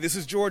This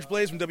is George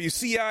Blaze from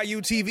WCIU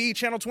TV,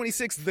 Channel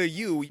 26, The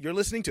U. You're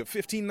listening to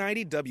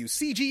 1590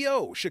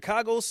 WCGO,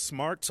 Chicago's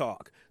Smart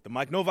Talk. The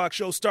Mike Novak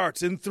Show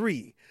starts in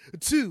 3,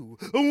 2,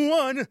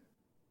 1.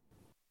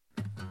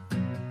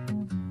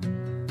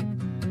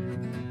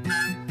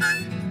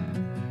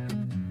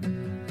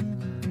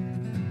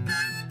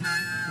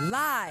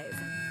 Live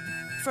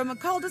from a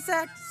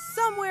cul-de-sac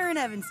somewhere in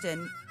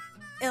Evanston,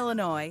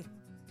 Illinois,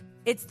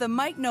 it's the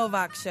Mike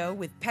Novak Show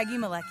with Peggy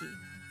Malecki.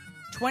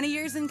 20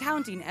 years and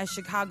counting as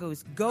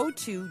Chicago's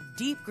go-to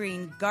deep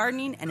green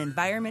gardening and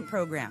environment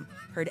program.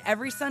 Heard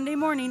every Sunday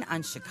morning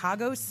on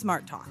Chicago's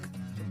Smart Talk.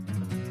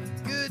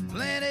 Good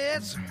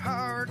planets are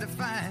hard to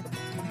find.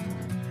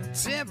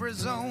 Temperate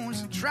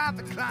zones and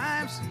tropic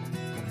climes.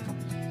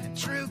 And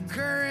true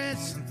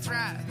currents and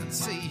thriving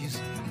seas.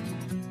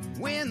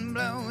 Wind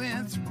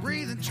blowing through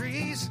breathing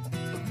trees.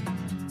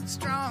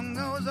 Strong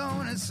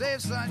ozone and safe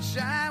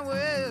sunshine.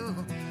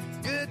 Well,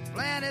 good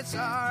planets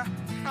are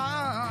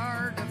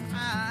hard to find.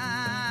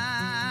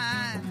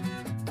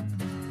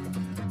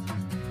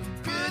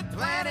 Good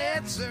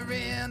planets are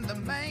in the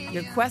main.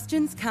 Your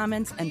questions,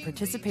 comments, and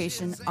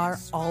participation are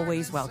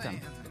always welcome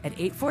at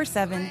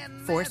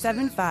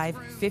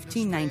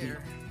 847-475-1590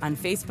 on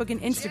Facebook and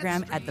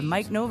Instagram at The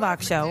Mike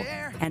Novak Show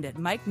and at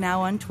Mike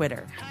Now on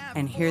Twitter.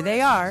 And here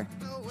they are.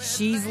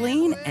 She's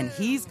lean and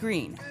he's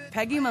green.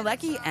 Peggy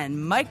Malecki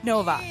and Mike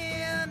Novak.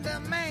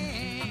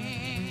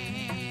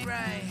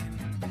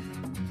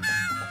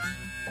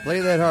 Play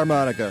that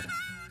harmonica.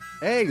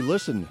 Hey,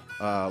 listen.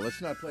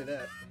 Let's not play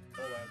that.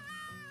 Hold on.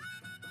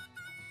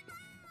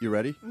 You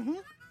ready? Mm-hmm.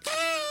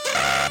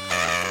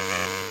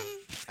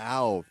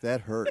 Ow,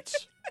 that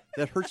hurts.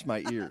 That hurts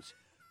my ears.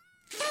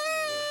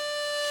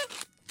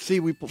 See,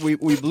 we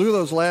blew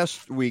those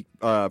last week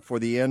for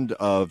the end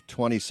of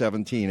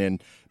 2017,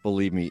 and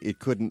believe me, it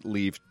couldn't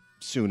leave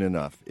soon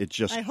enough. It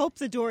just. I hope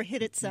the door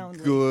hit it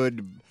soundly.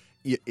 Good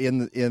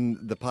in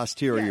the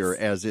posterior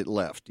yes. as it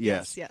left.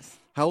 Yes. Yes.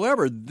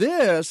 However,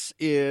 this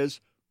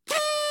is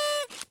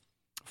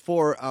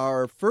for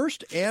our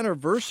first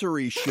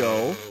anniversary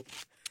show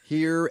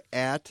here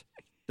at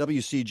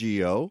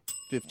WCGO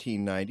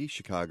 1590,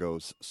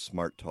 Chicago's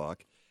Smart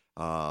Talk.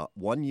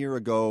 1 year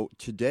ago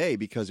today,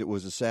 because it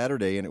was a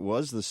Saturday and it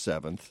was the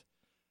 7th,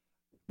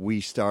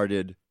 we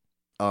started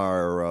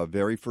our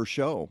very first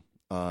show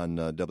on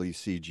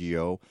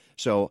WCGO.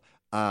 So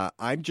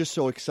I'm just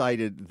so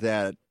excited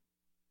that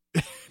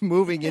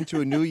moving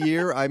into a new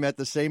year, I'm at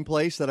the same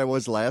place that I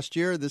was last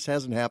year. This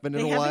hasn't happened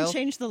in a while. They haven't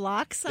changed the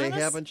locks on us? They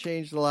haven't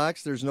changed the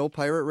locks. There's no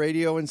pirate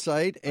radio in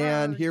sight.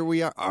 And here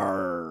we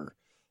are.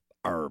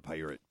 Arr,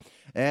 pirate.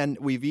 And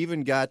we've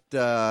even got,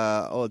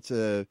 can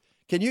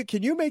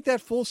you make that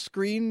full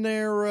screen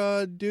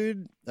there,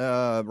 dude?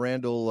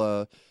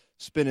 Randall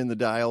spinning the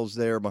dials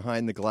there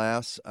behind the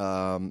glass.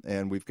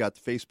 And we've got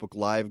the Facebook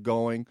Live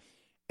going.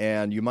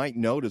 And you might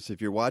notice if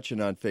you're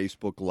watching on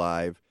Facebook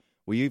Live,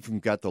 we even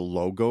got the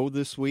logo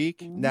this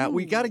week. Ooh. Now,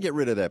 we got to get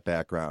rid of that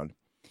background.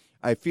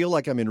 I feel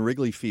like I'm in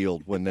Wrigley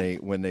Field when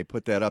they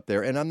put that up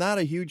there. And I'm not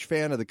a huge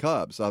fan of the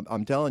Cubs.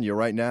 I'm telling you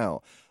right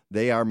now.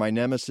 They are my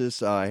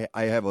nemesis. I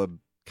have a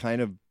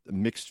kind of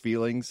mixed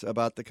feelings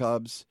about the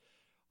Cubs.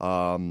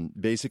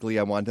 Basically,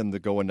 I want them to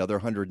go another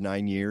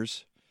 109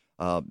 years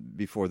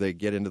before they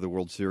get into the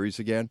World Series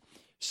again.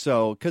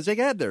 So, because they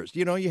had theirs.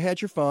 You know, you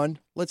had your fun.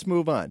 Let's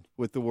move on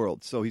with the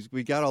world. So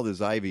we got all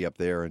this ivy up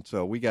there. And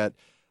so we're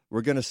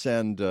going to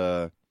send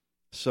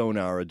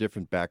Sonar a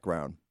different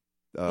background.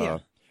 Yeah.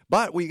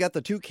 But we got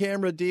the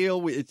 2-camera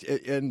deal,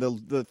 and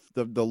the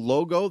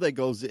logo that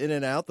goes in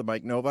and out, the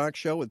Mike Novak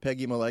Show with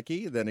Peggy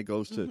Malecki. Then it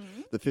goes to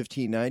the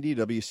 1590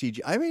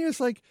 WCG. I mean, it's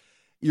like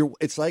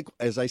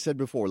as I said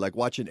before, like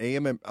watching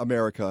AM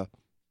America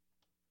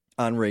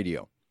on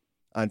radio,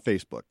 on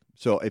Facebook.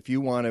 So if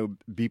you want to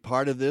be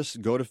part of this,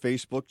 go to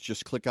Facebook.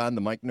 Just click on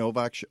the Mike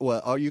Novak Show.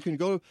 Well, you can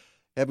go.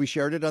 Have we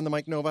shared it on the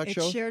Mike Novak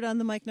Show? It's shared on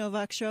the Mike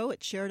Novak Show.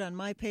 It's shared on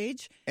my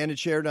page. And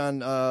it's shared on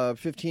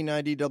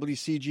 1590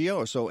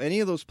 WCGO. So any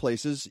of those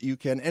places you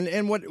can.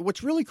 And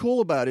what's really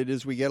cool about it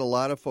is we get a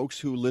lot of folks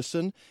who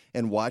listen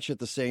and watch at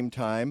the same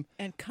time.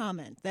 And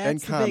comment.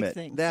 That's the big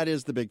thing. That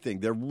is the big thing.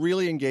 They're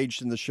really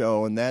engaged in the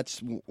show, and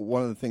that's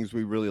one of the things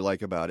we really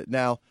like about it.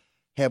 Now,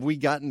 have we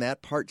gotten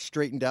that part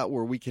straightened out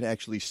where we can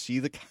actually see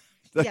the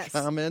yes.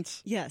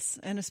 comments? Yes,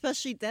 and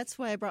especially that's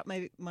why I brought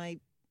my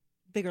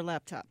bigger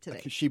laptop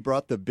today. She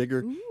brought the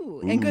bigger.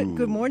 Ooh. And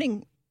good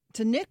morning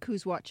to Nick,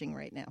 who's watching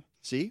right now.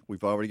 See,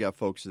 we've already got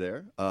folks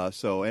there.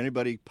 So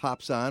anybody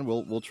pops on,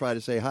 we'll try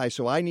to say hi.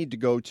 So I need to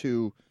go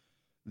to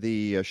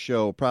the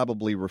show,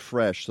 probably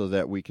refresh so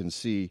that we can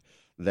see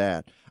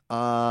that.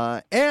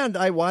 And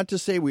I want to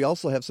say we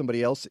also have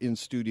somebody else in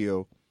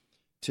studio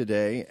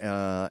today,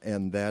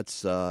 and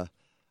that's I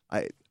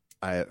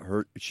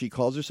heard she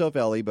calls herself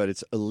Ellie, but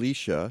it's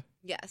Alicia.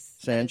 Yes.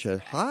 Sanchez.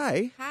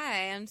 Hi.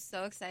 Hi, I'm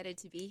so excited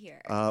to be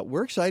here.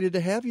 We're excited to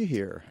have you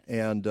here.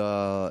 And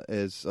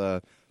as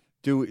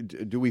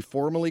Do we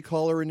formally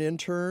call her an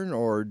intern,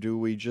 or do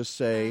we just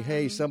say,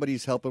 "Hey,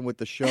 somebody's helping with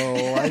the show"?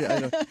 I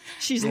don't,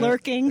 She's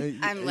lurking.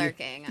 I'm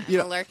lurking. I'm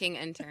a lurking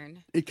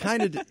intern.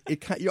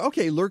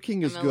 Okay,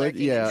 lurking is good.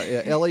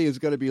 Yeah, Ellie is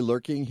going to be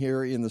lurking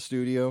here in the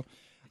studio.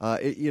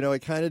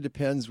 It kind of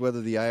depends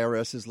whether the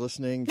IRS is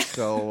listening.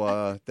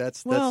 So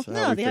that's well, how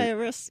no, we the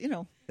IRS,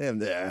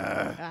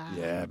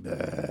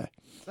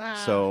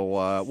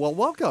 So,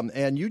 welcome.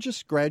 And you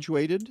just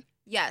graduated?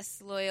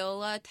 Yes,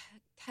 Loyola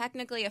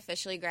technically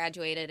officially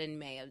graduated in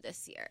May of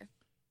this year.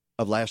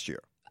 Of last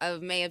year?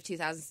 Of May of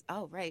 2000.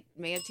 Oh, right,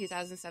 May of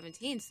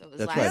 2017. So it was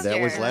That's last right. That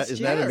year. was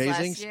isn't that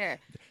amazing? Last year.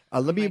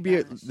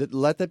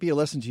 Let that be a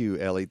lesson to you,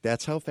 Ellie.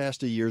 That's how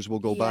fast the years will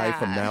go by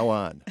from now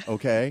on.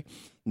 Okay,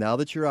 now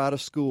that you're out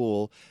of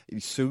school,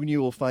 soon you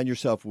will find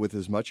yourself with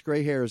as much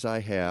gray hair as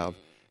I have,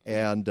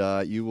 and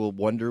you will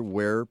wonder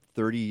where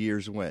 30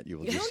 years went. You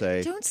will just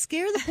say, "Don't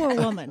scare the poor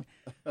woman."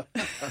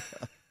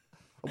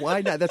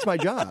 Why not? That's my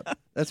job.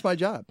 That's my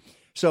job.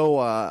 So,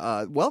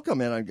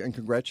 welcome and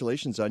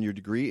congratulations on your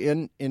degree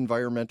in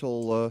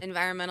environmental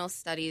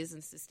studies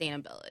and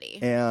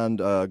sustainability.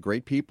 And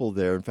great people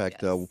there. In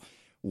fact,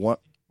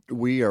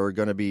 we are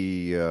going to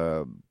be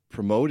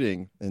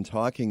promoting and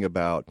talking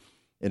about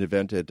an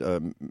event at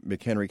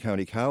McHenry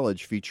County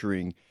College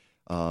featuring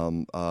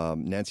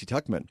Nancy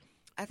Tuckman.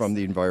 Excellent. From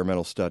the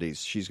environmental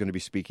studies. She's going to be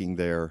speaking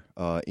there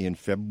in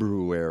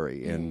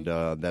February, and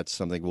that's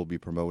something we'll be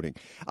promoting.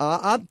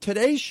 On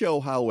today's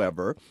show,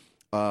 however,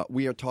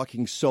 we are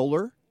talking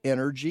solar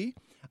energy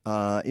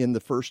in the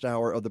first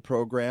hour of the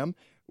program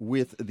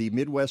with the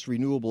Midwest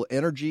Renewable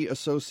Energy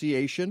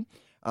Association.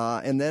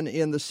 And then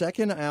in the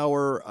second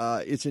hour,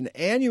 it's an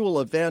annual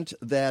event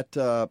that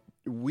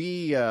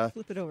we...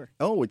 flip it over.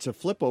 Oh, it's a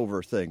flip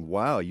over thing.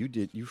 Wow, you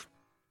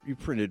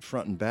printed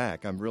front and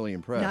back. I'm really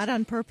impressed. Not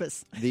on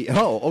purpose.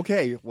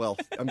 Okay. Well,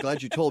 I'm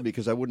glad you told me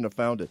because I wouldn't have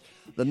found it.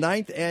 The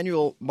 9th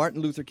annual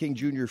Martin Luther King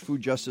Jr.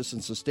 Food Justice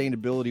and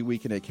Sustainability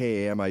Weekend at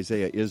KAM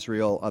Isaiah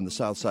Israel on the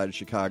south side of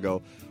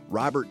Chicago.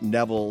 Robert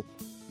Nevel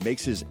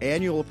makes his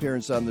annual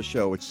appearance on the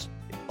show. It's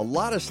a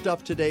lot of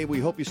stuff today. We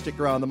hope you stick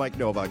around. The Mike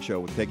Novak Show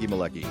with Peggy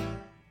Malecki.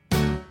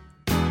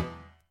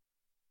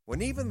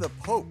 When even the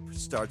Pope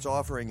starts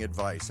offering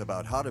advice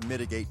about how to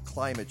mitigate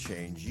climate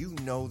change, you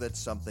know that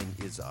something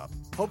is up.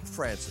 Pope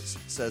Francis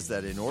says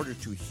that in order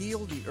to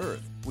heal the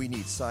earth, we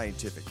need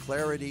scientific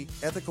clarity,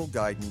 ethical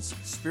guidance,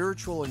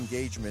 spiritual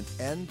engagement,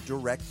 and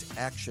direct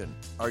action.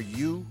 Are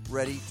you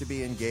ready to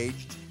be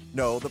engaged?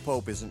 No, the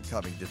Pope isn't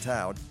coming to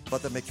town,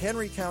 but the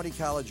McHenry County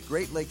College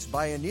Great Lakes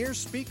Pioneer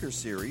Speaker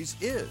Series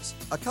is.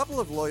 A couple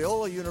of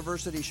Loyola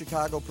University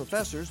Chicago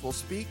professors will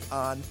speak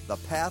on The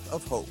Path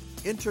of Hope,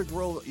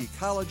 Integral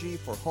Ecology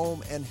for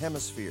Home and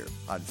Hemisphere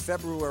on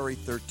February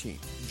 13th.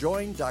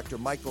 Join Dr.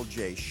 Michael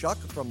J. Schuck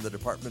from the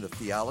Department of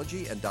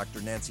Theology and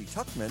Dr. Nancy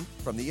Tuckman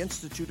from the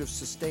Institute of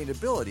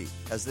Sustainability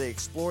as they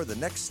explore the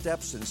next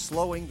steps in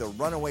slowing the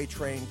runaway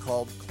train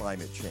called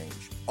climate change.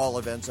 All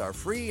events are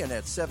free and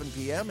at 7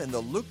 p.m. in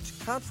the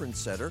Lucht Conference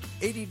Center,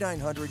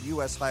 8900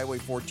 U.S. Highway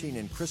 14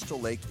 in Crystal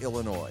Lake,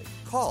 Illinois.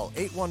 Call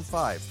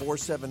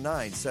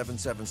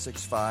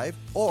 815-479-7765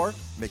 or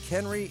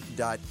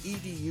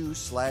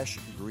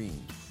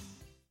mchenry.edu/green.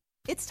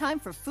 It's time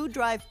for Food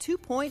Drive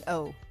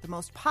 2.0. The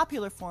most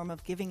popular form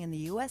of giving in the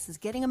U.S. is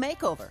getting a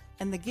makeover,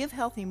 and the Give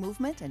Healthy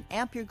movement and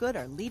Amp Your Good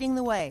are leading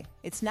the way.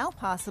 It's now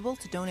possible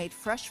to donate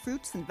fresh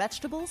fruits and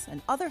vegetables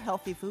and other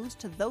healthy foods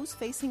to those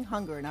facing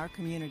hunger in our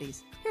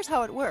communities. Here's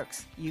how it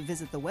works. You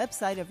visit the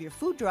website of your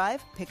food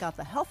drive, pick out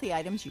the healthy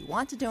items you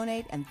want to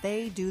donate, and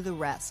they do the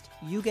rest.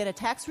 You get a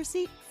tax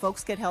receipt,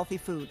 folks get healthy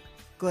food.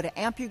 Go to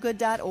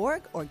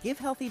ampyourgood.org or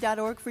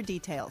givehealthy.org for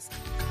details.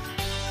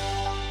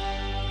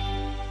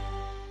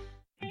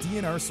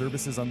 DNR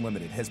Services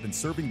Unlimited has been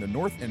serving the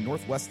north and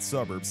northwest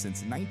suburbs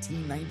since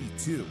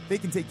 1992. They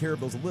can take care of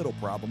those little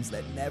problems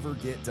that never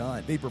get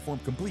done. They perform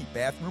complete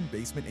bathroom,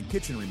 basement, and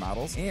kitchen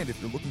remodels, and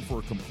if you're looking for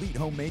a complete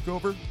home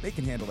makeover, they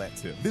can handle that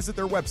too. Visit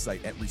their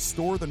website at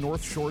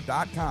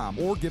restorethenorthshore.com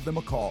or give them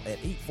a call at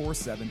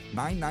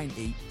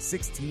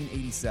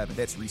 847-998-1687.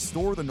 That's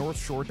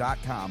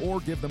restorethenorthshore.com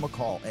or give them a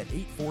call at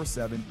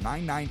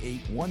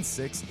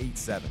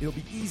 847-998-1687. It'll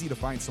be easy to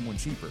find someone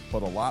cheaper,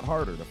 but a lot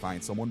harder to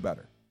find someone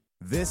better.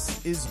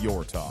 This is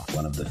Your Talk.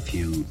 One of the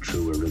few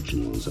true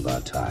originals of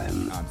our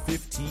time. On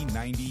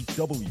 1590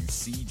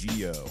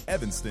 WCGO,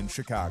 Evanston,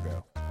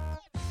 Chicago.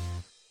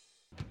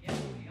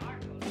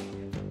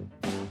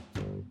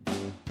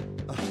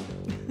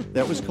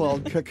 That was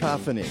called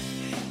Cacophony.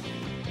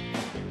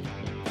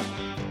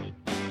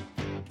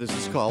 This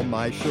is called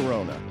My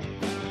Sharona.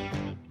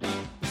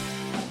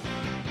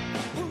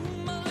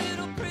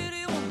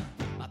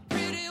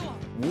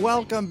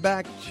 Welcome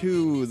back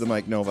to the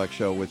Mike Novak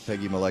Show with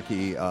Peggy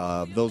Malecki.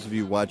 Those of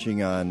you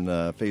watching on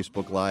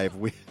Facebook Live,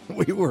 we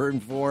were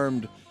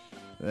informed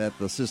that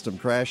the system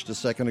crashed a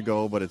second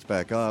ago, but it's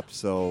back up,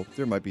 so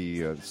there might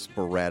be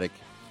sporadic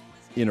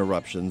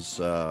interruptions.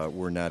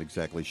 We're not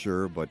exactly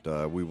sure,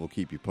 but we will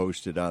keep you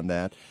posted on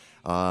that.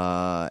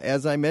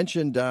 As I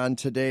mentioned on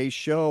today's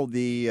show,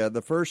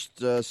 the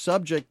first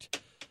subject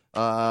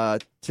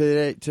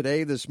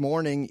Today, this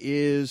morning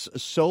is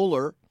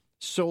solar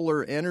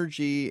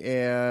energy,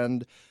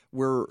 and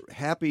we're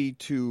happy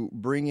to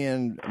bring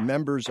in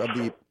members of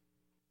the.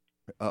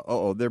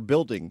 They're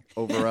building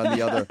over on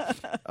the other.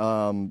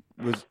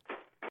 Was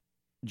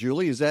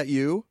Julie? Is that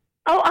you?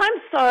 Oh, I'm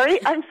sorry.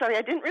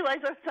 I didn't realize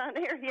I was on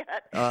air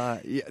yet.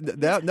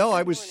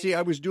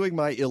 I was doing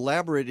my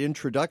elaborate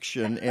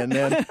introduction, and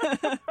then,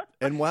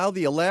 and while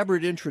the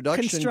elaborate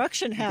introduction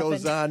construction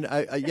goes on,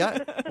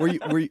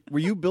 were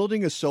you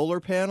building a solar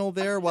panel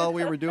there while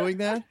we were doing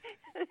that?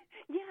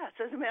 Yes,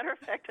 as a matter of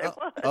fact, I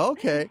was.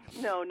 Okay.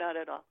 No, not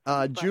at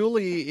all.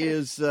 Julie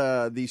is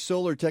the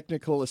Solar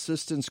Technical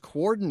Assistance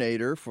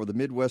Coordinator for the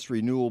Midwest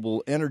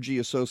Renewable Energy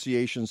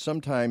Association,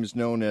 sometimes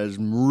known as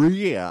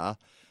MREA.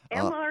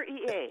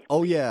 MREA.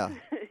 Oh, yeah.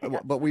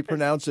 But we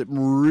pronounce it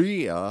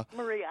MREA.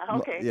 Maria,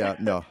 okay. Yeah,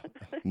 no.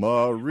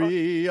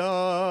 Maria.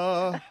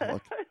 Okay.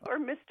 Or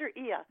Mr.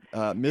 Ia.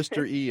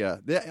 Mr. Ia.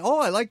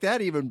 I like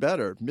that even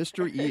better.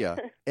 Mr. Ia.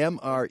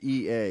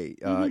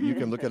 MREA. You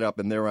can look it up,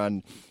 and they're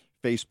on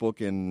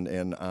Facebook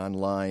and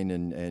online,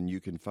 and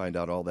you can find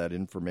out all that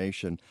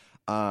information.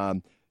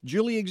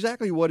 Julie,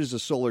 exactly what is a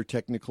Solar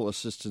Technical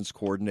Assistance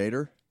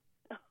Coordinator?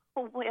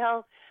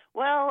 Well,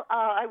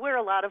 I wear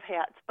a lot of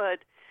hats, but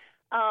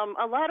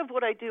a lot of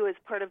what I do is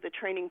part of the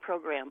training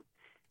program,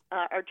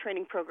 our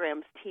training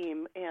programs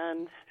team,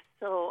 and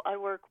so I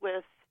work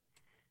with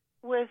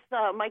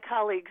my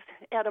colleagues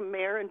Adam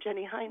Mayer and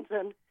Jenny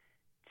Heinzen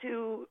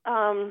to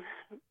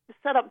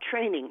set up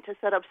training, to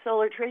set up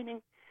solar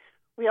training.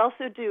 We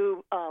also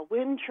do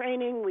wind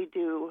training. We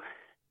do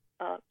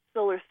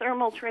solar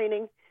thermal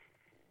training,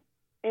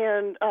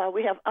 and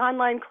we have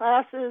online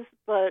classes.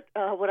 But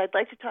what I'd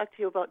like to talk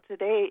to you about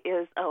today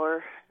is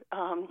our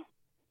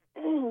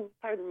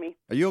pardon me.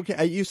 Are you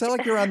okay? You sound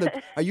like you're on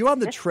the. Are you on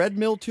the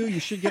treadmill too? You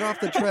should get off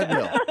the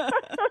treadmill.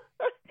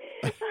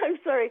 I'm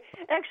sorry.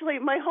 Actually,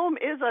 my home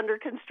is under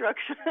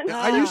construction.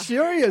 Are you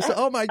serious?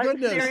 Oh my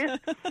goodness! I'm serious.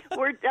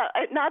 We're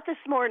not this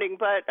morning,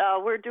 but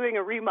we're doing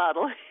a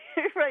remodel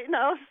right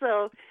now.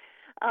 So,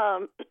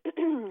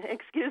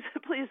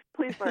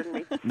 please pardon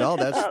me. No,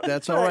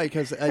 that's all right,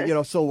 because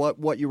So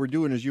what you were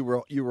doing is you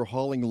were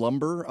hauling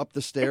lumber up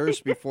the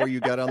stairs before you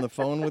got on the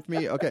phone with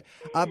me. Okay.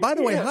 By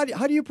the way,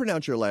 how do you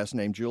pronounce your last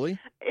name, Julie?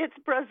 It's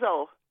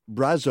Brazo.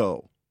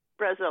 Brazo.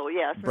 Brazo,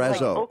 yes.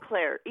 Brazo. Like Eau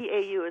Claire.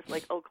 EAU is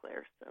like Eau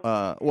Claire.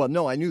 So. Well,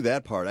 no, I knew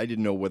that part. I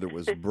didn't know whether it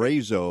was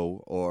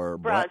Brazo or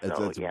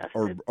Brazo, yes.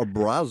 or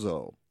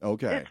Brazo.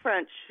 Okay. It's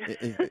French.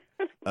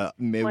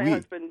 Mais My oui.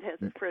 husband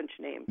has a French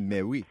name.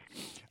 Mais oui.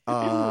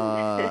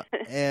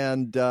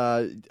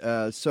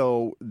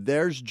 So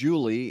there's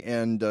Julie,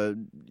 and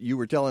you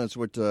were telling us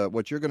what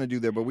you're going to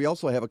do there, but we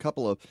also have a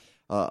couple of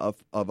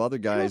other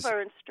guys. Two of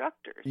our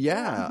instructors.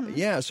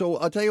 Yeah. So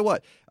I'll tell you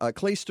what,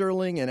 Clay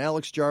Sterling and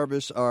Alex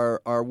Jarvis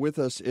are with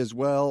us as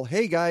well.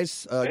 Hey,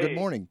 guys, good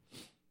morning.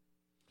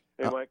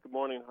 Hey, Mike, good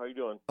morning. How you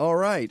doing? All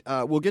right.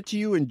 We'll get to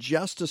you in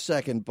just a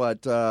second,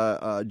 but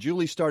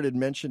Julie started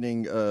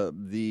mentioning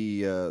the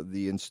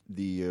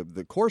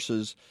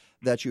courses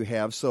that you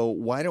have, so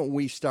why don't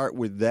we start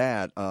with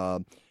that?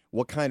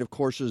 What kind of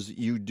courses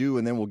you do,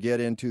 and then we'll get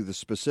into the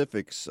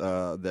specifics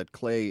that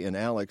Clay and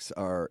Alex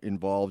are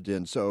involved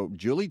in. So,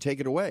 Julie, take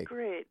it away.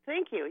 Great.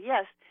 Thank you.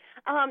 Yes.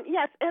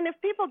 Yes, and if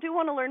people do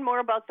want to learn more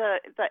about the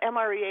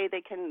MREA,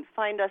 they can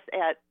find us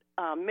at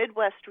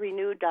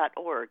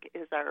MidwestRenew.org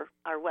is our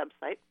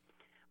website.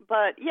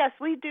 But, yes,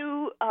 we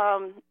do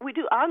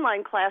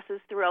online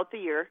classes throughout the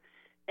year,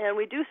 and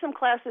we do some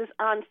classes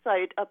on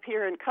site up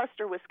here in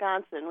Custer,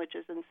 Wisconsin, which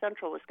is in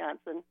central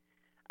Wisconsin.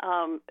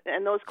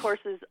 And those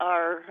courses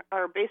are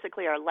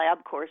basically our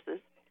lab courses.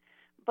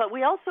 But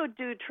we also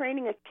do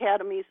training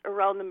academies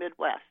around the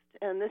Midwest.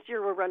 And this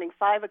year we're running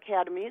 5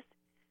 academies.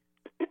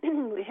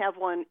 We have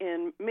one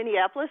in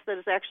Minneapolis that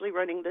is actually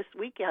running this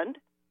weekend,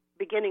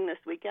 beginning this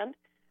weekend.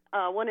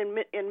 One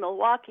in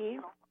Milwaukee.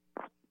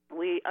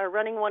 We are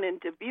running one in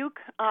Dubuque,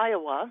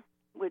 Iowa,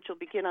 which will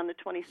begin on the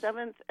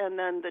 27th. And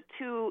then the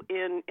 2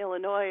 in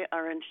Illinois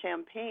are in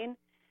Champaign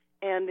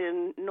and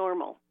in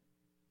Normal,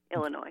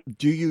 Illinois.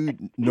 Do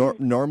you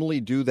normally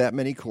do that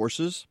many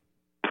courses?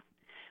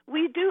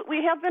 We do.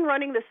 We have been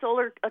running the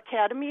solar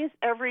academies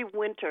every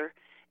winter,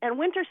 and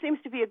winter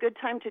seems to be a good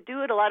time to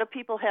do it. A lot of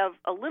people have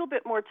a little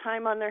bit more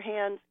time on their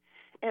hands,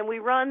 and we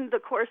run the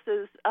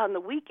courses on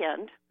the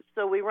weekend.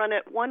 So we run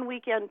it one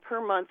weekend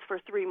per month for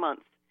 3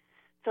 months.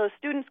 So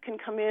students can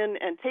come in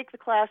and take the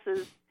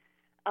classes,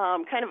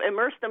 kind of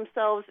immerse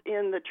themselves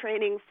in the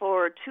training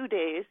for 2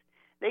 days.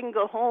 They can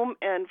go home,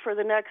 and for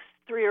the next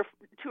 2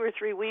 or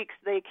 3 weeks,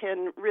 they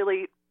can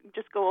really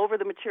just go over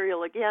the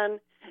material again.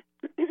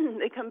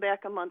 They come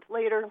back a month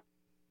later.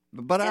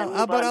 But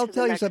I'll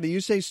tell you something.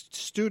 You say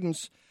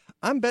students.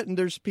 I'm betting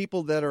there's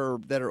people that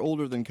are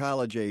older than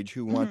college age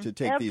who want to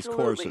take these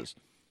courses,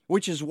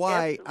 which is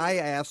why I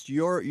asked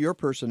your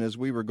person as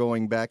we were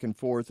going back and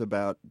forth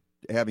about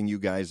having you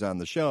guys on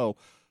the show.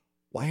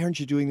 Why aren't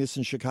you doing this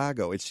in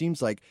Chicago? It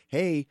seems like,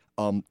 hey,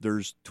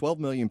 there's 12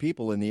 million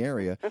people in the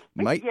area.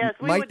 Might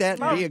that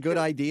be a good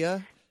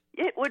idea?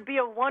 It would be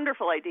a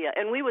wonderful idea,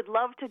 and we would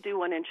love to do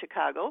one in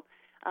Chicago,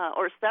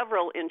 or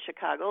several in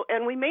Chicago,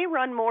 and we may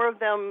run more of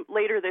them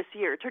later this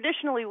year.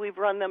 Traditionally, we've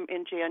run them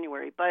in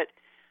January, but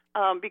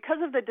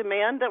because of the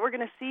demand that we're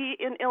going to see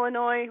in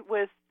Illinois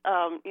with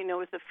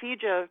the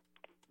FEJA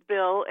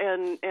bill,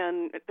 and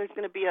there's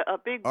going to be a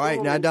big all right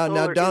boom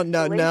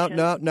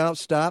now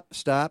stop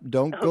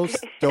don't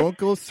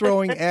go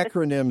throwing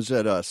acronyms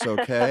at us,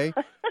 okay?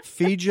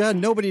 FEJA,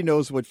 nobody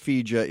knows what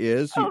FEJA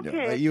is.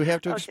 You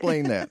have to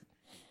explain that.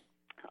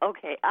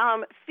 Okay.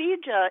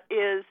 FEJA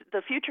is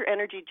the Future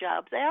Energy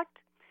Jobs Act,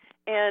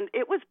 and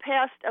it was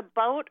passed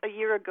about a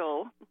year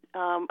ago,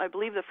 I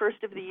believe the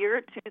first of the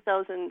year,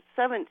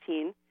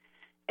 2017.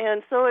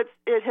 And so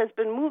it has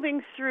been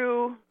moving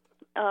through,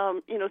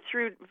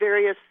 through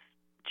various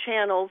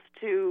channels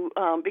to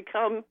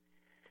become,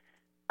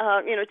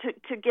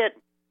 to get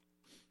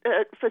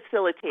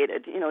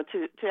facilitated,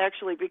 to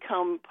actually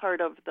become part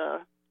of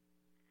the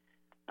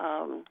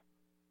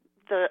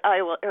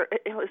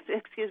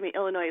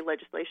Illinois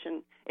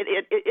legislation.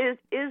 It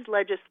is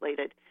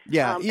legislated.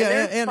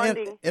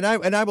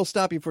 And I will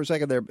stop you for a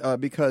second there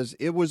because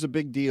it was a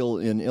big deal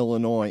in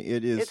Illinois.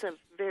 It's a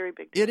very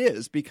big deal. It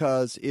is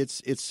because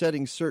it's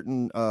setting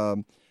certain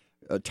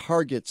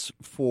targets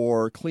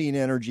for clean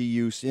energy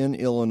use in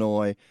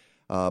Illinois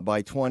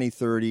by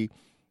 2030.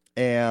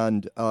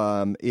 And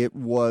it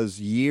was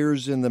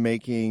years in the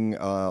making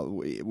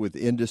with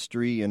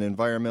industry and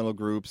environmental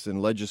groups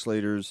and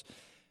legislators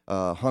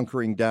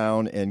hunkering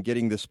down and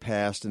getting this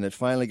passed, and it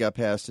finally got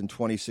passed in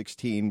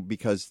 2016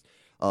 because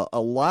a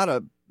lot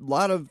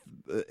of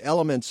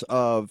elements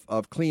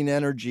of clean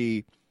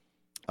energy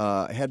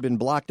had been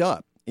blocked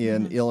up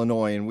in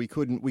Illinois, and we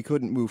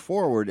couldn't move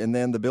forward. And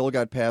then the bill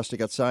got passed. It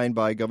got signed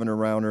by Governor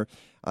Rauner,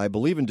 I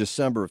believe, in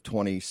December of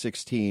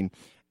 2016,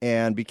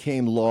 and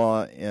became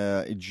law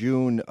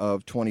June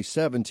of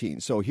 2017.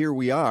 So here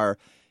we are,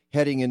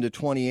 heading into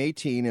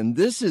 2018, and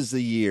this is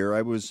the year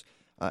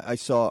I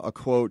saw a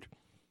quote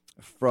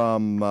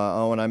from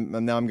and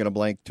I'm going to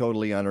blank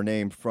totally on her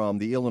name, from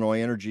the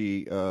Illinois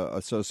Energy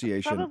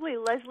Association. Probably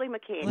Leslie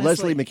McCain.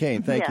 Leslie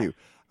McCain, thank you.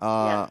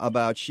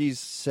 Yes. She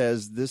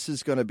says this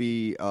is going to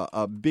be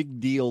a big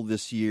deal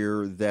this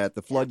year, that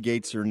the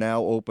floodgates are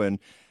now open,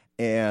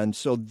 and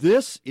so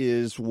this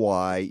is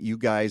why you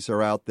guys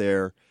are out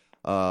there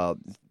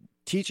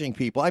teaching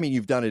people. I mean,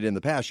 you've done it in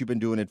the past. You've been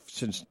doing it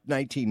since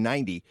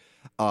 1990.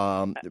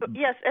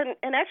 Yes,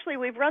 and actually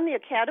we've run the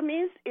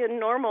academies in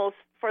Normal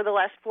for the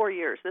last 4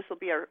 years. This will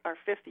be our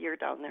fifth year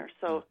down there.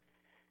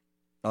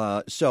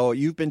 So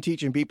you've been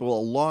teaching people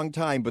a long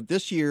time, but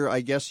this year I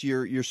guess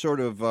you're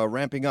sort of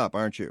ramping up,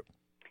 aren't you?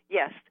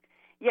 Yes.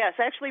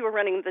 Actually, we're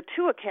running the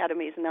two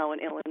academies now in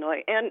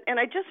Illinois, and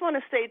I just want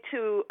to say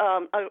too,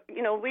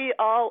 we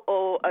all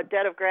owe a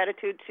debt of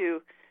gratitude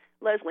to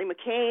Leslie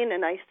McCain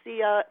and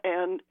ISEA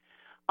and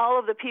all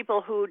of the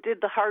people who did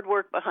the hard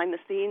work behind the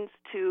scenes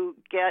to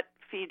get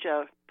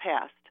FEJA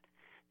passed.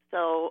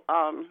 So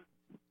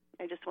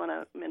I just want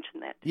to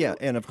mention that too. Yeah,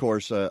 and of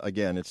course,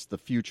 again, it's the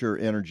Future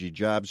Energy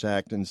Jobs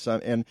Act, and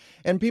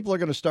people are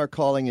going to start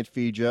calling it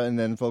FEJA, and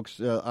then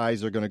folks'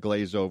 eyes are going to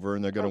glaze over,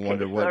 and they're going to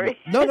wonder what. Sorry.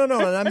 No,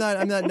 I'm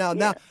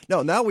not.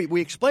 Now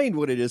we explained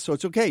what it is, so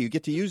it's okay. You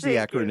get to use the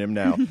acronym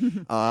now.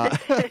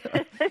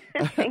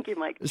 Thank you,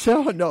 Mike.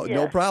 So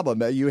no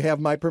problem. You have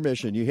my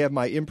permission. You have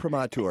my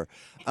imprimatur.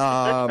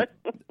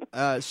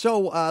 So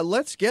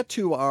let's get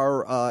to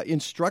our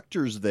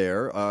instructors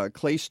there.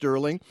 Clay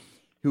Sterling,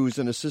 who's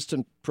an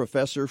assistant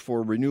professor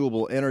for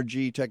renewable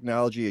energy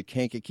technology at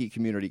Kankakee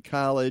Community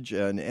College,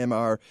 an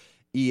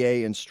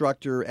MREA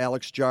instructor.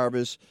 Alex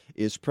Jarvis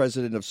is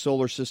president of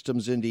Solar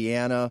Systems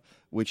Indiana,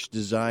 which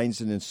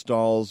designs and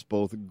installs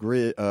both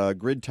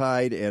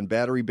grid-tied and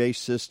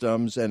battery-based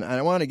systems. And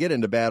I want to get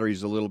into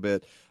batteries a little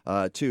bit,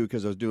 too,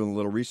 because I was doing a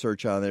little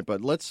research on it.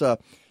 But let's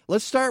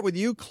start with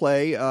you,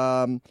 Clay.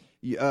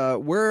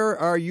 Where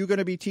are you going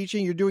to be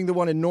teaching? You're doing the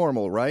one in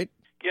Normal, right?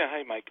 Yeah,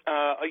 hi, Mike.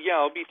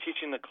 I'll be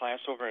teaching the class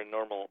over in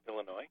Normal,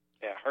 Illinois,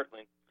 at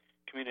Heartland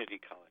Community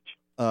College.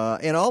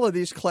 And all of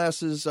these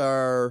classes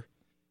are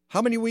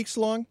how many weeks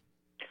long?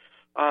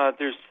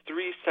 There's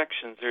 3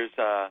 sections. There's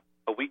a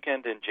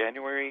weekend in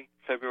January,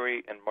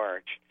 February, and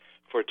March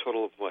for a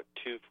total of,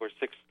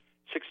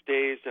 6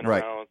 days and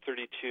around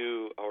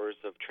 32 hours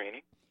of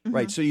training. Mm-hmm.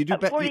 Right, so you do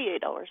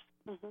 48 hours.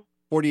 Mm-hmm.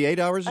 48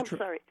 hours? I'm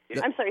sorry,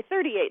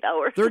 38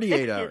 hours.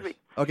 38 hours. Me.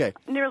 Okay.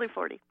 Nearly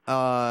 40.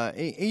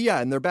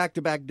 And they're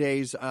back-to-back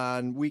days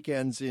on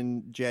weekends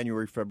in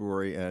January,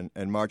 February,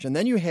 and March. And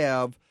then you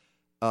have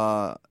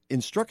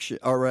instruction,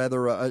 or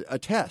rather a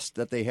test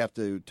that they have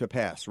to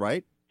pass,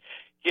 right?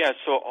 Yeah,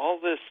 so all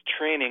this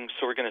training,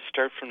 so we're going to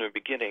start from the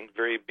beginning,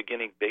 very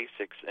beginning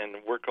basics, and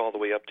work all the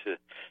way up to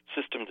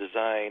system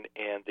design.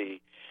 And the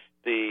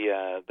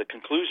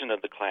conclusion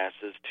of the class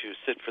is to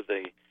sit for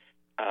the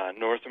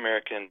North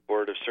American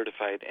Board of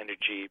Certified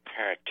Energy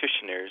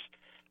Practitioners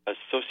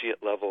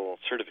Associate Level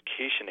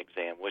Certification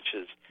Exam, which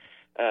is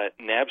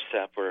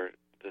NABCEP, or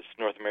this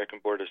North American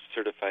Board of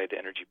Certified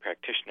Energy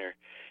Practitioner.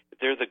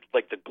 They're the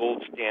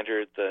gold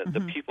standard,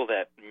 the people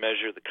that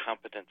measure the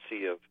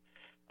competency of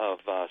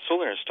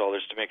solar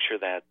installers to make sure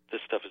that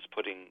this stuff is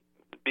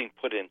being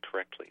put in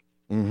correctly.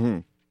 Mm-hmm.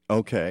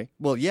 Okay.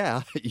 Well,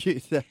 yeah,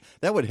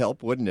 that would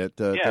help, wouldn't it?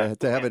 To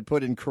have it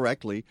put in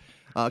correctly,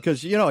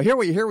 because here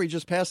we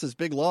just passed this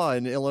big law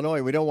in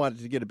Illinois. We don't want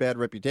it to get a bad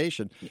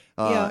reputation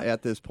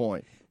at this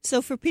point.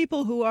 So, for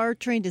people who are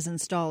trained as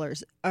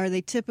installers, are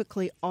they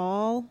typically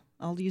all?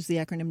 I'll use the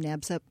acronym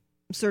NABCEP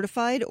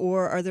certified,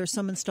 or are there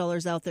some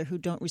installers out there who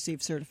don't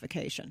receive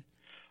certification?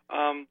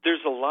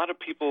 There's a lot of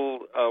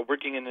people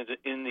working in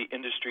the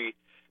industry.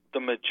 The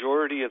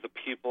majority of the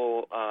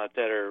people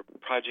that are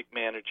project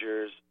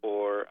managers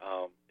or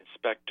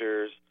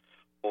inspectors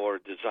or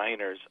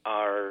designers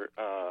are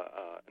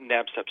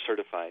NABCEP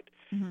certified,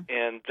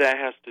 and that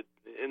has to.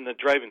 And the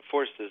driving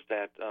force is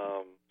that,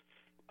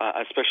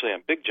 especially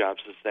on big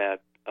jobs, is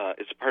that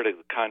it's part of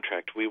the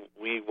contract.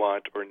 We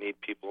want or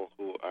need people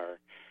who are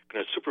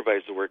going to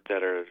supervise the work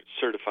that are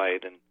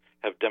certified and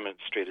have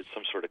demonstrated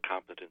some sort of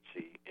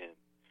competency in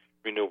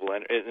renewable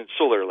and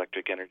solar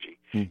electric energy.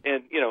 And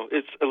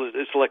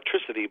it's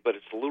electricity, but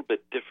it's a little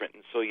bit different,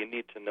 and so you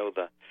need to know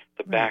the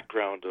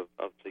background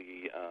of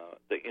the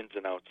ins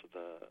and outs of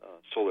the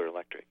solar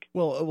electric.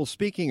 Well,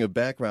 speaking of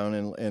background,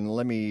 and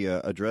let me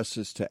address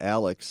this to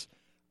Alex.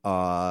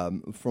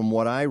 From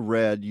what I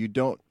read, you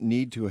don't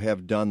need to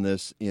have done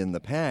this in the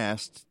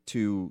past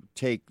to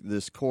take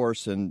this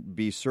course and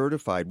be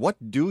certified.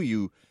 What do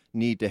you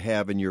need to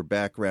have in your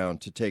background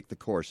to take the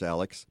course,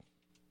 Alex?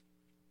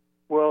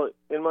 Well,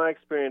 in my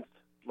experience,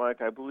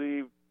 Mike, I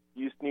believe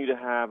you just need to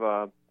have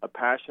a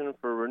passion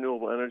for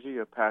renewable energy,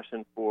 a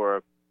passion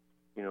for,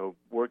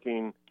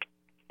 working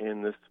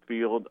in this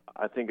field.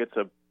 I think it's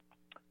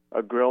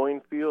a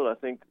growing field. I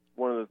think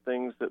one of the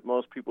things that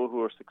most people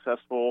who are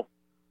successful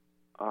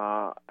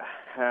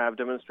have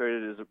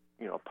demonstrated is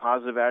a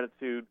positive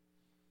attitude,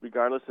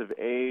 regardless of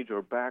age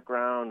or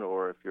background,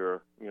 or if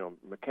you're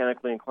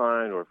mechanically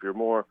inclined, or if you're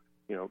more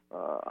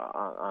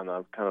on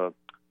a kind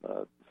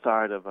of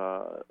side of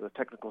the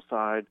technical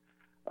side.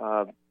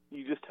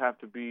 You just have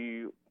to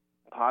be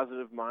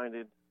positive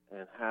minded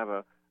and have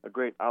a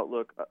great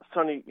outlook.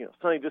 Sunny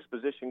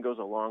disposition goes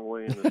a long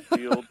way in this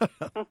field.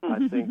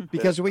 I think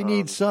because we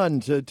need sun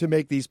to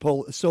make these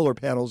solar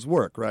panels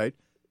work, right?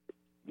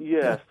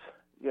 Yes,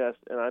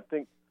 and I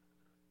think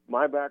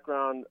my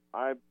background,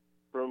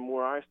 from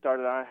where I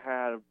started, I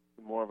had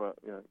more of a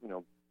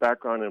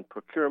background in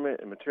procurement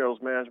and materials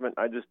management.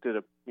 I just did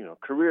a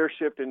career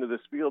shift into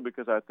this field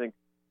because I think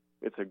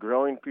it's a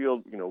growing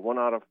field. 1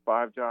 out of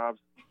 5 jobs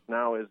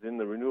now is in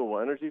the renewable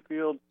energy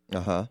field.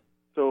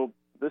 So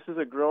this is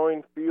a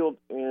growing field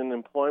in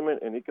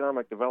employment and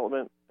economic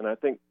development, and I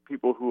think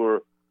people who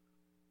are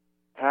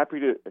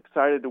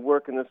excited to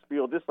work in this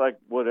field, just like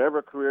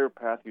whatever career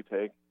path you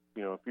take,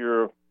 if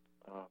you're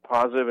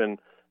positive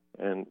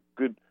and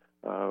good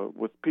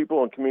with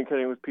people and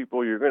communicating with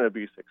people, you're going to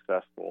be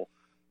successful.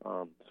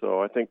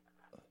 So I think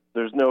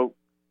there's no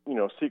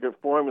secret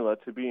formula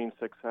to being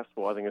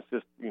successful. I think it's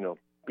just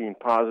being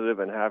positive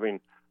and having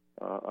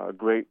a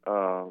great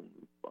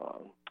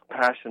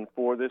passion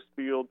for this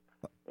field,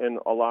 and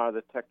a lot of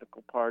the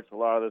technical parts, a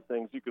lot of the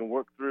things you can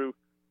work through.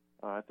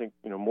 I think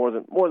more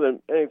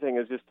than anything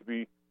is just to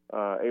be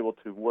able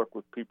to work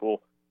with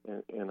people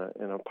in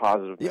a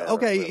positive manner.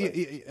 Okay,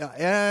 really.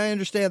 I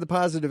understand the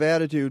positive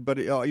attitude, but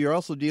you're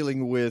also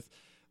dealing with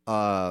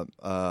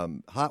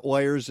hot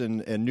wires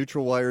and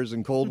neutral wires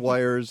and cold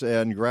wires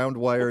and ground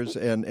wires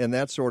and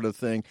that sort of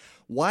thing.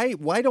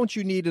 Why don't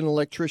you need an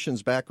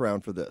electrician's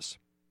background for this?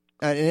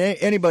 And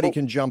anybody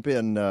can jump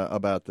in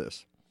about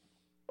this.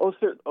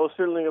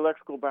 Certainly,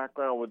 electrical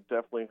background would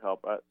definitely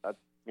help. I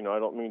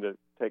don't mean to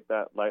take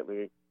that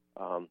lightly.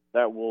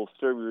 That will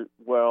serve you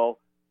well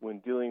when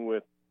dealing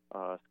with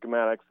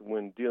schematics,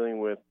 when dealing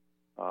with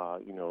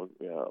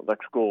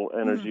electrical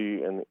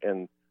energy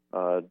and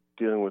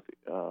dealing with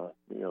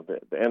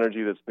the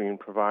energy that's being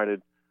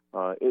provided.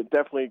 It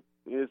definitely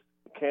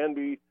can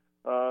be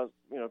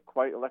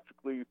quite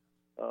electrically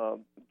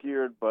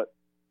geared, but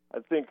I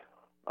think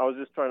I was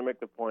just trying to make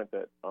the point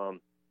that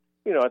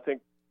I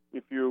think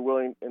if you're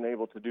willing and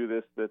able to do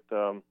this, that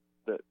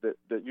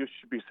you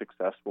should be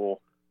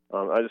successful.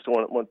 I just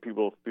want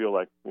people to feel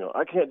like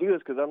I can't do this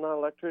because I'm not an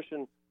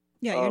electrician.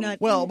 Yeah, you're not.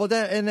 Well,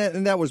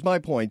 that was my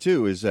point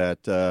too. Is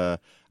that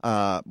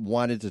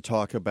wanted to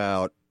talk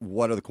about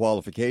what are the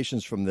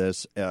qualifications from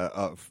this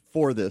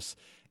for this,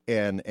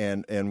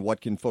 and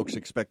what can folks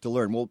expect to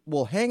learn.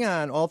 We'll hang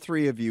on, all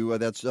three of you.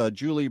 That's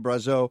Julie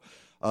Brazeau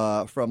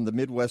from the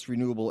Midwest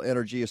Renewable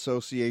Energy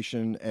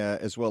Association,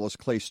 as well as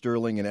Clay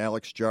Sterling and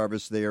Alex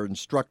Jarvis. They are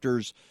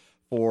instructors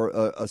for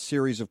a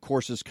series of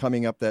courses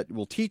coming up that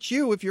will teach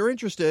you, if you're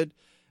interested,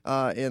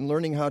 in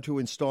learning how to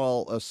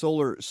install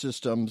solar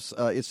systems.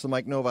 It's the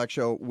Mike Novak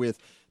Show with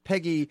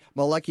Peggy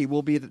Malecki.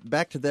 We'll be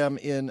back to them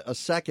in a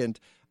second.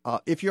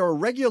 If you're a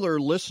regular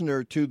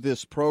listener to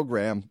this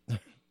program,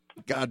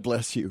 God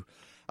bless you.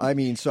 I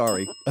mean,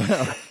 sorry.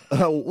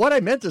 What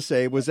I meant to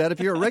say was that if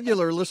you're a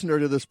regular listener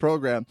to this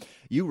program,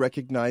 you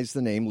recognize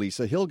the name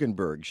Lisa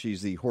Hilgenberg.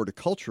 She's the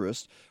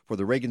horticulturist for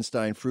the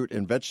Regenstein Fruit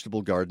and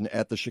Vegetable Garden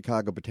at the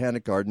Chicago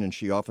Botanic Garden, and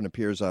she often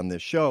appears on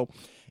this show.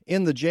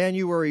 In the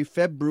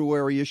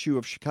January-February issue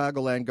of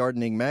Chicagoland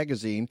Gardening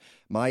magazine,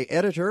 my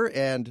editor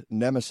and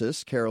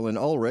nemesis, Carolyn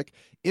Ulrich,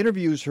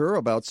 interviews her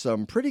about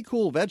some pretty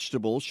cool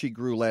vegetables she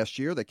grew last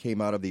year that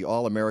came out of the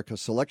All-America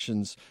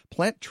Selections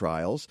plant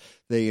trials.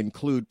 They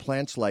include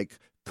plants like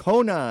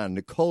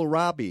Conan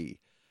kohlrabi.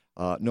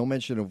 No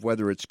mention of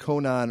whether it's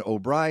Conan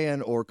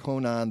O'Brien or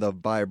Conan the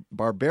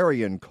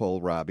barbarian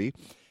kohlrabi.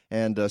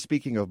 And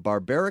speaking of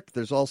barbaric,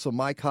 there's also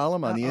my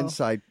column on the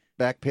inside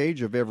back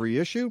page of every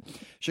issue.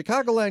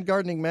 Chicagoland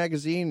Gardening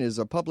Magazine is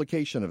a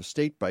publication of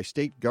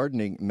state-by-state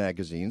gardening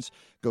magazines.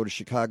 Go to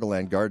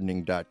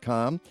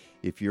chicagolandgardening.com.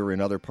 If you're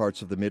in other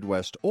parts of the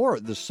Midwest or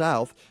the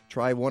South,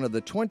 try one of the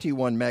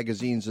 21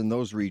 magazines in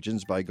those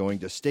regions by going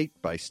to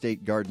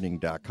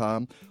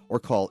statebystategardening.com or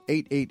call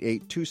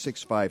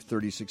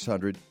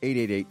 888-265-3600,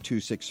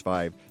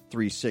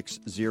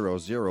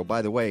 888-265-3600.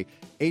 By the way,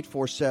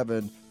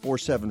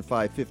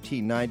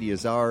 847-475-1590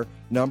 is our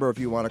number if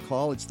you want to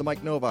call. It's the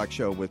Mike Novak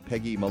Show with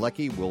Peggy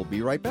Malecki. We'll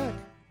be right back.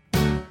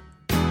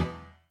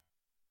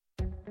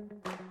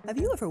 Have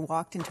you ever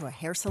walked into a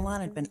hair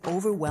salon and been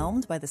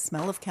overwhelmed by the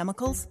smell of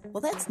chemicals? Well,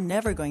 that's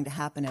never going to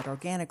happen at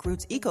Organic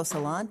Roots Eco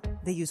Salon.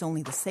 They use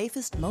only the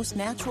safest, most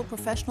natural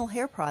professional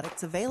hair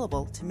products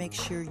available to make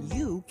sure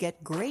you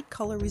get great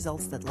color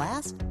results that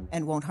last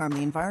and won't harm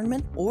the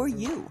environment or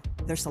you.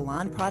 Their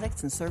salon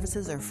products and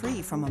services are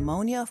free from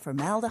ammonia,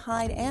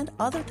 formaldehyde, and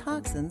other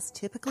toxins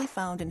typically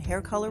found in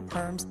hair color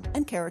perms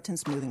and keratin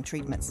smoothing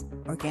treatments.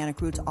 Organic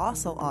Roots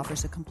also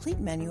offers a complete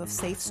menu of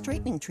safe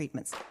straightening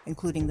treatments,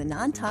 including the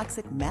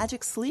non-toxic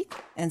Magic Sleek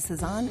and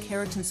Cezanne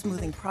keratin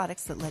smoothing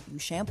products that let you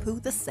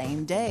shampoo the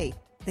same day.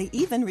 They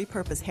even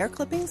repurpose hair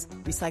clippings,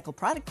 recycle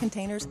product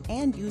containers,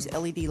 and use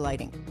LED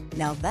lighting.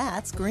 Now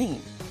that's green.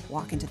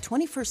 Walk into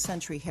 21st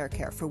century hair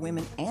care for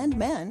women and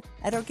men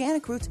at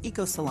Organic Roots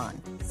Eco Salon,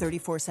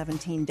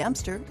 3417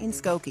 Dempster in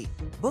Skokie.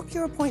 Book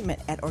your appointment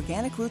at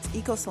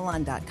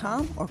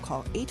organicrootsecosalon.com or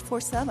call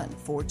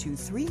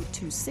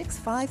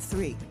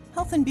 847-423-2653.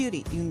 Health and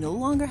beauty, you no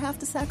longer have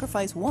to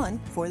sacrifice one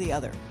for the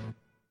other.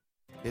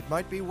 It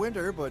might be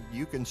winter, but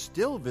you can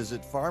still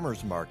visit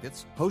farmers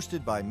markets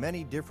hosted by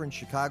many different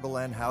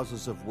Chicagoland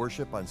houses of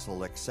worship on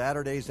select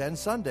Saturdays and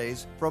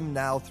Sundays from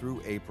now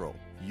through April.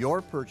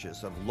 Your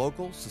purchase of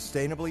local,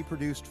 sustainably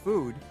produced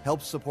food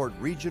helps support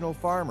regional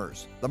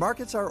farmers. The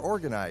markets are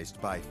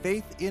organized by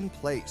Faith in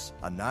Place,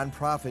 a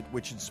nonprofit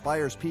which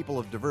inspires people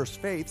of diverse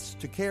faiths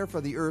to care for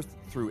the earth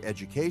through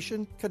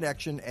education,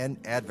 connection, and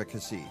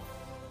advocacy.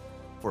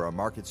 For a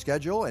market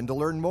schedule and to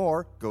learn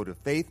more, go to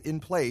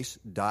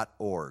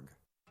faithinplace.org.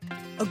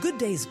 A good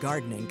day's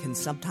gardening can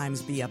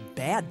sometimes be a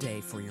bad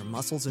day for your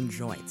muscles and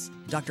joints.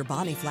 Dr.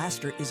 Bonnie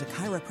Flaster is a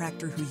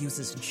chiropractor who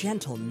uses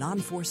gentle,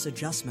 non-force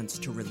adjustments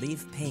to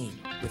relieve pain.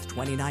 With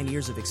 29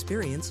 years of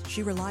experience,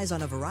 she relies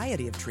on a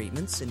variety of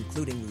treatments,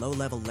 including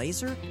low-level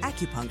laser,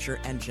 acupuncture,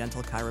 and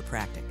gentle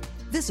chiropractic.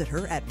 Visit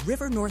her at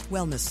River North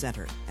Wellness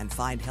Center and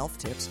find health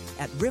tips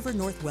at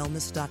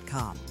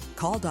rivernorthwellness.com.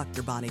 Call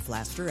Dr. Bonnie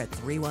Flaster at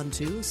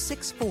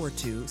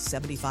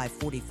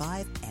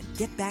 312-642-7545 and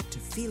get back to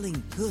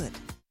feeling good.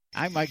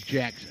 I'm Mike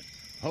Jackson,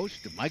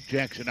 host of Mike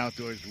Jackson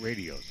Outdoors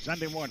Radio,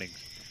 Sunday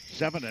mornings,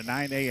 7 to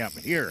 9 a.m.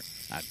 here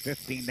on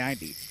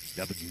 1590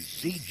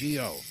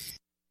 WCGO.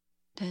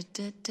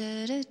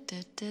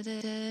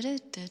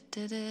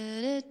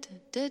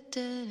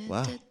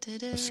 Wow,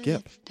 a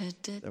skip.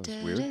 That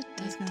was weird. I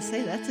was going to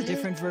say, that's a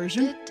different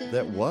version.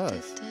 That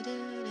was.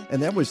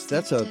 And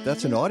that's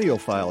an audio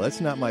file. That's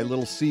not my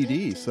little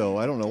CD, so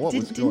I don't know what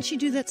was going on. Didn't she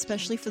do that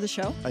specially for the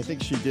show? I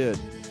think she did.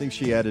 I think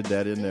she added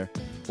that in there.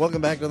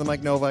 Welcome back to the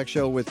Mike Novak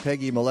Show with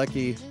Peggy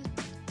Malecki.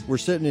 We're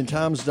sitting in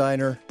Tom's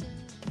Diner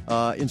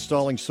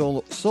installing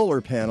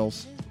solar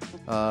panels.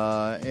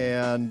 Because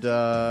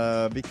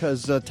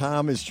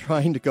Tom is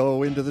trying to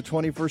go into the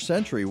 21st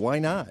century. Why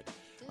not?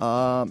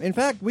 In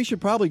fact, we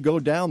should probably go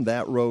down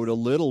that road a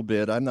little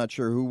bit. I'm not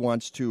sure who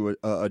wants to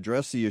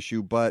address the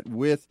issue, but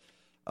with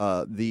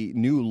the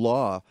new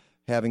law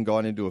having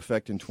gone into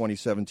effect in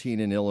 2017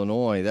 in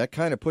Illinois, that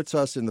kind of puts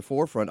us in the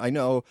forefront. I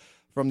know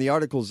from the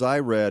articles I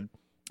read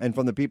and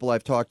from the people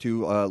I've talked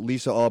to,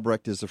 Lisa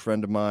Albrecht is a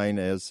friend of mine,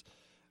 as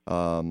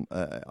are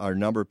a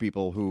number of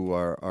people who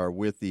are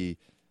with the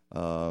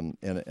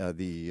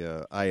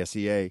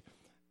ISEA.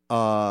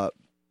 A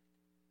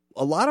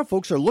lot of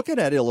folks are looking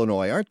at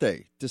Illinois, aren't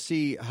they, to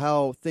see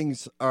how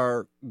things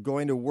are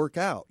going to work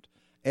out.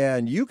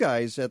 And you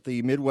guys at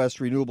the Midwest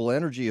Renewable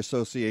Energy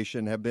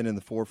Association have been in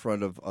the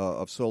forefront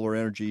of solar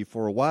energy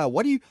for a while.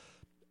 What do you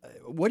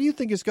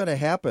think is going to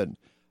happen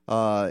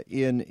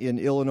in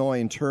Illinois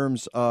in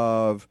terms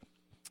of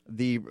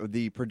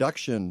the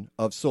production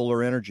of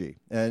solar energy?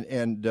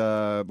 And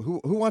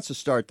who wants to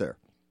start there?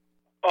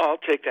 Oh, I'll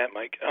take that,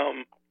 Mike.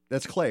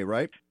 That's Clay,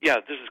 right? Yeah,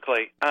 this is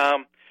Clay.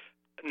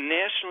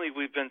 Nationally,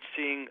 we've been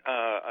seeing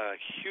a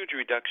huge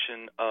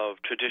reduction of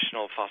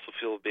traditional fossil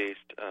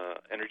fuel-based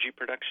energy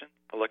production,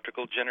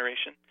 electrical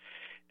generation,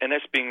 and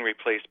that's being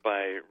replaced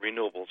by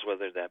renewables,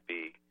 whether that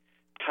be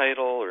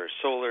tidal or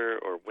solar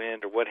or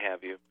wind or what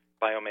have you,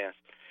 biomass.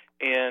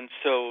 And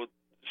so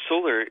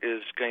solar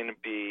is going to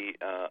be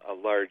a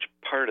large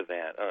part of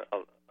that,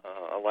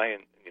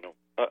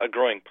 a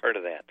growing part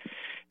of that.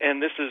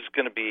 And this is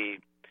going to be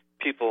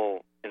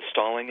people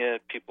installing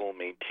it, people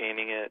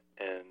maintaining it,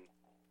 and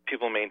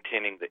people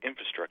maintaining the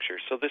infrastructure.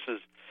 So this is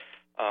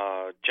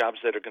jobs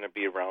that are going to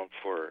be around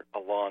for a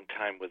long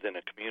time within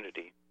a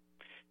community.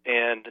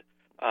 And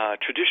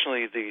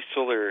traditionally, the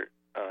solar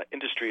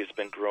industry has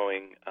been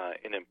growing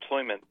in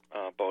employment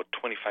about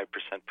 25%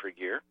 per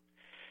year,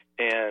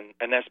 and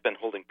that's been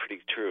holding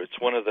pretty true. It's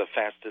one of the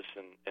fastest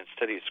and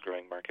steadiest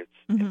growing markets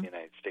in the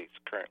United States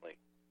currently.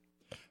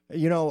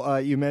 You know,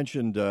 you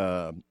mentioned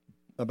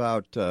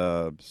about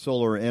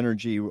solar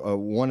energy.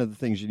 One of the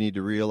things you need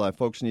to realize,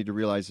 folks need to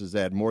realize, is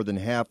that more than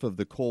half of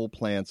the coal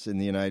plants in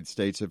the United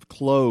States have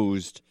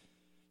closed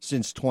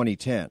since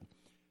 2010.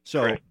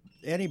 So Correct.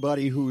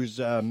 Anybody who's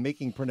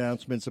making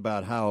pronouncements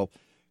about how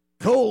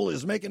coal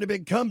is making a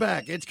big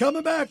comeback, it's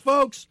coming back,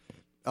 folks,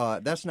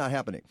 that's not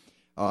happening.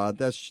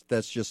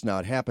 That's just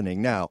not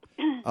happening. Now,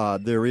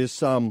 there is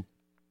some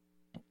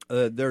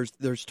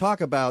there's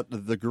talk about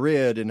the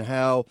grid and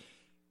how.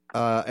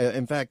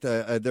 In fact,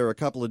 there are a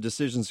couple of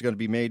decisions going to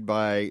be made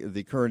by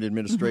the current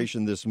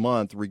administration this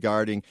month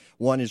regarding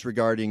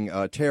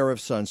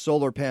tariffs on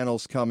solar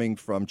panels coming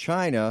from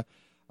China.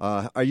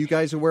 Are you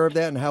guys aware of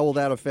that, and how will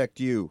that affect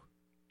you?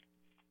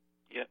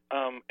 Yeah,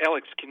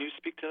 Alex, can you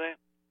speak to that?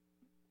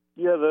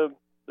 Yeah,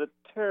 the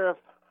tariff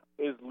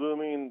is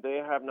looming. They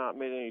have not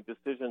made any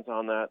decisions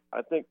on that.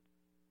 I think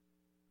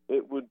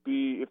it would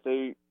be, if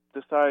they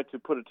decide to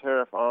put a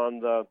tariff on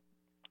the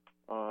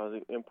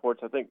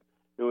imports, I think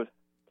it would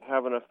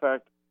have a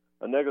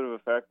negative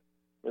effect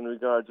in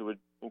regards to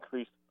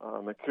increased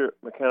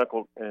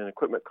mechanical and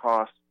equipment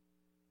costs.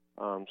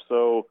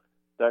 So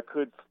that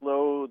could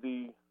slow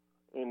the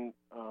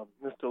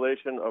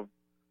installation of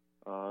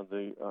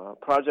the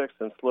projects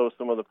and slow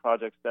some of the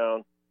projects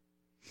down.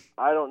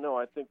 I don't know.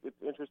 I think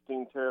it's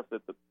interesting tariff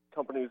that the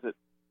companies that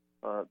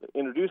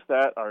introduced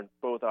that are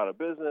both out of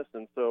business,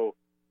 and so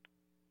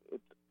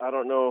I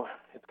don't know.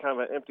 It's kind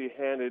of an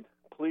empty-handed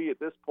plea at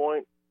this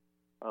point.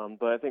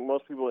 But I think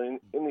most people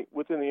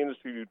within the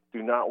industry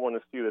do not want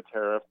to see the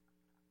tariff.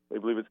 They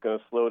believe it's going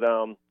to slow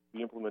down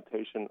the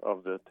implementation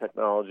of the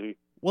technology.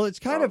 Well, it's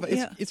kind of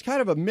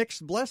a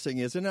mixed blessing,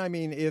 isn't it? I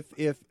mean, if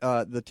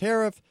the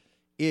tariff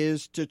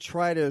is to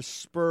try to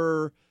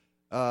spur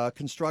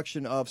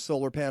construction of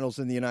solar panels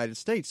in the United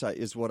States,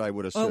 is what I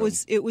would assume. Well,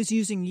 it was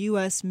using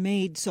U.S.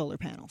 made solar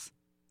panels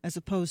as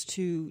opposed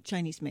to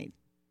Chinese made.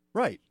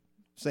 Right,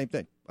 same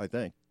thing, I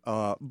think.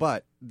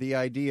 But the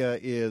idea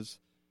is.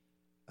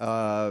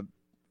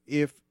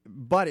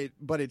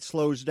 It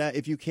slows down.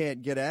 If you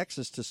can't get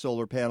access to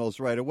solar panels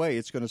right away,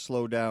 it's going to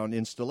slow down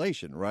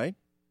installation, right?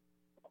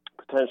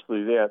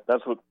 Potentially, yeah.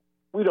 That's what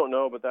we don't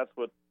know, but that's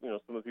what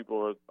some of the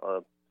people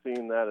are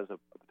seeing that as a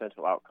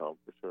potential outcome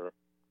for sure.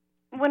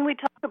 When we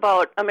talk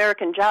about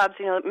American jobs,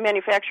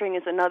 manufacturing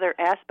is another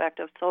aspect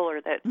of solar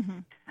that,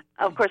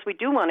 of course, we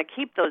do want to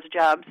keep those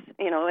jobs.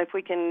 If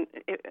we can,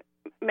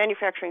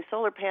 manufacturing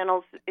solar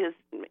panels is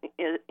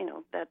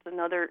that's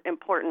another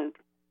important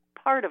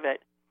part of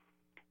it.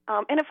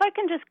 And if I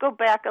can just go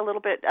back a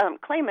little bit,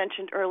 Clay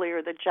mentioned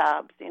earlier the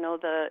jobs,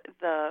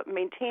 the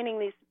maintaining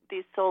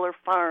these solar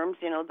farms,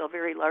 the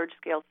very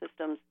large-scale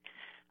systems.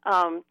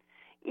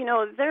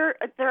 There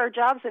are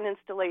jobs in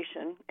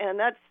installation, and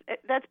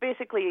that's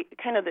basically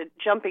kind of the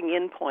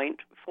jumping-in point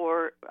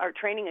for our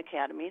training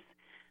academies.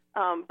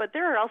 But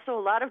there are also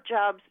a lot of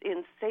jobs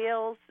in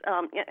sales.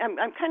 I'm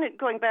kind of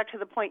going back to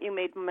the point you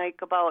made, Mike,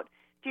 about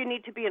do you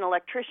need to be an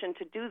electrician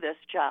to do this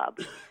job?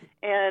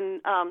 And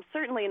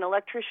certainly an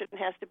electrician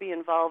has to be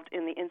involved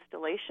in the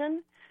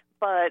installation,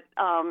 but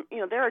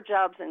there are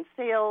jobs in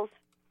sales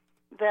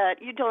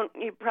that you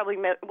probably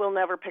will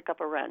never pick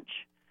up a wrench.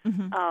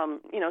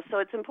 So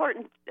it's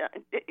important.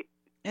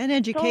 And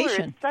education.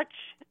 Solar is such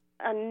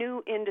a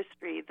new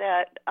industry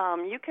that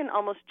you can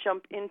almost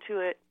jump into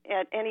it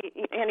at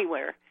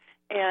anywhere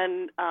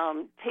and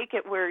take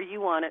it where you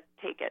want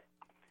to take it.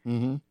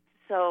 Mm-hmm.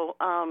 So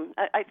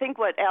I think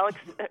what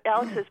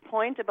Alex's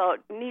point about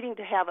needing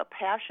to have a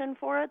passion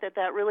for it,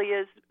 that really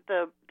is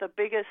the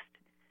biggest,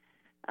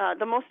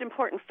 the most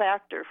important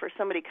factor for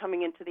somebody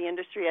coming into the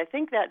industry. I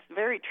think that's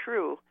very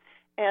true.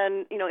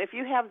 And, if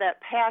you have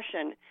that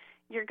passion,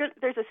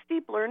 there's a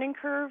steep learning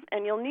curve,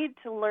 and you'll need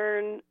to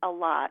learn a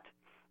lot.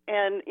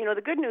 And,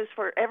 the good news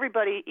for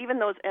everybody, even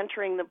those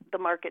entering the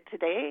market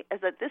today,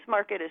 is that this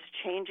market is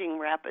changing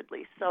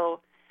rapidly. So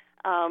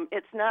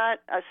it's not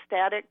a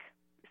static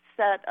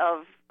set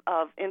of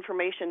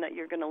information that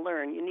you're going to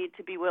learn. You need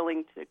to be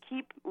willing to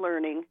keep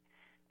learning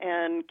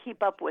and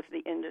keep up with the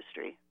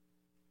industry.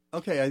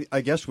 Okay,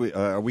 I guess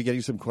are we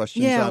getting some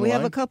questions Yeah, online? we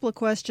have a couple of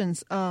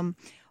questions.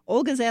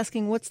 Olga's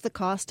asking, what's the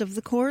cost of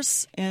the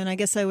course? And I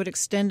guess I would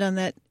extend on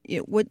that.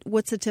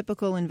 What's a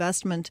typical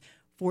investment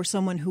for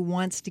someone who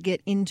wants to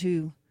get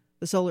into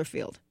the solar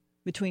field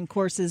between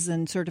courses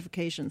and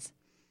certifications?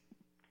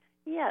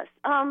 Yes.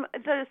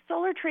 The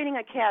Solar Training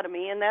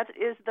Academy, and that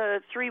is the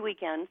 3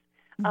 weekends,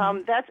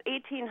 that's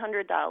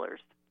 $1,800.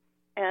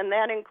 And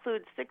that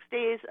includes 6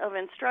 days of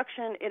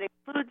instruction. It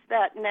includes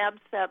that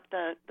NABCEP,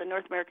 the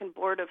North American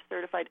Board of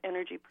Certified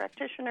Energy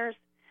Practitioners,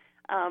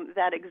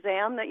 that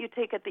exam that you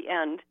take at the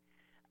end.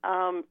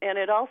 And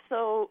it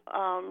also,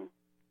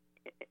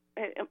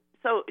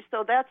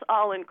 so that's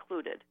all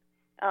included.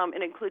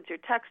 It includes your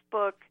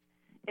textbook.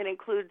 It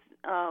includes,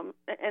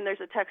 and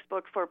there's a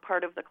textbook for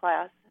part of the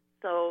class.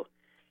 So,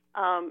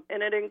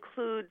 and it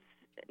includes,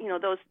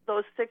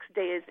 those 6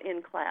 days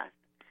in class.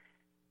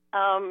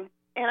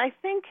 And I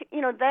think,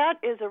 that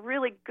is a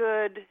really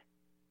good,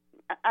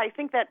 I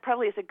think that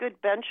probably is a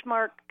good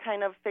benchmark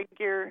kind of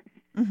figure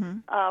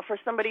for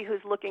somebody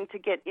who's looking to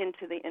get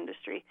into the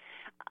industry.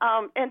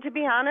 And to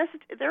be honest,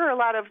 there are a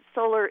lot of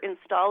solar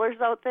installers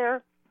out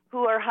there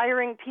who are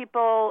hiring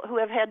people who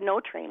have had no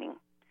training.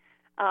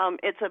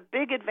 It's a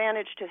big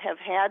advantage to have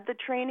had the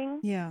training.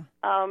 Yeah.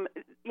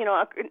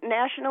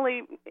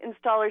 Nationally,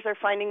 installers are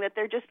finding that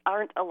there just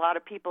aren't a lot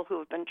of people who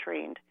have been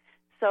trained.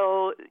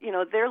 So,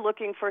 they're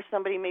looking for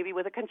somebody maybe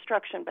with a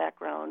construction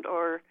background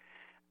or,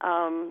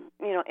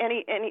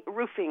 any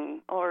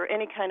roofing or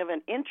any kind of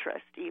an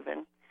interest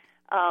even.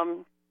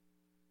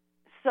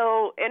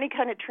 So any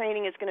kind of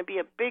training is going to be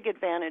a big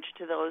advantage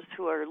to those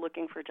who are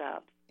looking for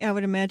jobs. I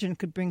would imagine it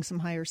could bring some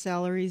higher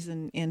salaries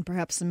and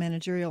perhaps some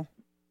managerial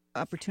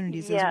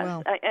opportunities as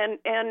well. Yes,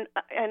 and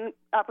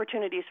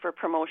opportunities for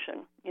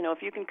promotion.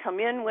 If you can come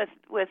in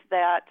with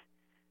that,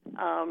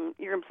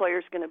 your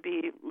employer's going to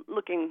be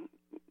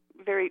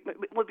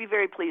would be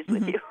very pleased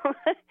with you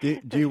do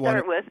you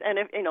start with. And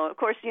if of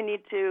course, you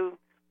need to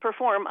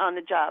perform on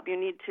the job. You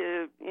need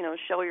to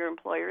show your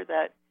employer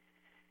that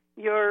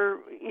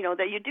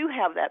that you do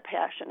have that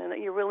passion and that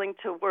you're willing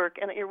to work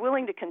and that you're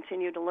willing to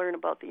continue to learn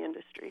about the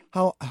industry.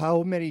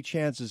 How many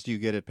chances do you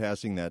get at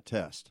passing that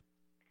test?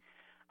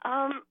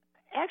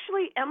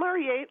 Actually,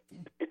 MREA,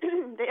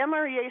 the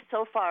MREA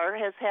so far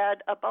has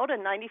had about a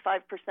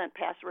 95%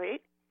 pass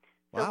rate.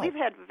 So Wow. we've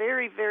had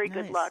very, very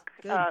good luck.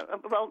 Good.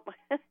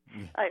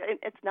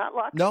 It's not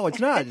luck. No, it's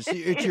not.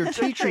 It's your It's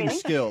teaching training.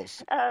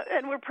 skills.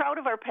 And we're proud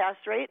of our pass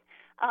rate.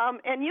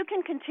 And you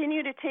can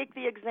continue to take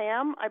the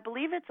exam. I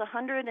believe it's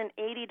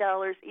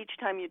 $180 each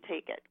time you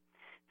take it.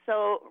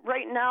 So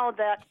right now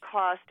that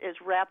cost is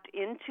wrapped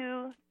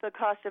into the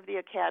cost of the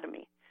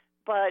academy.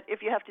 But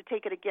if you have to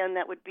take it again,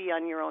 that would be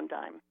on your own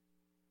dime.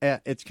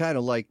 It's kind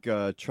of like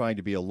trying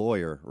to be a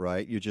lawyer,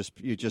 right? You just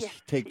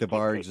take the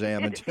bar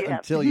exam Yeah.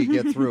 until you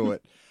get through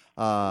it.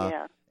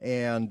 Yeah.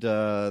 And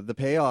the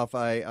payoff,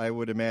 I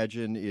would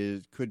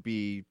imagine, could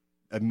be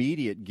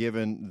immediate,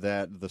 given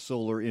that the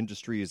solar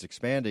industry is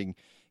expanding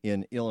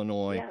in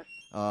Illinois. Yes.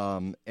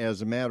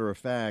 As a matter of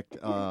fact,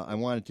 I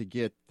wanted to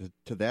get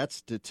to that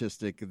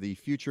statistic. The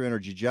Future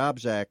Energy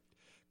Jobs Act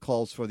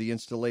calls for the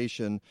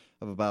installation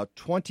of about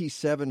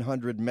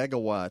 2,700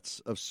 megawatts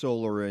of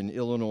solar in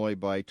Illinois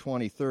by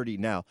 2030.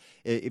 Now,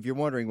 if you're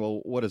wondering,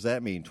 well, what does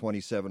that mean,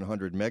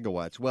 2,700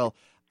 megawatts? Well,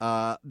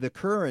 the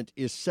current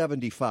is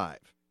 75.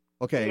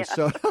 Okay,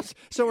 Yeah.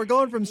 so we're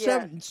going from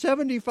Yes.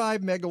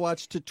 75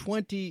 megawatts to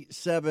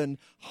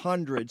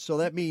 2,700. So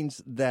that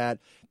means that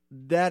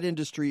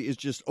industry is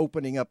just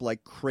opening up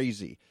like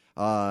crazy.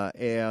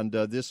 And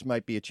this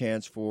might be a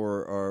chance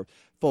for our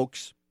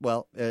folks,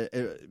 well,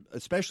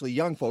 especially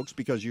young folks,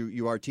 because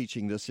you are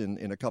teaching this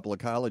in a couple of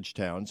college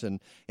towns.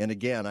 And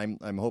again,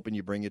 I'm hoping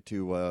you bring it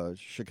to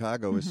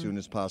Chicago as soon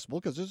as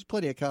possible, because there's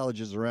plenty of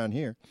colleges around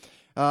here.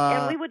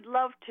 And we would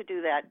love to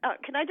do that.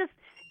 Can I just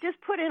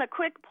put in a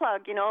quick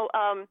plug?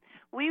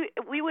 We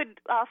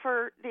would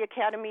offer the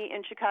academy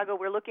in Chicago.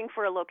 We're looking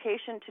for a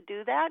location to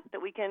do that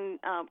we can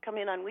come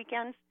in on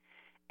weekends,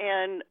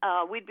 and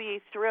we'd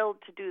be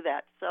thrilled to do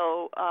that.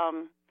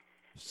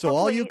 So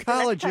all you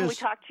colleges, the next time we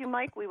talk to you,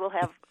 Mike, we will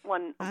have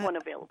one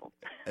available.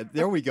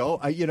 There we go.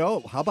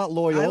 How about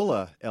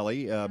Loyola,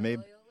 Ellie?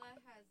 Maybe.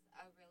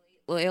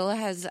 Loyola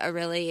has a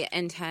really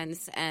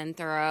intense and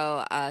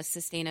thorough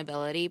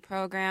sustainability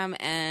program,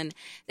 and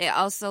they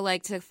also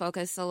like to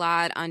focus a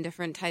lot on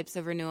different types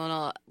of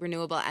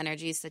renewable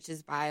energy, such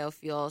as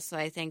biofuels. So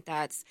I think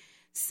that's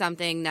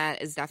something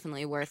that is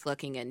definitely worth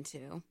looking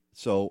into.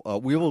 So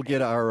we will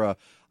get our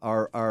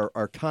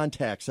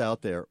contacts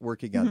out there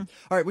working on it.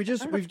 All right, we've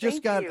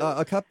just got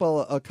a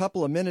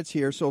couple of minutes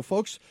here. So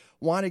folks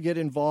want to get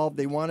involved.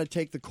 They want to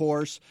take the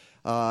course.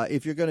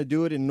 If you're going to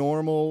do it in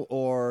Normal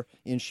or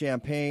in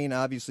Champaign,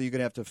 obviously you're going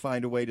to have to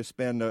find a way to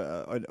spend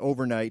an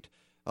overnight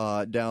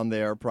down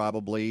there,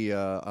 probably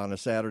on a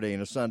Saturday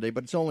and a Sunday.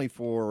 But it's only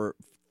for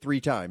 3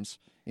 times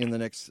in the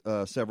next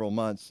several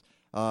months.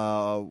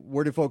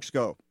 Where do folks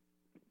go?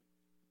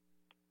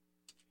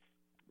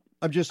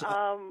 I'm just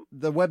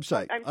the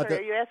website. I'm sorry.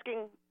 Are you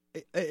asking?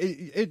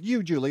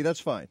 You, Julie. That's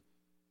fine.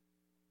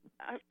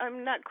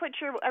 I'm not quite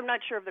sure. I'm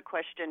not sure of the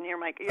question here,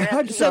 Mike. You're I'm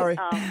asking, sorry.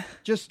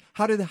 Just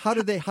how do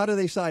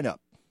they sign up?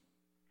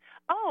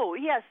 Oh,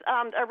 yes,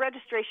 a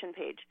registration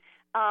page.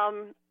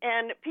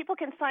 And people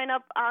can sign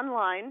up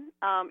online.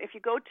 If you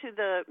go to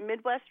the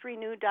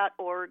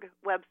MidwestRenew.org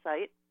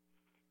website,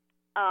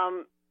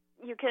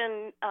 you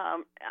can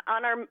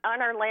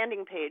on our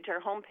landing page, our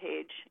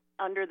homepage,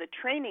 under the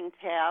training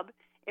tab.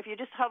 If you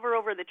just hover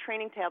over the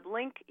training tab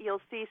link,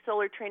 you'll see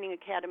Solar Training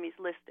Academies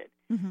listed.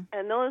 Mm-hmm.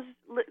 And those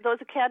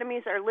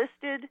academies are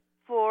listed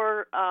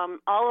for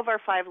all of our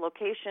 5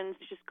 locations.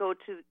 You just go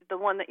to the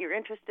one that you're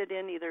interested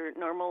in, either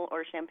Normal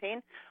or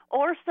Champaign.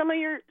 Or some of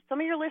your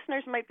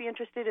listeners might be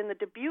interested in the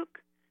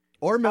Dubuque.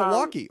 Or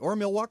Milwaukee,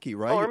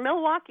 right? Or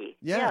Milwaukee.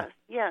 Yeah.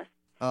 Yes.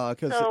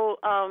 If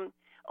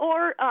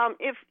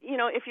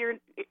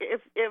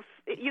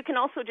you can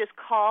also just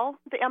call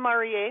the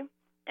MREA.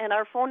 And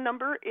our phone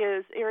number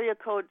is area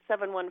code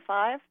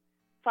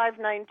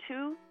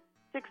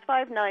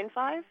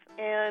 715-592-6595,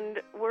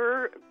 and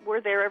we're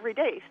there every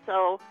day.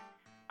 So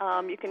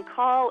you can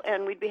call,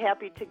 and we'd be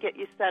happy to get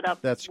you set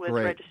up with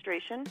great.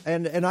 Registration.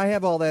 And I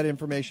have all that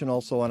information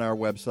also on our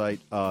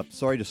website.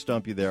 Sorry to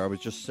stump you there. I was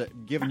just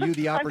giving you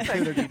the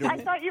opportunity to. I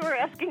thought you were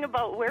asking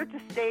about where to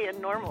stay in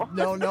Normal.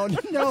 No.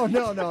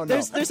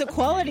 There's a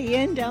Quality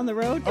Inn down the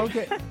road.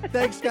 Okay.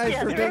 Thanks, guys,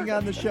 for being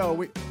on the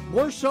show.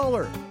 More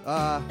solar.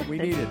 We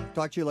need it.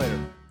 Talk to you later.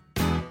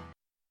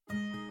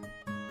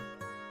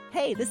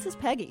 Hey, this is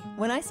Peggy.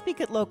 When I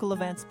speak at local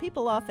events,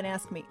 people often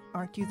ask me,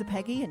 aren't you the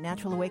Peggy in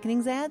Natural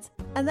Awakenings ads?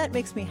 And that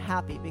makes me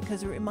happy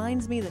because it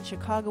reminds me that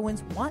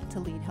Chicagoans want to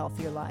lead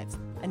healthier lives.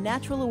 And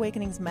Natural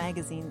Awakenings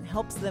magazine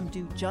helps them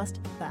do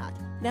just that.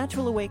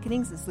 Natural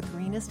Awakenings is the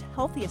greenest,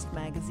 healthiest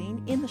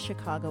magazine in the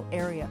Chicago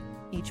area.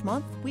 Each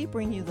month, we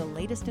bring you the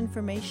latest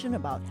information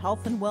about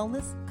health and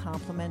wellness,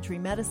 complementary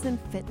medicine,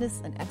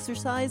 fitness and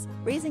exercise,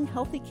 raising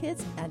healthy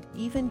kids, and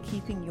even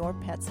keeping your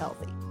pets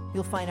healthy.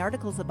 You'll find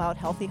articles about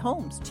healthy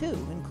homes, too,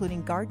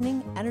 including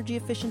gardening, energy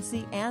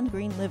efficiency, and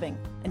green living.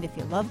 And if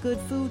you love good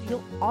food,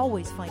 you'll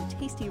always find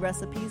tasty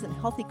recipes and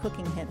healthy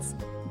cooking hints.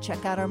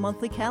 Check out our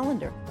monthly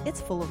calendar.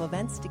 It's full of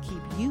events to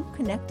keep you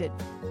connected.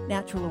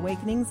 Natural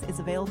Awakenings is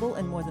available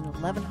in more than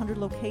 1,100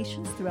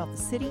 locations throughout the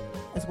city,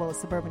 as well as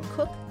suburban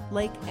Cook,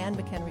 Lake, and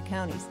McHenry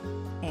counties.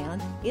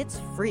 And it's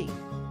free.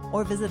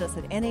 Or visit us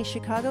at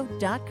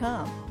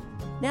nachicago.com.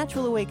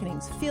 Natural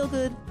Awakenings. Feel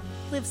good,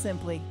 live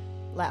simply,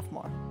 laugh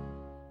more.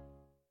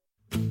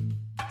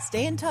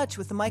 Stay in touch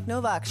with The Mike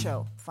Novak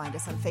Show. Find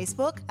us on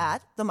Facebook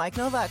at The Mike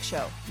Novak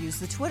Show. Use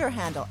the Twitter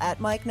handle at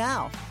Mike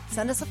Now.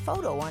 Send us a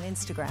photo on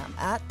Instagram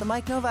at The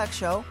Mike Novak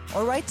Show,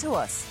 or write to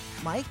us,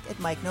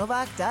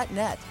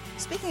 mike@mikenovak.net.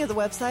 Speaking of the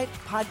website,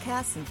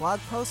 podcasts and blog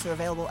posts are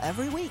available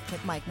every week at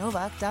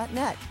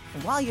mikenovak.net.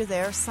 And while you're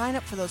there, sign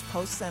up for those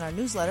posts and our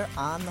newsletter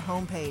on the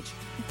homepage.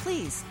 And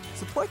please,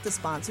 support the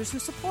sponsors who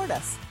support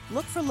us.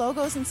 Look for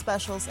logos and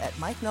specials at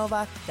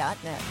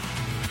mikenovak.net.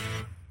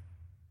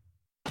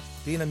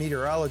 Being a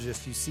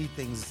meteorologist, you see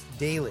things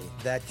daily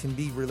that can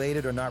be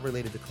related or not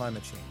related to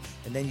climate change.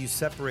 And then you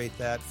separate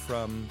that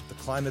from the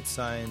climate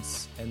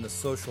science and the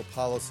social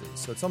policy.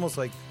 So it's almost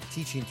like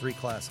teaching 3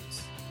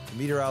 classes. The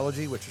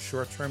meteorology, which is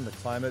short-term, the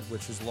climate,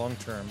 which is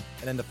long-term,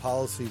 and then the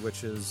policy,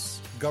 which is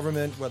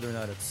government, whether or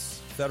not it's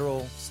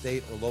federal,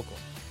 state, or local.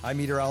 I'm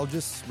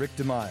meteorologist Rick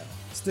DeMaio.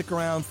 Stick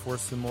around for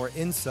some more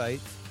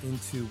insight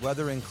into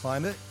weather and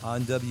climate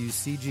on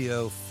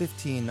WCGO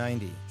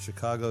 1590,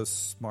 Chicago's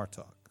Smart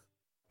Talk.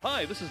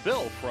 Hi, this is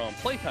Bill from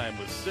Playtime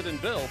with Sid and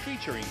Bill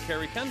featuring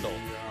Carrie Kendall.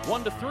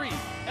 1 to 3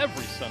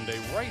 every Sunday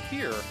right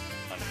here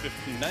on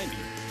 1590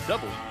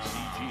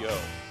 WCGO.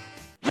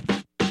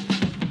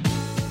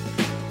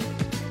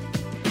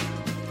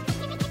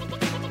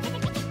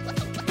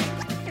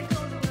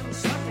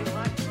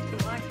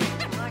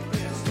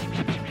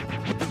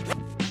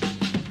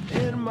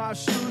 In my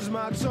shoes,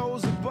 my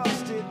toes are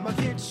busted. My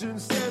kitchen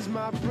says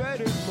my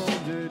bread is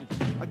molded.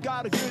 I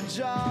got a good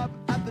job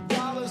at the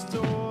dollar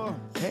store.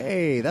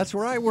 Hey, that's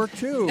where I work,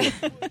 too.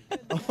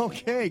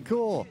 Okay,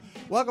 cool.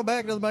 Welcome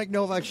back to the Mike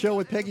Novak Show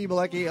with Peggy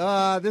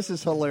Malecki. This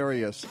is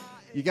hilarious.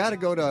 You got to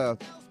go to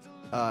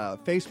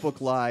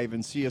Facebook Live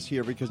and see us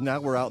here because now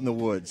we're out in the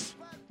woods.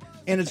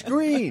 And it's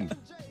green.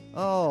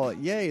 Oh,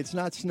 yay, it's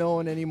not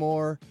snowing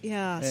anymore.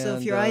 Yeah, so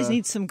if your eyes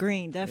need some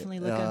green, definitely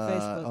look on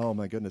Facebook. Oh,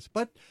 my goodness.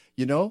 But,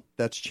 you know,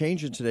 that's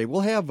changing today.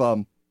 We'll have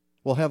a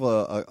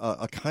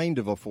kind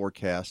of a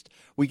forecast.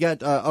 We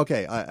got,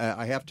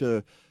 I have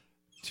to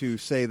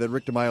say that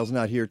Rick DeMaio's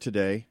not here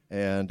today,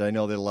 and I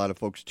know that a lot of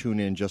folks tune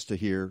in just to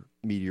hear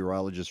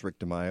meteorologist Rick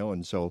DeMaio,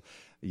 and so,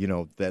 you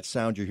know, that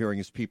sound you're hearing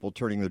is people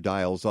turning their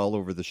dials all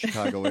over the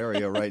Chicago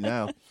area right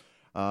now.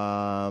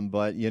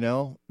 But, you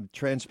know,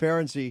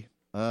 transparency,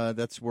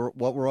 that's what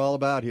we're all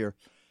about here.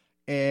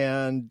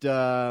 And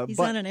he's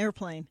on an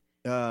airplane.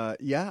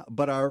 Yeah,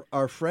 but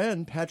our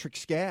friend Patrick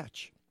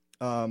Skach,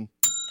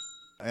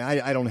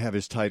 I don't have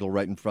his title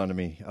right in front of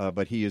me,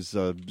 but he is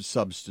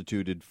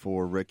substituted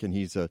for Rick, and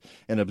he's an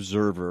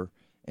observer,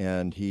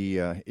 and he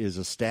is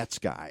a stats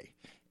guy,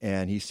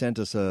 and he sent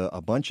us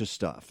a bunch of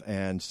stuff.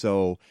 And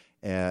so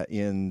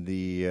in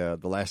the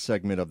last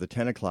segment of the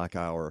 10 o'clock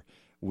hour,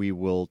 we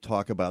will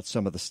talk about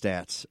some of the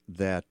stats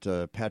that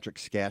Patrick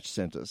Skatch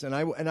sent us. And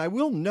I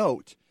will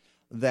note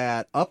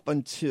that up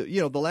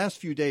until, the last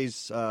few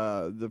days,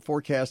 the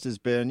forecast has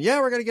been,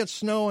 we're going to get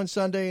snow on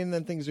Sunday and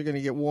then things are going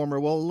to get warmer.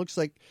 Well, it looks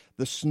like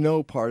the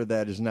snow part of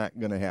that is not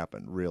going to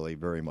happen really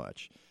very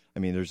much. I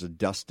mean, there's a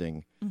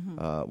dusting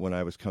when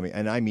I was coming,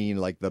 and I mean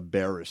like the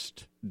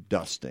barest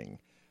dusting,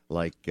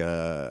 like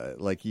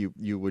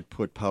you would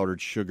put powdered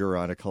sugar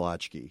on a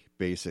kolachki,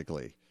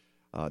 basically.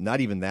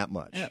 Not even that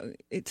much.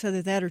 It's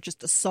either that or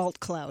just a salt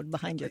cloud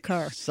behind your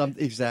car.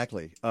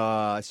 Exactly.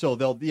 So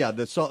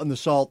the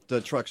salt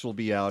trucks will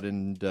be out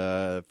and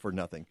for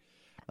nothing.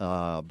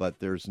 But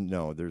there's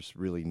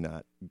really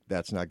not.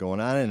 That's not going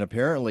on. And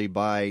apparently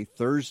by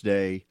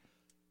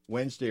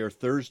Wednesday or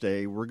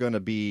Thursday, we're going to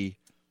be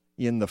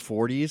in the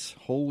 40s.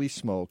 Holy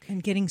smoke!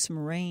 And getting some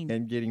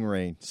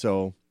rain.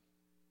 So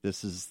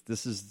this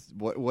is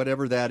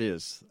whatever that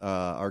is.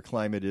 Our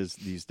climate is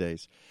these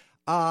days.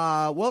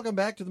 Welcome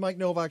back to the Mike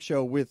Novak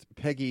Show with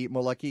Peggy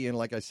Malecki. And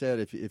like I said,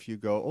 if you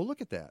go, oh, look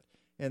at that.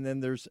 And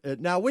then there's,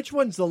 now which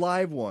one's the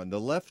live one? The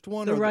left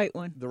one? The right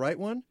one. The right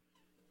one?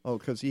 Oh,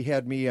 because he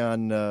had me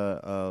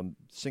on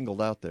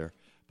singled out there.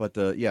 But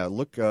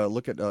look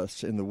at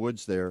us in the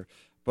woods there.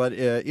 But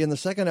in the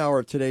second hour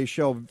of today's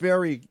show,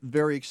 very,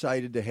 very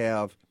excited to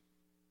have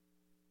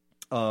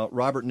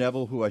Robert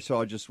Nevel, who I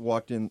saw just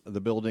walked in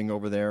the building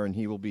over there, and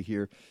he will be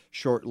here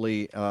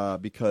shortly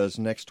because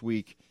next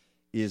week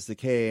is the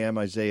KAM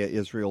Isaiah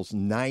Israel's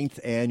 9th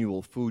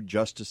annual Food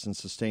Justice and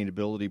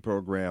Sustainability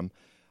Program,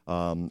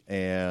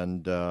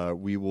 and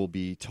we will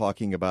be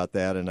talking about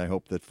that, and I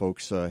hope that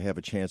folks have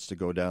a chance to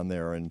go down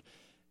there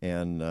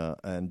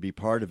and be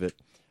part of it.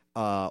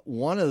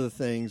 One of the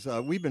things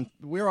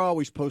we're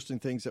always posting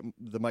things at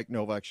the Mike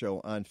Novak Show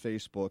on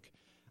Facebook,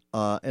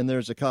 and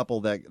there's a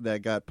couple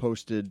that got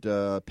posted.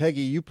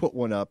 Peggy, you put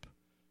one up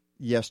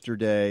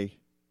yesterday.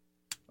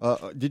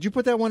 Did you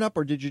put that one up,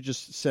 or did you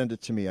just send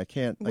it to me? I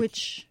can't.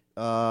 Which?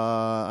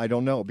 I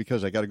don't know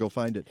because I got to go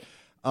find it.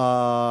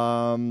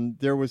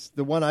 There was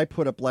the one I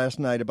put up last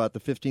night about the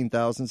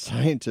 15,000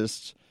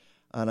 scientists,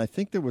 and I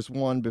think there was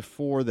one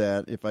before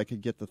that. If I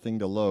could get the thing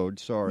to load,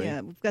 sorry. Yeah,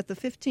 we've got the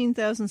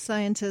 15,000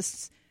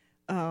 scientists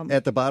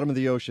at the bottom of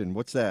the ocean.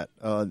 What's that?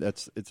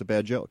 It's a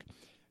bad joke.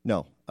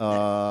 No.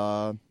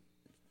 Of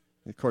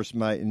course,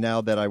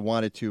 now that I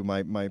wanted to,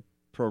 my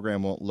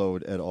program won't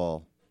load at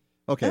all.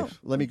 Okay,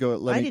 let me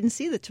go. I didn't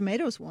see the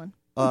tomatoes one.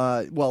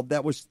 Well,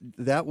 that was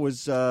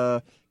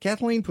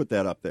Kathleen put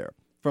that up there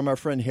from our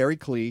friend Harry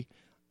Klee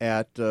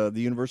at the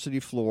University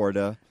of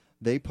Florida.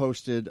 They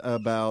posted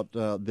about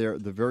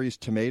the various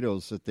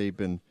tomatoes that they've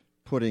been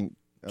putting.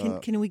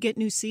 Can we get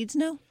new seeds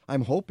now?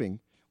 I'm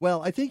hoping.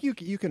 Well, I think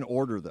you can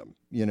order them.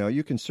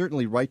 You can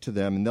certainly write to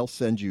them, and they'll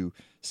send you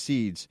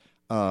seeds.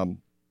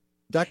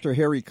 Dr.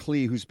 Harry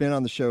Klee, who's been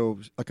on the show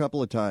a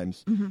couple of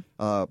times,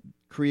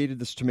 created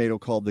this tomato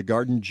called the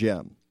Garden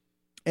Gem.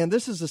 And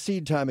this is the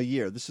seed time of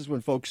year. This is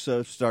when folks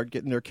start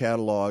getting their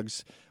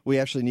catalogs. We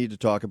actually need to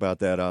talk about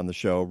that on the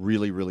show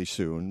really, really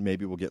soon.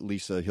 Maybe we'll get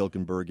Lisa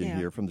Hilkenberg in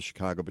here from the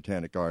Chicago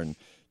Botanic Garden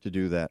to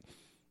do that.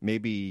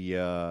 Maybe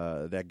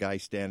that guy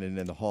standing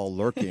in the hall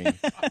lurking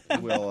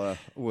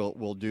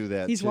will do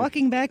that. He's too.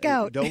 Walking back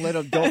out. Don't let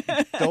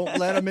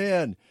him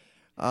in.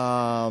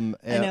 I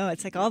know,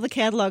 it's like all the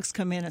catalogs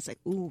come in. It's like,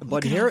 ooh.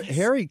 But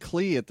Harry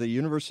Klee at the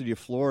University of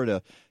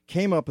Florida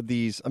came up with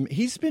these.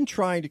 He's been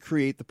trying to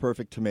create the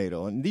perfect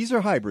tomato, and these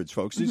are hybrids,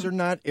 folks. These are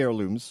not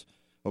heirlooms,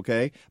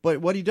 okay? But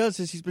what he does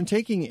is he's been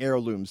taking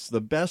heirlooms,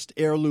 the best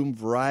heirloom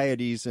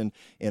varieties, and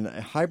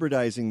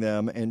hybridizing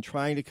them and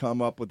trying to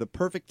come up with the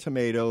perfect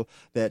tomato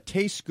that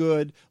tastes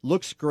good,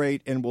 looks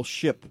great, and will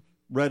ship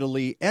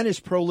readily, and is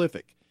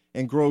prolific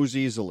and grows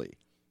easily.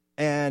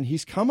 And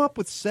he's come up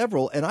with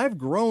several, and I've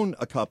grown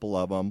a couple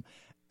of them,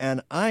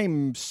 and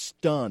I'm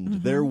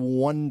stunned. They're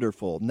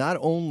wonderful. Not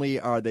only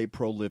are they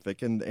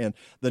prolific, and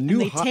the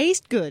new... And they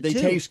taste good, They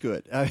too. taste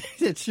good.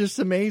 It's just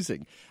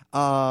amazing.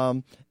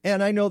 And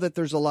I know that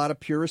there's a lot of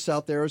purists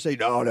out there who say,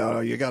 no,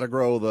 you got to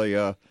grow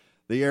the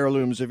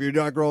heirlooms. If you're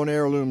not growing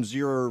heirlooms,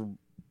 you're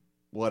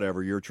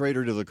whatever. You're a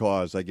traitor to the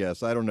cause, I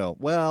guess. I don't know.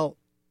 Well,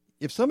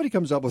 if somebody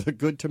comes up with a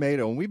good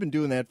tomato, and we've been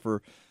doing that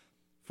for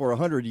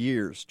 100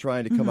 years,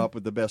 trying to come up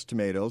with the best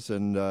tomatoes,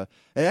 and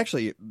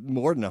actually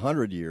more than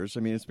 100 years. I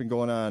mean, it's been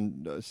going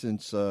on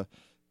since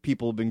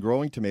people have been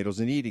growing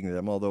tomatoes and eating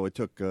them, although it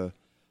took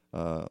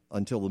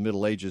until the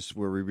Middle Ages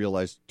where we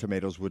realized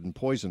tomatoes wouldn't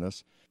poison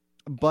us.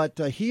 But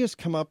he has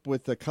come up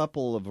with a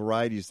couple of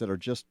varieties that are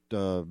just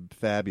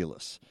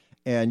fabulous.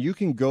 And you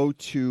can go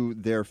to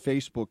their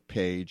Facebook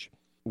page,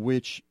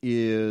 which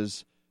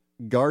is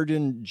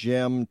Garden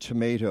Gem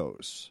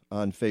Tomatoes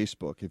on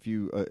Facebook. If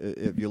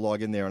you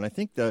log in there, and I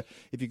think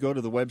if you go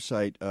to the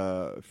website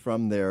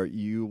from there,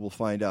 you will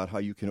find out how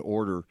you can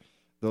order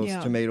those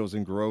tomatoes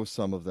and grow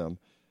some of them.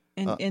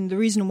 And the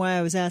reason why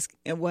I was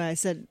why I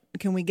said,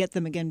 can we get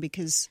them again,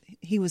 because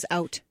he was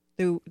out.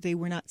 They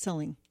were not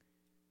selling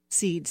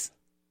seeds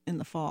in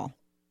the fall.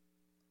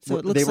 So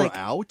it looks they were like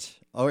out?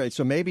 All right,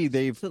 so maybe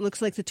they've... So it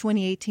looks like the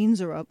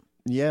 2018s are up.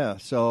 Yeah,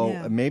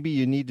 so maybe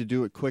you need to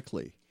do it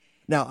quickly.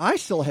 Now, I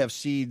still have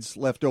seeds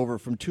left over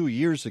from 2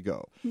 years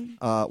ago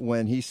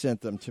when he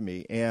sent them to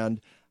me. And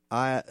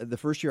the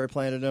first year I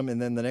planted them,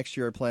 and then the next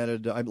year I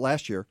planted,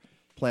 last year,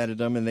 planted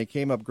them, and they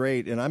came up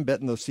great. And I'm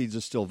betting those seeds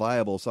are still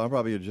viable, so I'm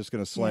probably just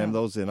going to slam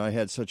those in. I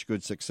had such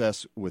good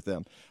success with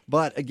them.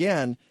 But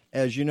again,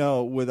 as you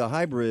know, with a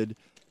hybrid,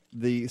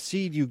 the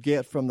seed you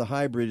get from the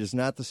hybrid is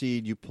not the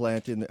seed you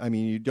plant in.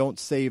 You don't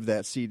save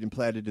that seed and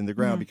plant it in the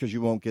ground because you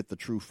won't get the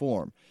true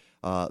form.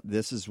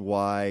 This is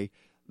why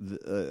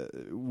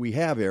we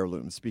have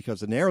heirlooms,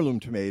 because an heirloom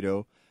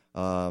tomato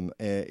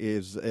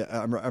is,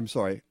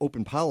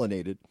 open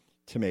pollinated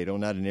tomato,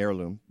 not an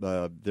heirloom.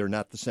 They're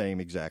not the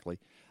same exactly.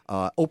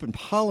 Open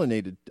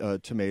pollinated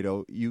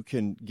tomato, you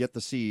can get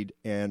the seed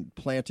and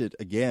plant it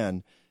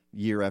again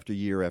year after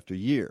year after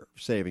year,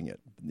 saving it.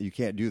 You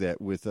can't do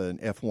that with an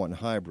F1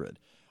 hybrid.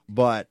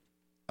 But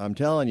I'm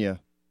telling you,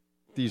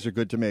 these are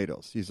good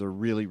tomatoes. These are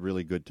really,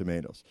 really good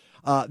tomatoes.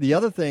 The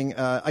other thing,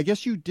 I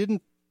guess you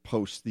didn't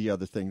post the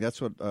other thing.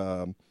 That's what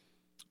the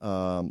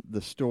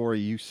story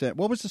you sent.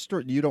 What was the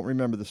story? You don't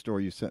remember the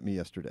story you sent me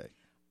yesterday?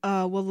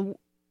 Well,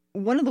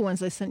 one of the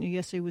ones I sent you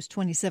yesterday was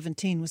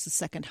 2017 was the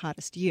second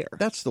hottest year.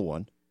 That's the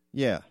one.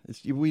 Yeah.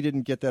 We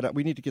didn't get that up.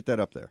 We need to get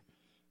that up there.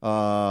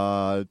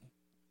 So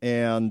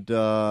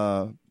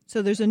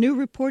there's a new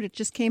report. It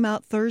just came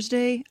out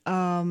Thursday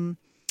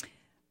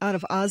out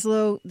of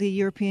Oslo, the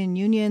European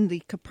Union.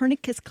 The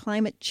Copernicus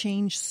Climate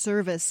Change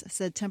Service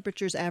said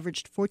temperatures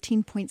averaged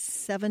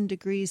 14.7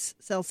 degrees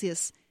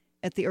Celsius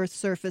at the Earth's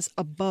surface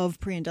above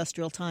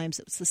pre-industrial times.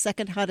 It was the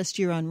second hottest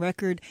year on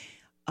record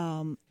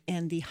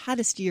and the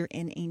hottest year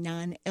in a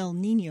non-El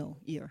Nino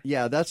year.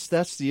 Yeah, that's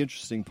the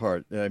interesting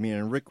part.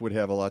 And Rick would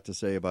have a lot to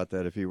say about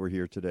that if he were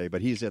here today.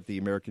 But he's at the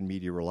American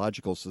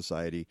Meteorological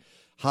Society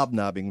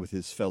hobnobbing with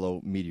his fellow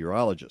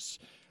meteorologists.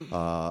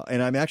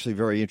 And I'm actually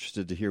very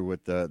interested to hear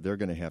what they're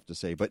going to have to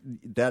say. But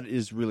that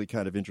is really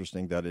kind of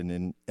interesting that in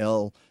an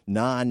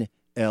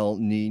non-El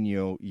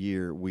Nino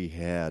year we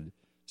had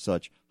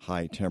such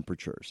high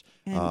temperatures.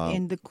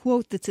 And the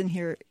quote that's in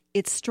here,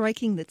 it's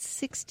striking that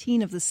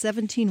 16 of the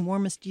 17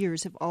 warmest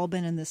years have all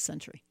been in this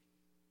century.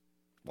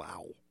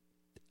 Wow.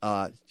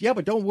 Yeah,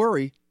 but don't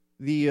worry.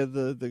 The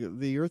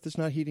Earth is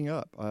not heating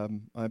up.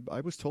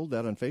 I was told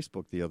that on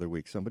Facebook the other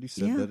week. Somebody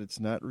said that it's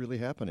not really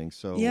happening.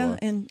 So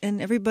and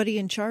everybody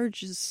in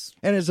charge is.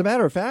 And as a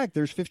matter of fact,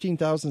 there's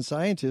 15,000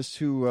 scientists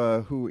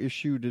who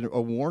issued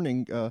a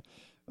warning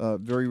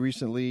very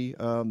recently.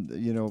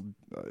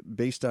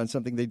 Based on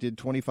something they did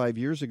 25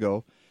 years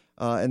ago.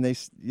 And they,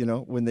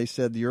 when they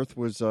said the Earth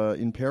was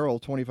in peril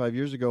 25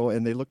 years ago,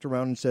 and they looked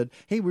around and said,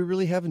 hey, we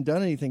really haven't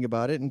done anything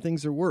about it, and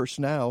things are worse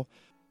now.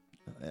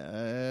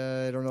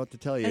 I don't know what to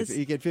tell you. If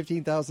you get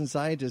 15,000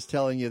 scientists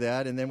telling you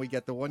that, and then we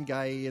get the one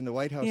guy in the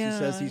White House who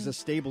says he's a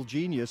stable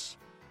genius.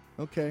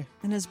 Okay.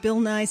 And as Bill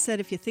Nye said,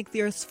 if you think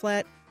the Earth's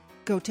flat,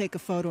 go take a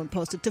photo and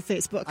post it to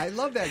Facebook. I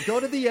love that. Go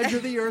to the edge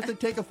of the Earth and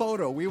take a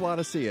photo. We want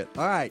to see it.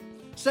 All right.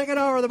 Second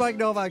hour of the Mike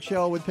Novak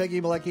Show with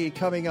Peggy Malecki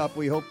coming up.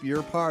 We hope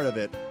you're part of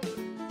it.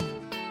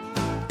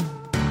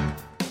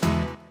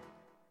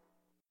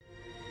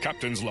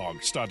 Captain's log,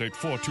 stardate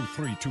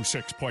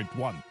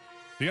 42326.1.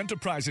 The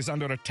Enterprise is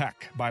under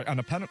attack by an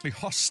apparently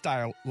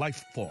hostile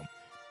life form.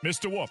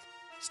 Mr. Worf,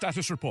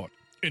 status report.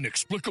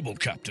 Inexplicable,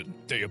 Captain.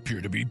 They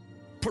appear to be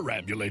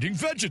perambulating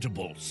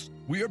vegetables.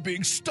 We are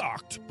being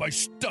stalked by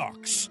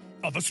stalks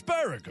of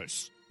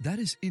asparagus. That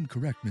is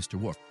incorrect, Mr.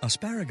 Worf.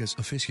 Asparagus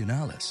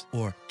officinalis,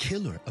 or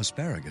killer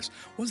asparagus,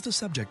 was the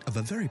subject of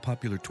a very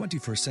popular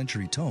 21st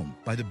century tome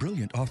by the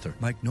brilliant author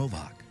Mike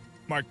Novak.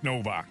 Mike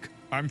Novak.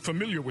 I'm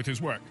familiar with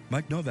his work.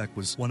 Mike Novak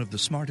was one of the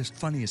smartest,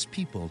 funniest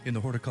people in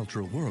the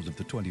horticultural world of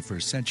the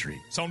 21st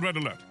century. Sound red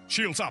alert.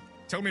 Shields up.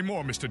 Tell me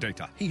more, Mr.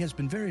 Data. He has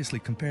been variously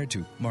compared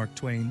to Mark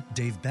Twain,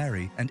 Dave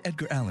Barry, and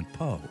Edgar Allan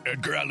Poe.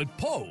 Edgar Allan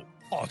Poe,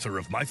 author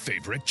of my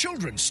favorite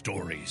children's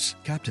stories.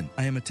 Captain,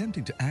 I am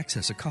attempting to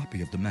access a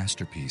copy of the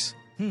masterpiece.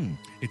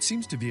 It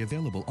seems to be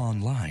available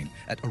online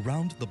at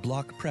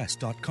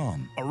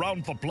AroundTheBlockPress.com.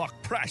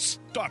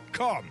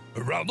 AroundTheBlockPress.com.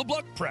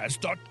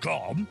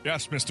 AroundTheBlockPress.com?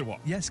 Yes, Mr. Watt.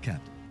 Yes,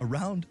 Captain.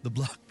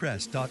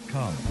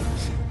 AroundTheBlockPress.com.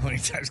 How many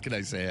times can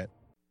I say it?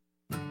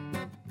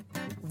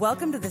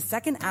 Welcome to the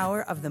second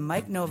hour of the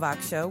Mike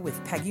Novak Show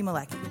with Peggy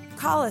Malecki.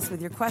 Call us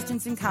with your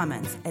questions and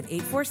comments at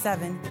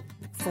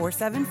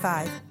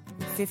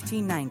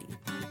 847-475-1590.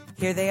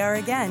 Here they are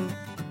again,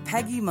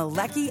 Peggy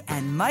Malecki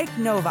and Mike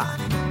Novak.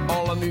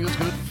 All I need is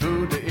good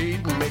food to eat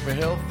and make me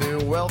healthy,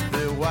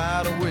 wealthy,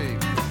 wide awake.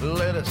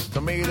 Lettuce,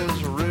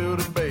 tomatoes, root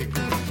and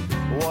bacon.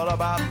 What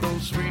about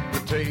those sweet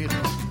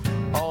potatoes?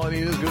 All I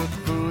need is good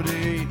food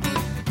to eat.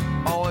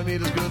 All I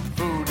need is good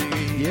food to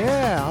eat.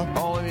 Yeah.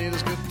 All I need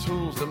is good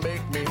tools to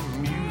make me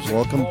music.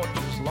 Welcome.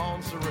 Porches,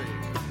 lawn serene.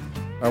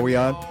 Are we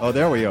on? Oh,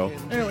 there we go.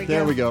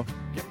 There we go.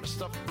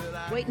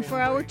 Waiting for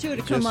hour two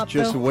to come up,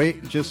 Just though.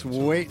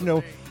 wait.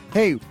 No.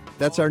 Hey,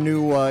 that's our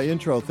new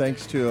intro.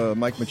 Thanks to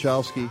Mike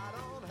Michalski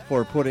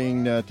for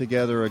putting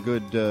together a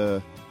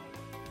good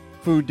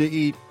Food to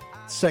Eat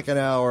second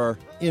hour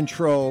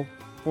intro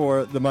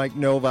for the Mike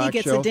Novak He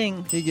gets show. a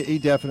ding. He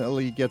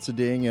definitely gets a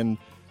ding, and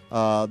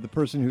the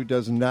person who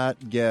does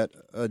not get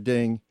a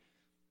ding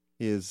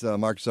is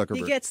Mark Zuckerberg.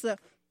 He gets the...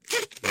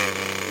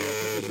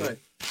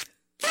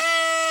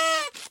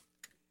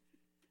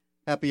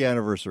 Happy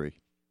anniversary.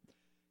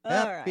 All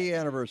Happy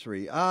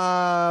anniversary.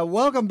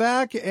 Welcome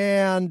back,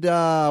 and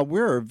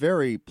we're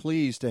very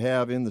pleased to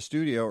have in the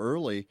studio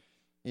early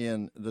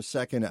in the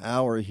second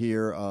hour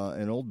here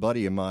an old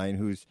buddy of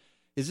mine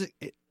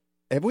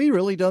have we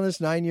really done this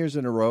 9 years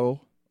in a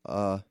row?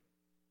 I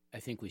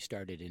think we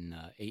started in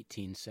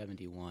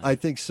 1871. I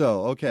think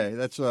so. Okay,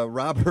 that's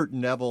Robert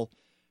Nevel,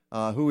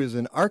 who is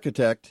an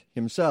architect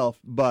himself,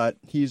 but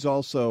he's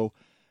also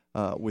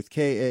with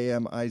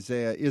KAM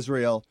Isaiah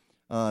Israel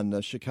on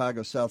the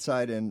Chicago South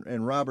Side.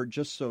 And Robert,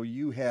 just so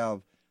you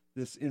have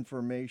this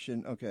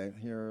information. Okay,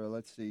 here,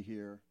 let's see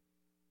here.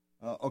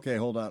 Okay,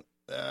 hold on.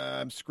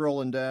 I'm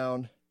scrolling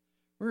down.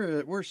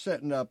 We're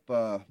setting up.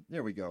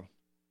 There we go.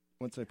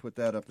 Once I put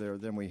that up there,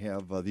 then we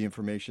have the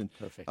information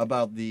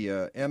about the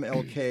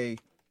MLK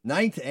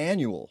 9th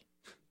annual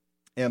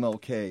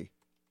MLK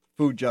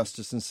Food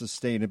Justice and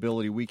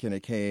Sustainability Weekend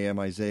at KAM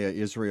Isaiah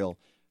Israel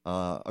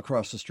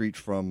across the street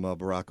from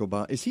Barack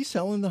Obama. Is he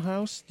selling the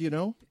house? Do you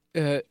know?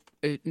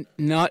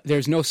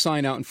 There's no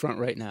sign out in front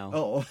right now.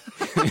 Oh,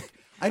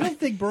 I don't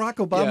think Barack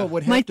Obama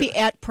would have Might to. be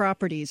at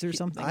properties or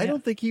something. I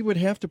don't think he would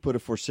have to put a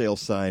for sale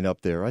sign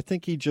up there. I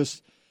think he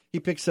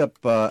picks up,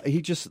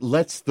 he just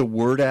lets the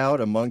word out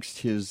amongst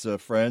his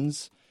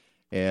friends,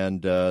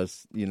 and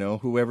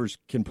whoever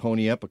can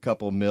pony up a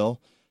couple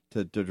mil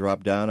to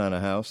drop down on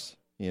a house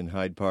in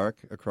Hyde Park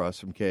across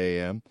from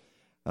KAM.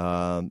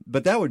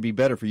 But that would be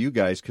better for you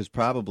guys, because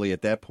probably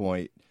at that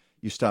point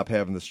you stop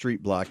having the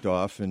street blocked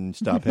off and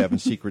stop having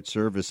Secret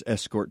Service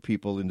escort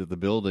people into the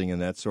building and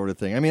that sort of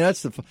thing. I mean,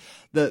 that's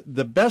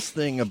the best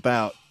thing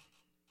about,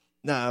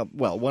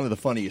 one of the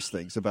funniest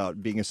things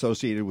about being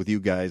associated with you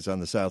guys on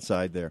the South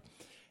Side there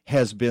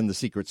has been the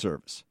Secret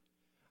Service.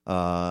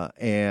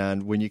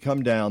 And when you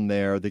come down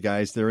there, the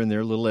guys, they're in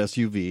their little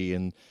SUV,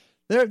 and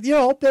they're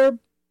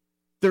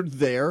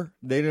there.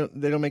 They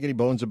don't make any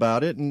bones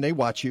about it, and they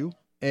watch you.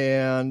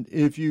 And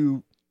if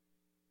you,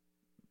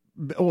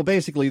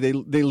 basically they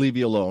leave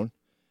you alone,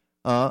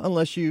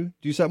 unless you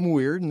do something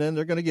weird, and then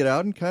they're going to get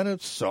out and kind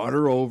of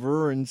saunter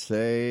over and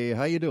say,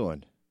 "How you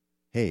doing?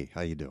 Hey,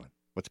 how you doing?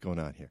 What's going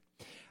on here?"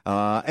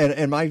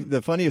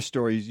 The funniest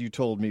stories you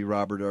told me,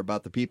 Robert, are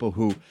about the people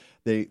who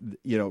they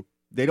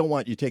don't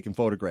want you taking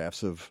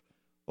photographs of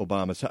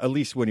Obama's, at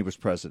least when he was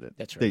president.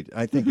 That's right.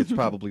 I think it's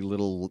probably a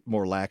little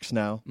more lax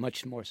now.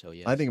 Much more so,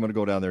 yes. I think I'm going to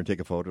go down there and take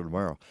a photo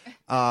tomorrow.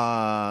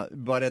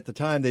 But at the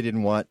time, they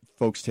didn't want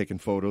folks taking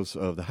photos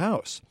of the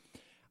house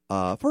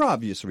for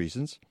obvious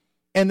reasons.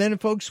 And then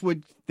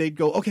they'd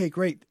go, "Okay,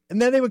 great,"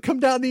 and then they would come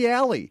down the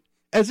alley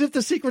as if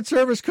the Secret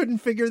Service couldn't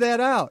figure that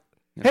out.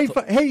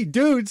 Hey,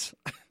 dudes!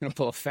 I'm gonna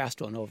pull a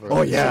fast one over.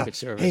 Oh the yeah. Secret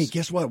Service. Hey,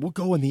 guess what? We'll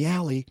go in the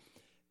alley,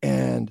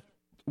 and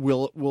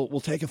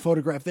we'll take a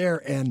photograph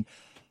there, and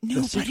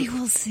nobody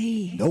will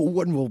see. No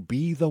one will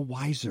be the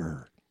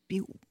wiser.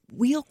 Be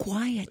real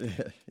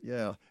quiet.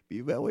 Yeah,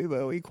 be very,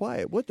 very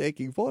quiet. We're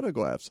taking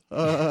photographs.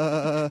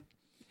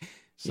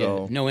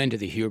 So no end to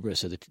the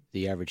hubris of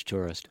the average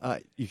tourist.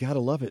 You got to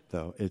love it,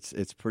 though.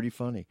 It's pretty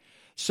funny.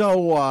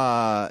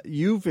 So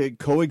you've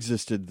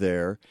coexisted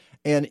there,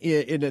 and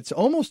it's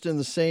almost in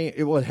the same.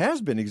 It has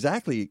been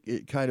exactly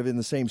kind of in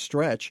the same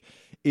stretch.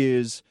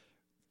 Is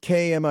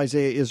KAM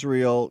Isaiah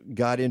Israel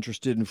got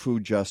interested in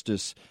food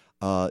justice?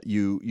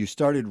 You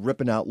started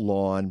ripping out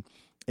lawn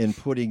and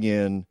putting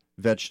in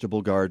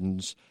vegetable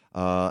gardens,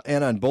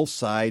 and on both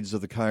sides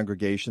of the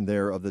congregation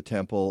there of the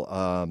temple.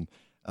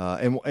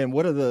 And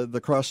what are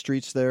the cross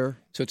streets there?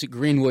 So it's at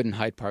Greenwood and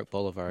Hyde Park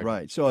Boulevard.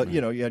 Right. So,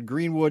 you had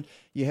Greenwood,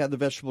 you had the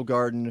vegetable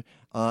garden,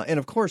 and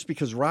of course,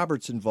 because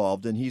Robert's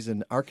involved and he's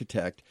an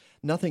architect,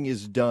 nothing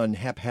is done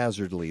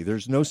haphazardly.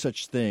 There's no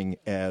such thing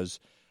as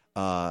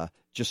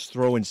just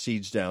throwing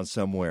seeds down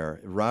somewhere.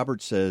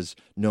 Robert says,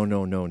 no.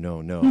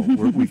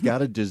 We've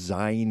got a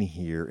design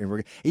here.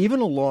 And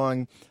even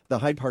along the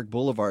Hyde Park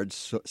Boulevard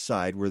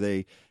side where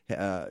they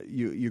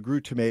you've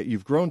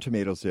grown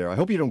tomatoes there. I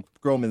hope you don't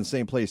grow them in the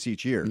same place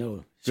each year.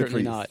 No,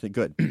 certainly not.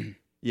 Good.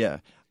 Yeah.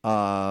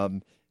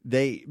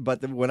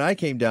 But when I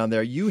came down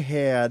there, you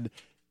had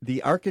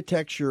the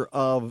architecture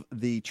of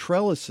the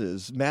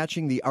trellises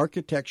matching the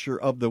architecture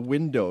of the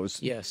windows.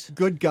 Yes.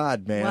 Good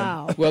God, man.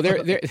 Wow. Well,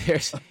 there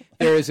is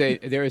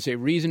a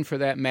reason for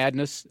that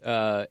madness,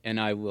 and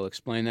I will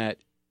explain that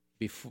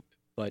before.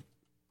 But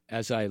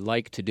as I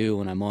like to do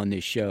when I'm on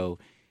this show,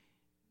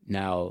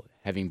 now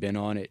having been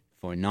on it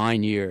for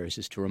 9 years,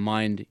 is to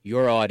remind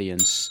your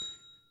audience,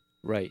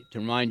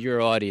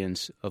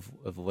 of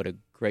what a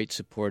great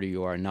supporter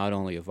you are, not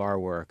only of our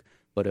work,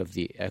 but of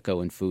the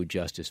eco and food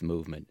justice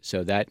movement.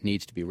 So that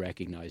needs to be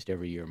recognized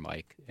every year,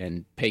 Mike,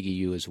 and Peggy,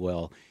 you as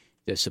well,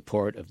 the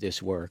support of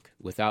this work,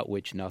 without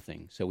which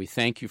nothing. So we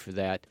thank you for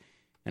that.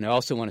 And I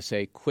also want to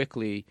say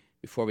quickly,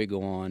 before we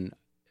go on,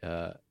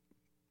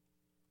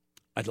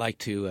 I'd like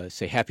to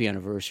say happy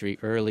anniversary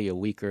a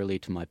week early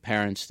to my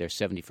parents, their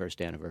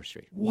 71st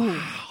anniversary.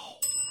 Wow.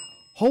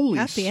 Holy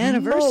Happy smoke.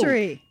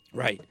 anniversary.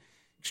 Right.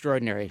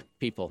 Extraordinary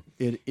people.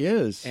 It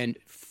is. And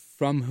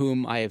from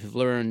whom I have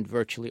learned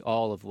virtually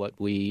all of what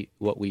we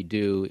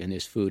do in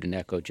this food and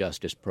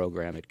eco-justice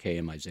program at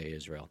KAM Isaiah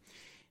Israel.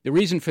 The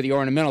reason for the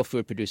ornamental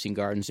food-producing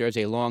gardens, there's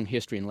a long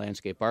history in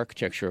landscape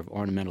architecture of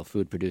ornamental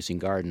food-producing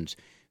gardens.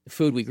 The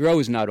food we grow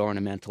is not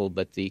ornamental,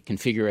 but the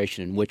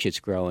configuration in which it's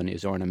grown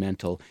is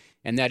ornamental,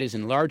 and that is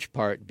in large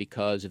part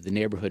because of the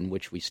neighborhood in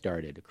which we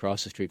started,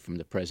 across the street from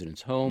the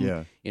president's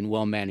home, in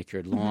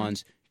well-manicured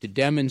lawns, to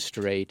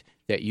demonstrate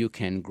that you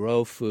can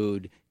grow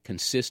food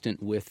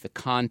consistent with the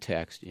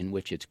context in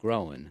which it's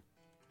grown.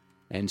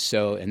 And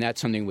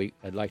that's something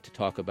I'd like to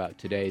talk about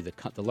today,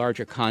 the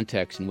larger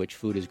context in which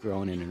food is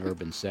grown in an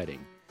urban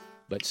setting.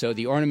 But so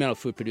the ornamental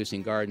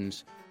food-producing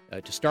gardens,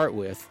 to start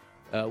with,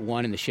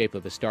 one in the shape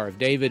of a Star of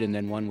David, and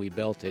then one we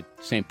built at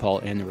St. Paul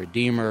and the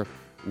Redeemer,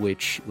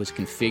 which was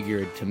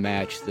configured to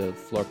match the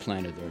floor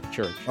plan of their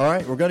church. All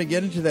right, we're going to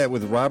get into that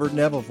with Robert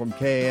Nevel from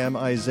KAM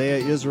Isaiah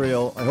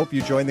Israel. I hope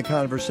you join the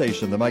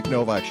conversation. The Mike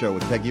Novak Show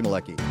with Peggy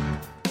Malecki.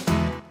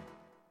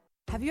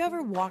 Have you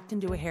ever walked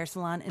into a hair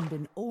salon and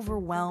been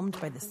overwhelmed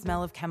by the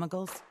smell of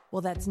chemicals?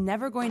 Well, that's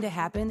never going to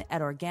happen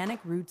at Organic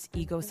Roots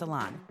Eco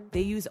Salon.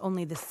 They use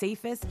only the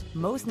safest,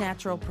 most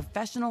natural,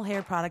 professional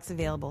hair products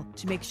available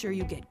to make sure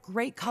you get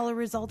great color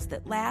results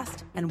that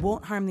last and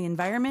won't harm the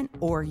environment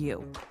or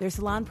you. Their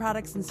salon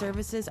products and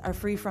services are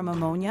free from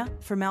ammonia,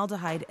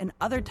 formaldehyde, and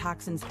other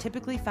toxins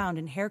typically found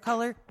in hair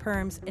color,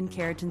 perms, and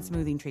keratin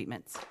smoothing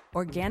treatments.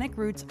 Organic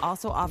Roots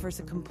also offers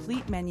a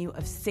complete menu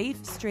of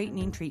safe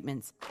straightening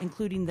treatments,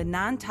 including the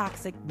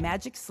non-toxic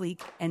Magic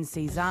Sleek and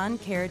Cezanne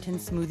keratin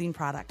smoothing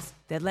products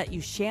that let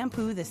you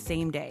shampoo the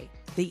same day.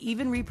 They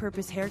even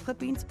repurpose hair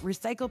clippings,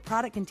 recycle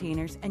product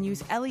containers, and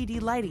use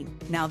LED lighting.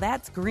 Now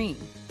that's green.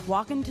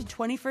 Walk into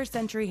 21st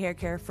century hair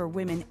care for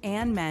women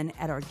and men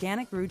at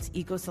Organic Roots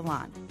Eco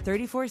Salon,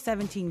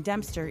 3417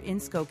 Dempster in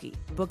Skokie.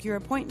 Book your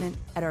appointment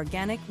at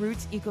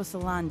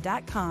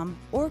organicrootsecosalon.com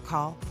or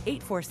call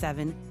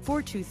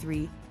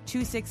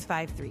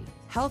 847-423-2653.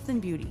 Health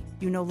and beauty.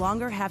 You no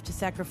longer have to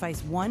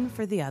sacrifice one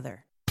for the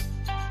other.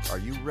 Are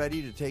you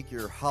ready to take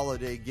your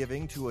holiday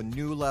giving to a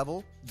new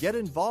level? Get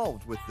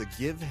involved with the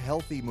Give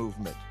Healthy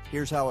movement.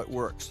 Here's how it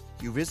works.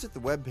 You visit the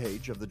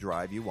webpage of the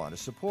drive you want to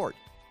support.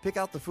 Pick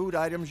out the food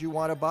items you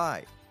want to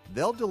buy.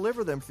 They'll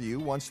deliver them for you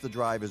once the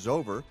drive is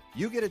over.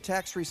 You get a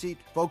tax receipt,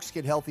 folks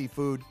get healthy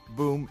food,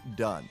 boom,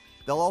 done.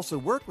 They'll also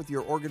work with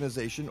your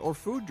organization or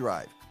food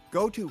drive.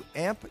 Go to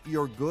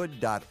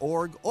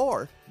ampyourgood.org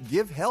or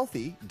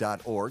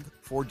givehealthy.org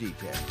for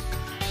details.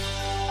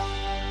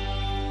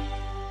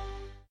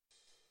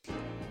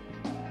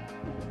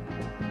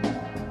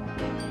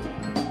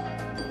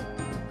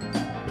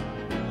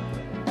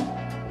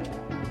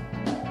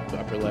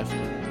 Upper left.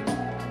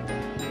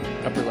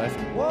 Upper left.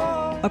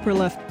 Upper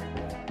left.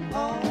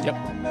 Yep.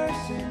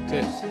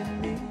 That's it.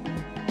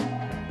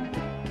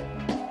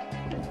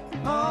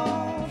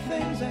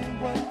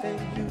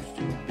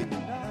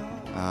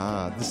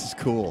 This is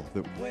cool.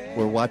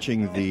 We're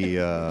watching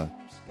the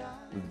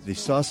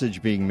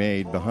sausage being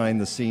made behind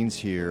the scenes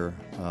here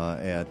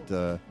at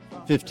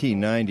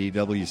 1590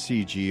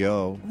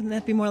 WCGO. Wouldn't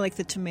that be more like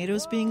the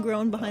tomatoes being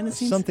grown behind the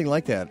scenes? Something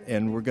like that.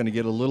 And we're going to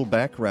get a little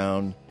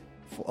background.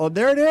 Oh,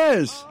 there it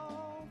is.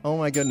 Oh,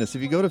 my goodness.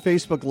 If you go to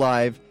Facebook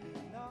Live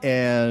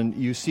and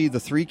you see the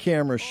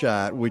 3-camera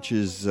shot, which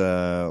is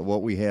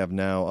what we have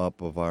now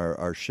up of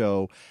our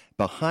show,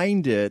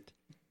 behind it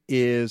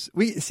is,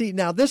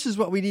 now this is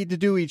what we need to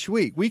do each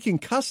week. We can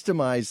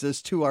customize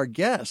this to our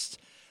guests.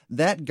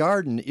 That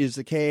garden is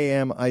the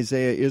KAM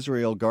Isaiah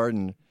Israel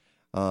Garden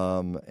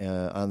on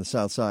the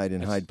south side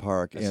in Hyde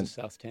Park. That's the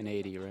South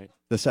 1080, right?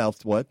 The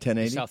South what?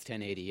 1080? The South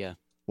 1080, yeah.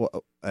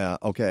 Well,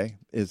 okay.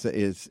 That's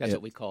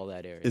what we call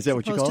that area. Is that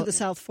what you call it? Opposed to the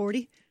South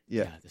 40?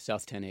 Yeah, the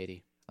South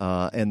 1080.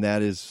 And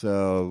that is,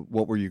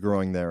 what were you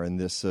growing there in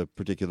this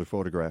particular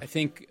photograph? I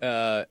think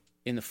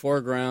in the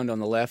foreground on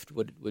the left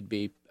would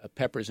be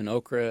peppers and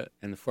okra,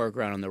 and the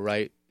foreground on the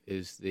right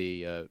is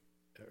the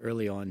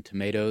early on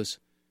tomatoes.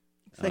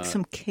 It's like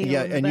some kale.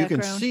 Yeah, in the and background. you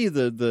can see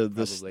the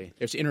Probably.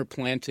 There's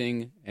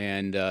interplanting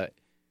and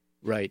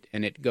right,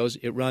 and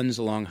it runs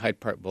along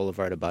Hyde Park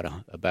Boulevard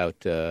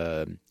about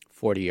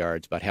 40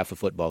 yards, about half a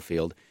football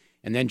field,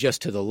 and then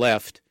just to the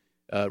left,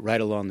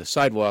 right along the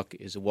sidewalk,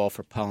 is a wall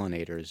for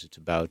pollinators. It's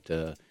about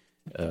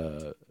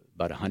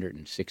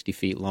 160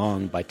 feet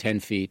long by 10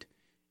 feet,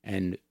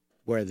 and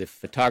where the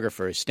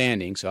photographer is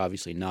standing, so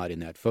obviously not in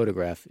that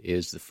photograph,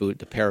 is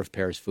the pair of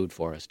pears food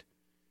forest.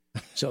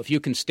 So if you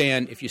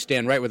stand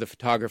right where the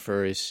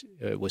photographer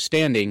was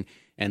standing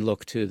and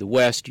look to the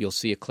west, you'll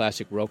see a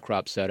classic row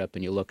crop setup,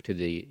 and you look to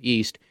the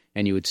east,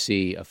 and you would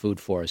see a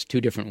food forest.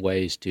 Two different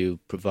ways to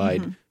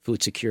provide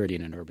food security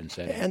in an urban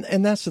setting.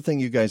 And that's the thing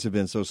you guys have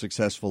been so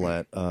successful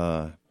at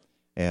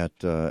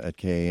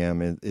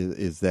KAM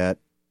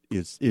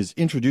is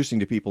introducing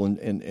to people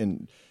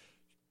and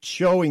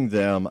showing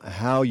them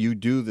how you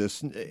do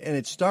this. And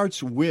it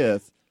starts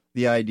with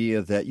the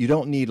idea that you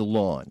don't need a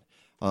lawn.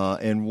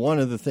 And one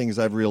of the things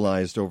I've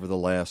realized over the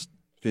last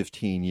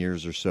 15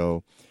 years or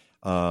so,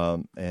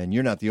 and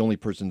you're not the only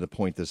person to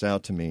point this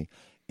out to me,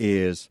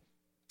 is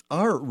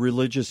our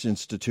religious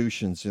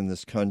institutions in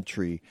this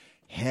country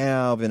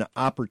have an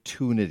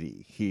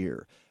opportunity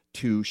here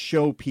to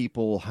show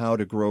people how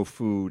to grow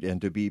food and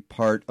to be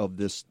part of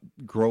this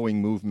growing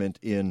movement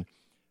in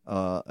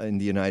the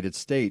United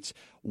States.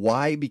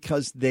 Why?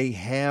 Because they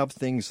have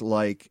things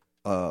like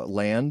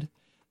land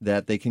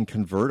that they can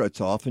convert.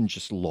 It's often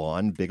just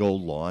lawn, big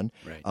old lawn.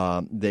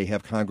 Right. They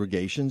have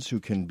congregations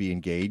who can be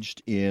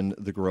engaged in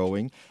the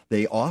growing.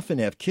 They often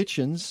have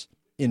kitchens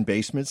in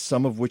basements,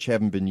 some of which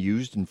haven't been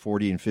used in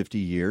 40 and 50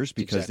 years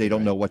because they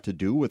don't know what to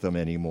do with them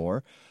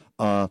anymore.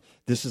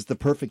 This is the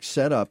perfect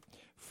setup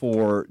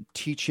for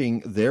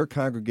teaching their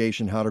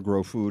congregation how to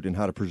grow food and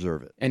how to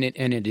preserve it.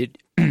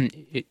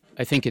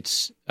 I think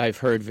I've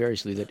heard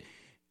variously that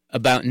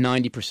about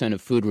 90%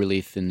 of food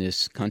relief in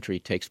this country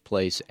takes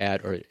place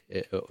at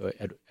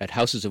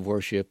houses of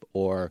worship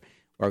or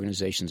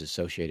organizations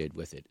associated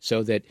with it.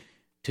 So that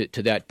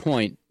to that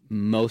point,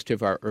 most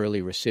of our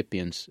early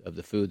recipients of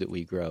the food that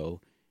we grow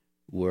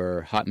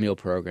were hot meal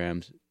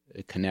programs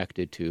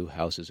connected to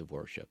houses of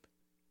worship.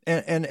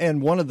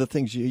 And one of the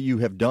things you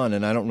have done,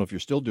 and I don't know if you're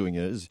still doing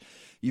it, is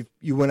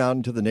you went out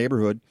into the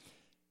neighborhood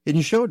and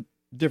you showed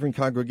different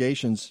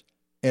congregations,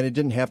 and it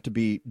didn't have to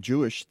be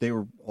Jewish. They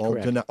were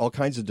all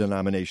kinds of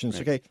denominations.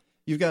 Right. Okay,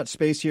 you've got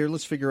space here.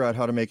 Let's figure out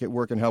how to make it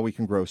work and how we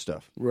can grow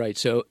stuff. Right.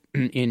 So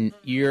in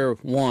year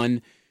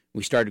one,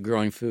 we started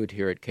growing food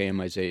here at KAM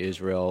Isaiah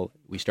Israel.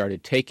 We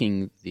started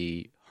taking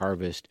the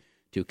harvest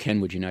to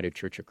Kenwood United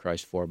Church of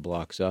Christ 4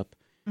 blocks up,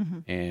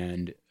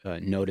 and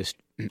noticed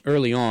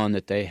early on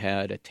that they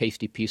had a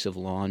tasty piece of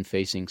lawn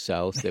facing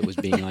south that was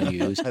being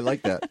unused. I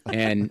like that.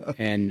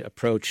 and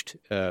approached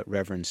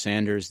Reverend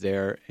Sanders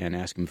there and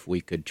asked him if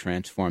we could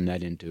transform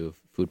that into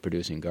a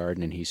food-producing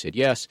garden, and he said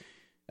yes.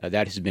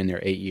 That has been there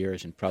 8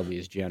 years and probably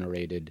has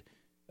generated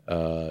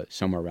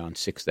somewhere around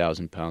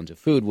 6,000 pounds of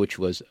food, which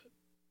was,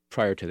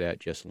 prior to that,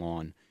 just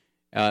lawn.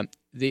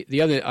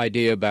 The other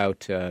idea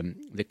about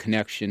the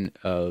connection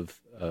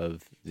of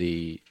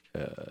the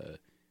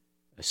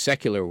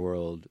secular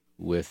world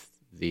with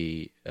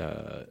the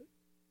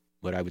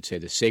what I would say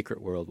the sacred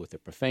world with the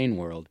profane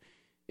world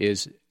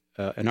is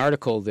an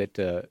article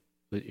that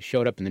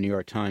showed up in the New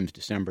York Times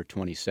December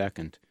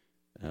 22nd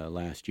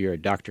last year,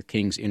 Dr.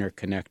 King's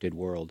Interconnected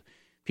World.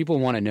 People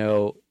want to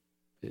know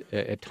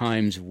at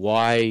times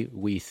why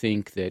we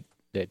think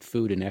that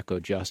food and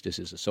eco-justice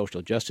is a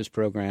social justice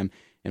program,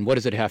 and what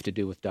does it have to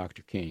do with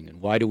Dr. King,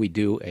 and why do we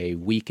do a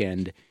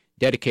weekend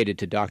dedicated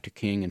to Dr.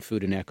 King and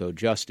food and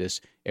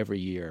eco-justice every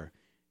year?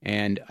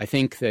 And I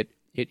think that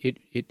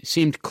it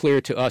seemed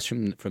clear to us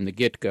from the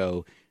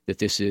get-go that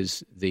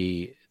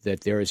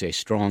that there is a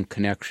strong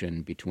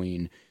connection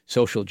between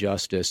social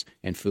justice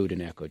and food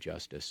and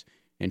eco-justice.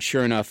 And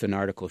sure enough, an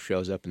article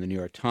shows up in the New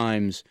York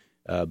Times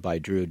by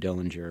Drew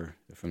Dillinger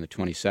from the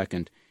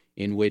 22nd,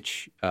 in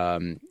which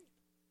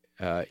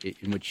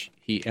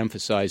he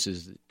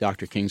emphasizes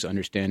Dr. King's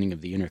understanding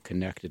of the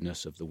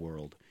interconnectedness of the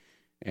world.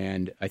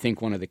 And I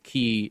think one of the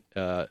key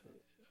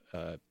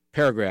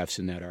paragraphs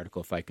in that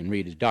article, if I can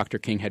read, is Dr.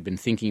 King had been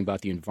thinking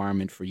about the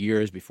environment for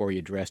years before he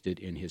addressed it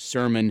in his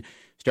sermon.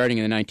 Starting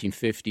in the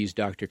 1950s,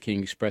 Dr.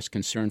 King expressed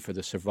concern for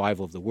the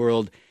survival of the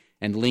world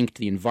and linked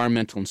the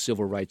environmental and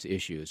civil rights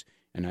issues.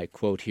 And I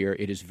quote here,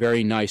 "It is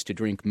very nice to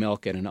drink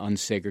milk at an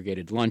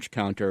unsegregated lunch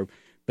counter,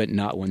 but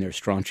not when there's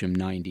strontium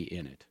 90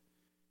 in it."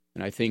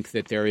 And I think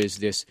that there is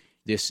this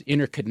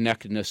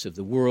interconnectedness of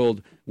the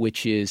world,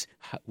 which is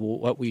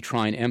what we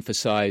try and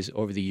emphasize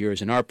over the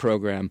years in our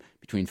program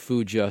between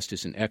food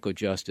justice and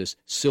eco-justice,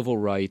 civil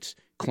rights,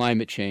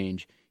 climate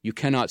change. You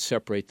cannot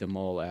separate them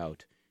all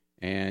out.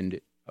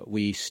 And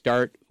we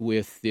start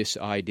with this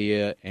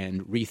idea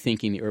and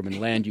rethinking the urban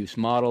land use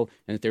model,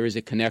 and that there is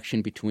a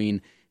connection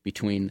between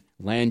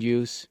land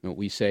use, what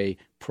we say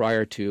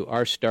prior to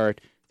our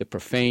start, the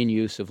profane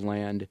use of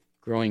land,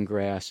 growing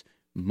grass,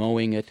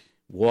 mowing it,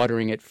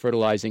 watering it,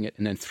 fertilizing it,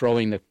 and then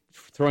throwing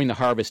the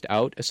harvest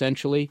out,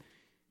 essentially.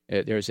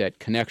 There's that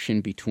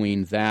connection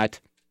between that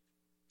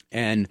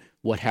and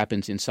what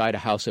happens inside a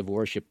house of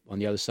worship on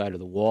the other side of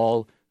the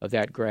wall of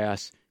that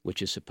grass,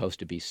 which is supposed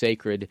to be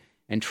sacred,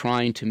 and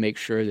trying to make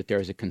sure that there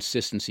is a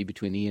consistency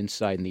between the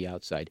inside and the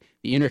outside,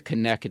 the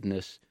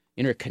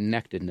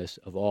interconnectedness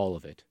of all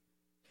of it.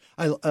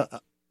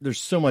 There's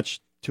so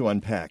much to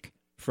unpack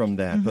from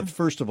that, but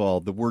first of all,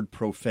 the word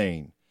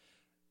profane.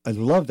 I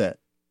love that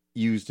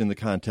used in the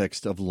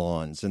context of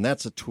lawns, and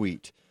that's a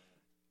tweet.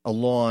 A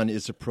lawn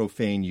is a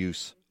profane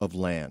use of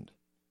land,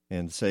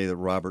 and say that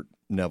Robert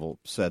Nevel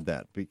said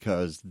that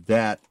because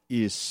that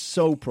is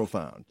so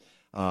profound.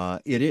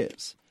 It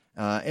is.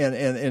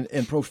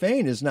 And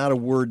profane is not a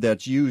word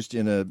that's used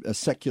in a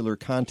secular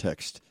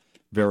context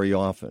very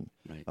often,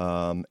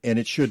 right. And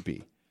it should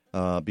be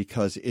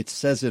because it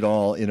says it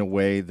all in a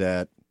way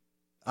that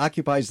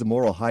occupies the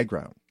moral high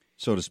ground,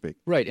 so to speak.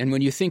 Right, and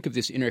when you think of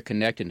this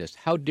interconnectedness,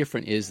 how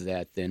different is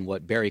that than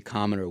what Barry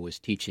Commoner was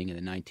teaching in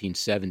the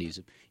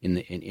 1970s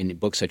in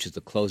books such as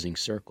The Closing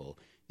Circle,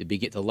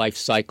 the life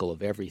cycle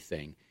of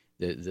everything,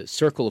 the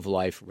circle of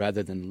life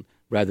rather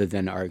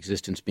than our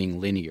existence being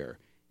linear,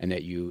 and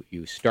that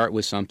you start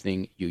with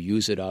something, you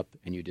use it up,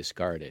 and you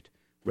discard it.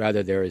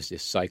 Rather, there is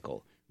this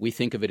cycle. We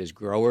think of it as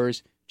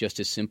growers, just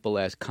as simple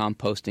as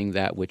composting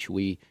that which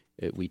we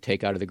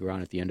take out of the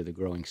ground at the end of the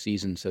growing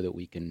season so that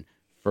we can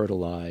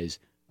fertilize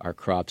our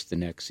crops the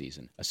next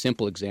season. A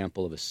simple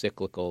example of a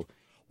cyclical...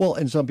 Well,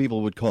 and some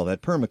people would call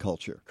that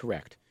permaculture.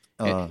 Correct.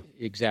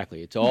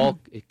 Exactly. It's all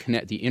the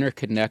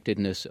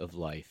interconnectedness of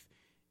life.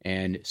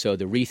 And so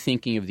the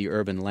rethinking of the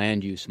urban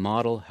land use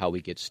model, how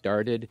we get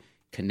started,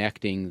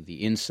 connecting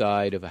the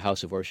inside of a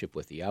house of worship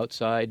with the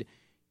outside,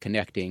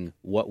 connecting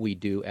what we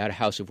do at a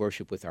house of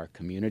worship with our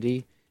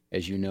community.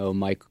 As you know,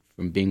 Mike,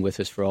 from being with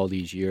us for all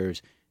these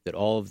years, that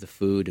all of the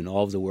food and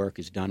all of the work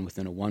is done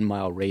within a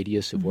 1-mile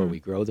radius of where we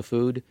grow the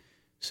food.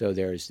 So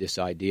there's this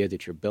idea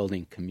that you're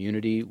building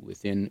community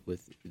with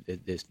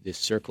this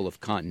circle of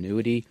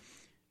continuity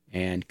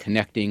and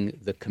connecting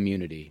the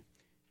community.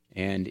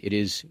 And it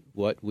is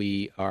what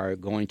we are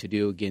going to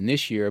do again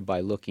this year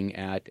by looking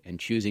at and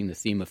choosing the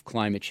theme of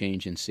climate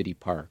change in city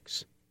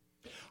parks.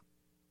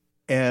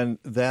 And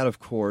that, of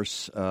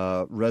course,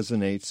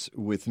 resonates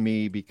with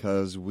me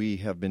because we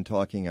have been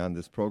talking on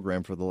this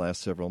program for the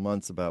last several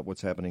months about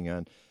what's happening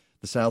on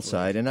the South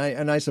Side. And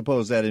I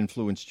suppose that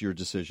influenced your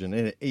decision.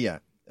 And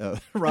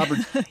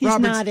Robert's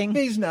nodding.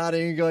 He's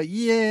nodding. Going,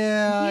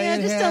 yeah,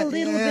 just a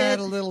little bit. Had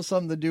a little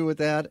something to do with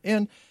that.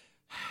 And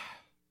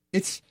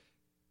it's...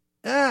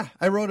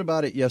 I wrote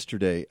about it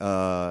yesterday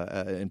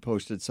and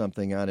posted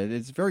something on it.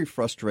 It's very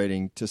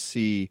frustrating to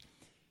see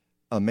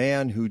a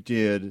man who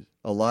did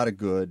a lot of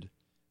good,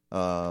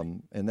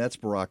 and that's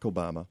Barack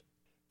Obama,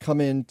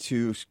 come in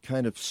to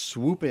kind of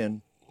swoop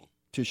in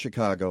to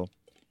Chicago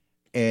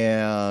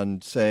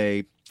and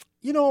say,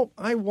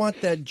 I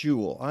want that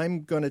jewel.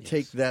 I'm going to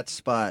take that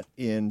spot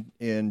in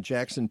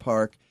Jackson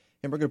Park,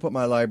 and we're going to put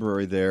my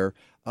library there.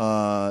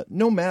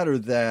 No matter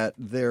that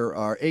there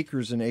are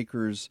acres and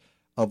acres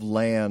of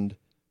land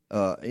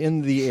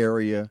in the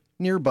area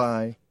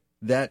nearby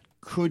that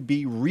could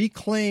be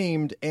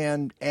reclaimed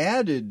and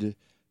added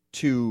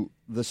to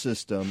the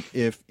system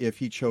if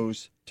he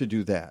chose to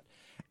do that.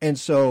 And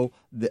so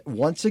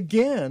once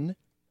again,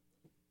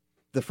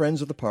 the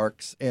Friends of the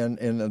Parks and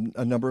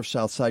a number of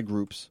Southside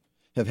groups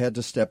have had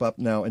to step up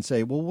now and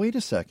say, well, wait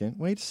a second.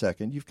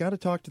 You've got to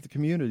talk to the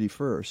community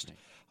first.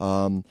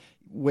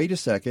 Wait a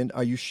second.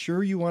 Are you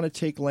sure you want to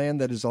take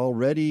land that is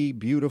already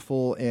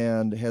beautiful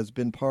and has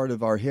been part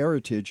of our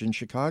heritage in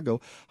Chicago?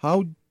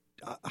 How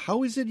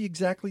is it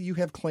exactly you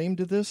have claim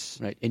to this?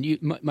 Right.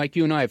 And Mike,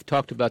 you and I have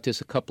talked about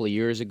this a couple of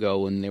years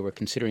ago when they were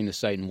considering the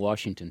site in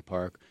Washington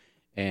Park.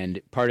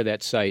 And part of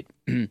that site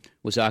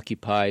was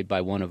occupied by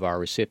one of our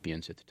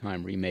recipients at the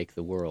time, Remake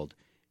the World.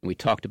 And we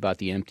talked about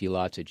the empty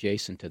lots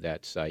adjacent to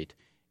that site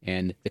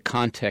and the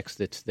context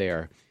that's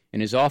there.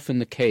 And as often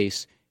the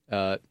case,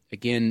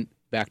 again,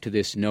 back to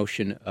this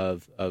notion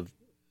of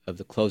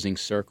the closing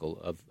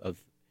circle,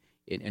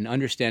 and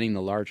understanding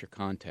the larger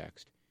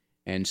context.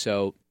 And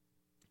so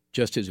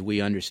just as we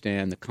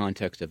understand the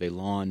context of a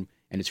lawn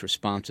and its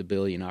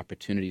responsibility and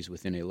opportunities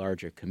within a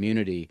larger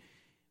community,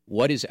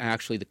 what is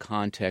actually the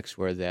context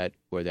where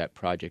that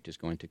project is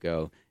going to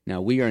go? Now,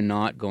 we are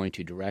not going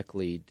to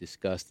directly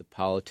discuss the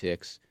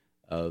politics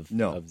of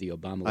the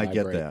Obama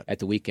Library at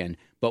the weekend,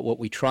 but what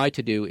we try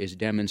to do is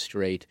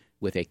demonstrate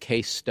with a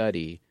case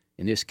study.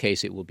 In this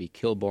case, it will be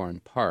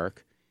Kilbourne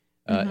Park,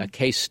 a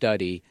case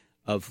study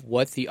of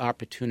what the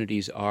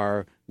opportunities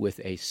are with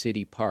a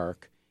city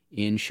park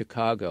in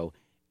Chicago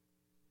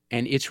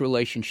and its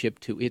relationship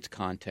to its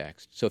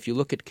context. So if you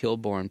look at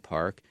Kilbourne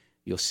Park,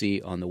 you'll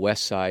see on the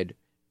west side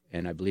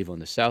and I believe on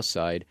the south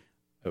side,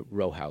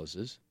 row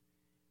houses.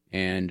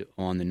 And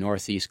on the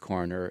northeast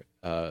corner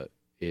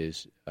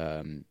is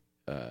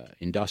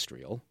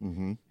industrial,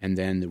 and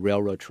then the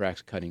railroad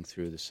tracks cutting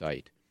through the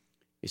site.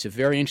 It's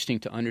very interesting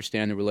to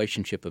understand the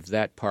relationship of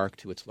that park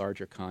to its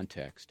larger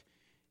context.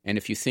 And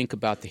if you think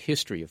about the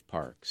history of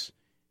parks,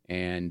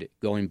 and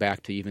going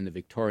back to even the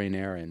Victorian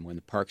era and when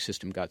the park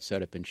system got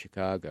set up in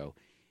Chicago,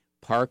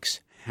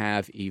 parks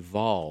have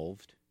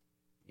evolved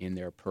in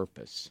their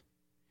purpose.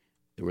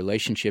 The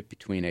relationship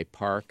between a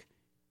park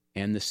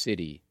and the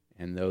city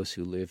and those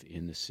who live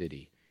in the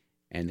city.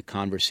 And the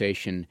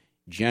conversation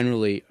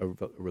generally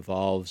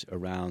revolves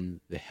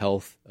around the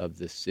health of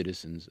the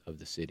citizens of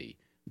the city,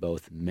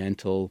 both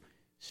mental,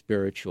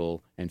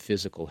 spiritual, and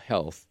physical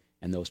health.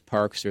 And those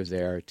parks are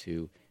there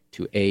to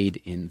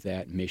aid in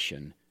that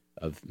mission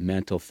of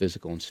mental,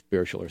 physical, and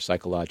spiritual or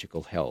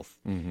psychological health.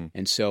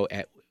 And so,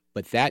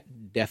 but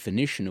that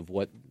definition of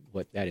what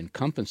that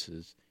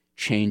encompasses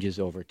changes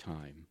over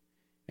time.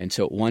 And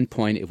so at one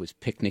point it was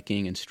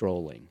picnicking and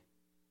strolling,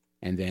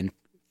 and then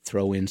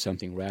throw in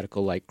something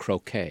radical like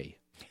croquet.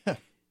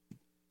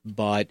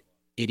 But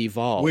It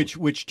evolved,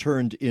 which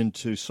turned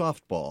into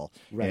softball,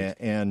 right,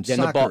 and then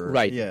soccer, the ball,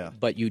 right? Yeah,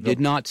 but you did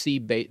not see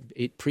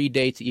it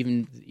predates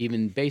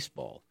even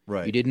baseball.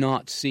 Right, you did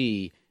not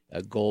see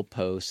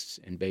goalposts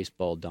and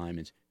baseball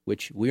diamonds,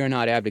 which we are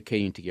not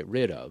advocating to get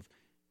rid of.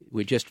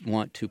 We just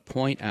want to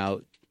point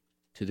out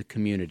to the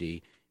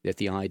community that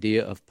the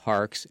idea of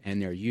parks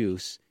and their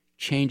use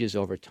changes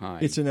over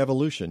time. It's an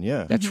evolution,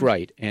 yeah. That's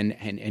right.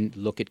 And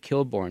look at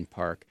Kilbourne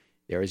Park.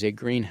 There is a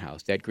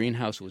greenhouse. That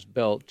greenhouse was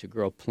built to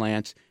grow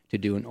plants to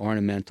do an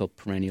ornamental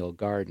perennial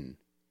garden.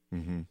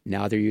 Mm-hmm.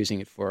 Now they're using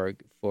it for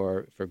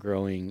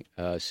growing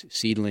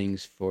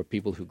seedlings for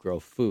people who grow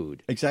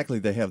food. Exactly.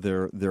 They have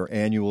their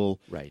annual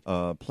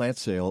plant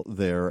sale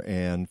there,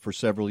 and for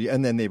several years,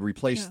 and then they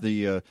replaced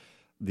the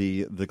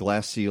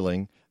glass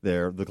ceiling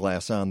there, the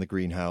glass on the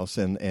greenhouse,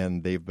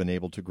 and they've been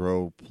able to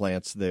grow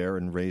plants there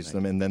and raise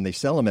them, and then they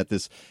sell them at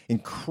this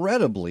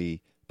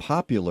incredibly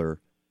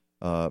popular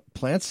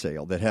plant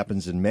sale that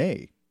happens in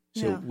May.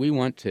 So we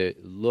want to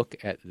look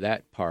at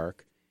that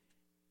park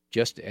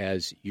just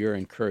as you're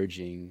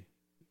encouraging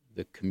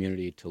the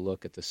community to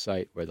look at the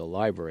site where the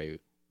library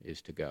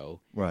is to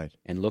go, right?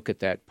 And look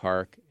at that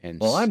park. And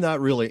well, I'm not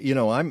really,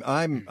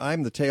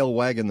 I'm the tail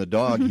wagging the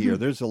dog here.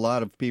 There's a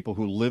lot of people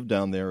who live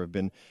down there have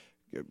been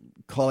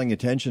calling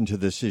attention to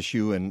this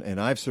issue, and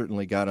I've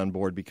certainly got on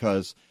board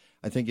because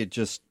I think it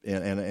just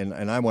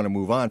and I want to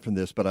move on from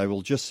this, but I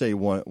will just say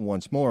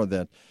once more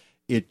that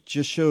it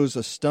just shows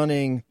a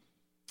stunning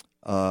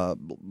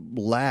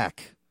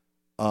lack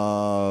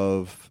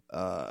of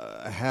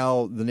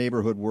how the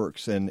neighborhood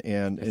works, and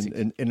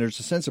there's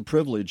a sense of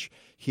privilege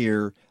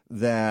here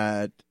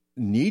that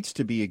needs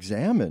to be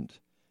examined.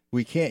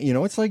 We can't,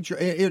 it's like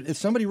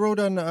somebody wrote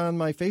on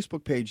my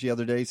Facebook page the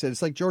other day, said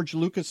it's like George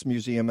Lucas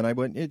Museum, and I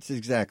went, it's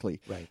exactly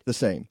the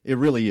same. It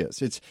really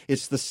is.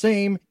 It's the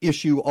same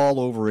issue all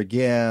over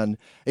again,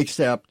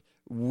 except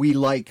we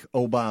like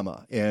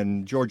Obama,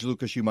 and George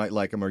Lucas, you might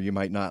like him or you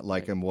might not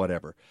like him,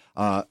 whatever.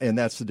 And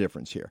that's the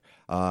difference here.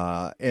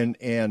 And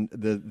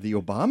the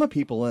Obama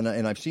people,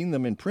 and I've seen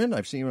them in print,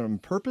 I've seen them on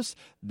purpose,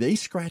 they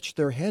scratch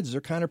their heads.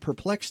 They're kind of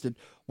perplexed at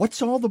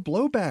what's all the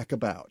blowback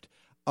about?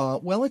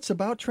 Well, it's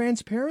about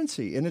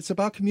transparency, and it's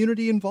about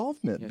community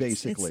involvement,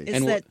 basically.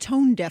 It's that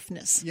tone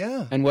deafness.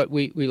 Yeah. And what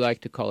we like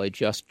to call a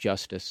just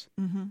justice.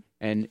 Mm-hmm.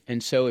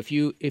 And so if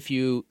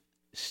you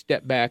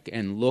step back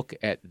and look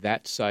at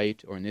that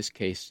site, or in this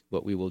case,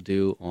 what we will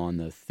do on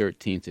the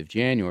 13th of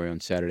January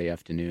on Saturday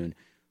afternoon,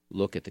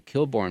 look at the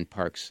Kilbourne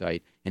Park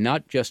site, and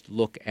not just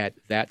look at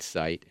that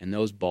site and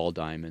those ball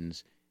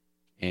diamonds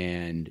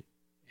and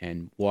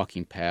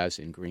walking paths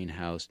and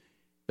greenhouse,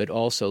 but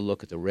also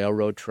look at the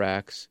railroad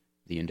tracks,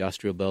 the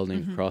industrial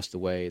building across the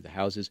way, the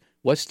houses.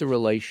 What's the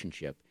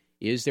relationship?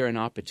 Is there an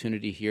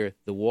opportunity here?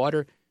 The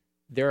water,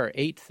 there are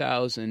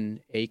 8,000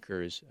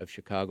 acres of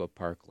Chicago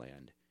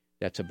parkland.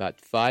 That's about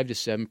 5 to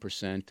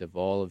 7% of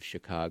all of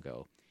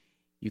Chicago.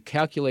 You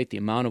calculate the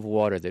amount of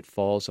water that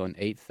falls on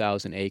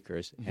 8,000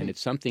 acres, and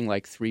it's something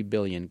like 3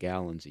 billion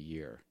gallons a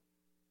year.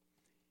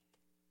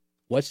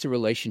 What's the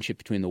relationship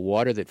between the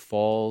water that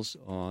falls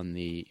on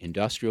the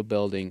industrial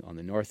building on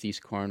the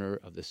northeast corner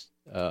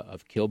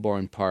of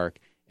Kilbourne Park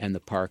and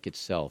the park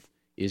itself?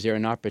 Is there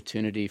an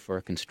opportunity for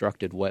a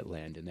constructed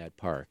wetland in that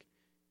park?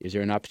 Is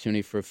there an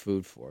opportunity for a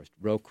food forest,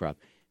 row crop?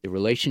 The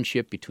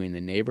relationship between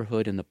the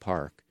neighborhood and the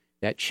park,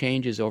 that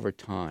changes over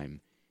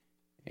time.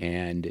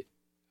 And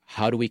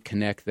how do we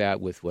connect that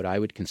with what I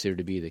would consider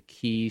to be the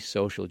key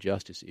social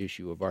justice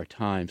issue of our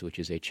times, which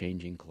is a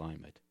changing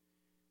climate?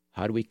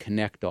 How do we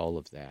connect all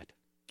of that?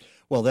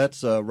 Well,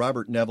 that's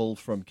Robert Nevel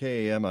from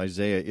KAM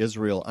Isaiah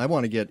Israel. I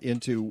want to get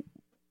into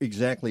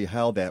exactly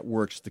how that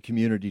works, the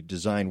Community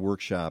Design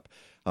Workshop,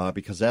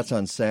 because that's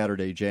on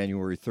Saturday,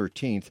 January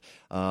 13th.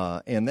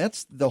 And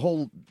that's the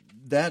whole,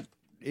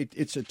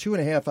 it's a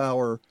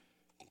 2.5-hour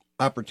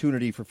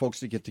opportunity for folks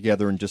to get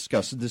together and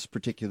discuss this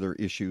particular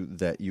issue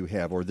that you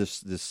have, or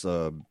this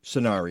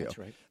scenario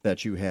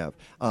that you have.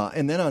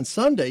 And then on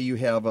Sunday, you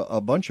have a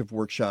bunch of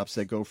workshops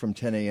that go from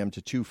 10 a.m.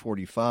 to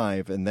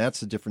 2:45, and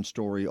that's a different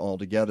story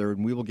altogether,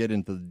 and we will get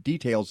into the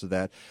details of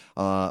that.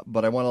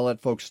 But I want to let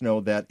folks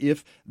know that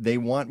if they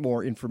want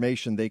more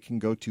information, they can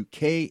go to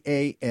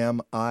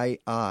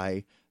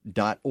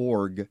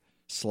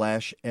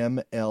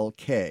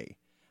kamii.org/MLK.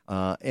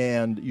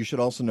 And you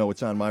should also know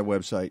it's on my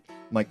website,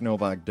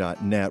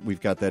 MikeNovak.net. We've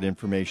got that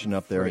information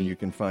up there, and you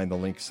can find the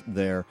links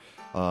there.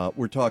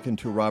 We're talking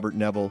to Robert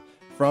Nevel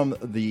from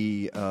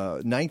the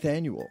 9th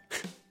annual.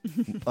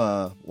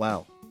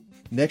 Wow.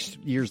 Next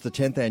year's the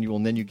 10th annual,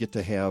 and then you get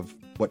to have,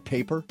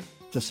 paper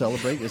to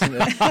celebrate, isn't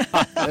it?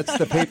 That's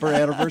the paper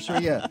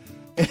anniversary, yeah.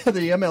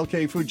 The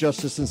MLK Food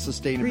Justice and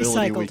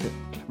Sustainability Weekend.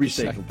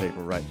 Recycled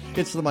paper, right.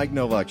 It's the Mike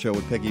Novak Show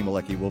with Peggy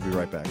Malecki. We'll be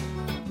right back.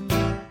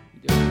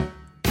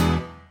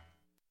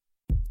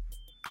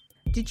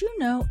 Did you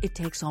know it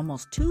takes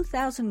almost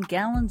 2,000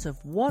 gallons of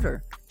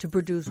water to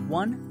produce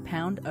 1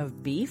 pound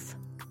of beef?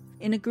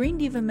 In a Green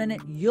Diva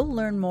Minute, you'll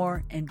learn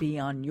more and be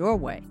on your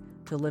way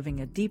to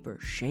living a deeper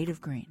shade of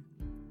green.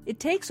 It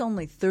takes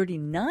only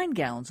 39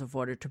 gallons of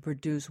water to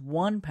produce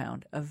 1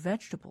 pound of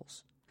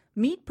vegetables.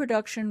 Meat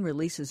production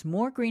releases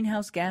more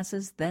greenhouse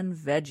gases than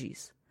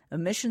veggies.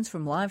 Emissions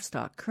from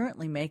livestock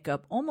currently make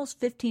up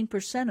almost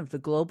 15% of the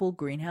global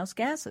greenhouse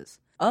gases.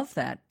 Of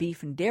that,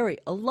 beef and dairy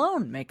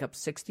alone make up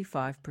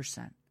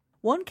 65%.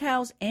 One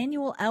cow's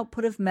annual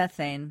output of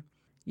methane,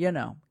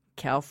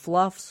 cow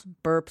fluffs,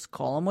 burps,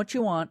 call them what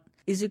you want,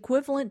 is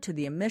equivalent to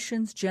the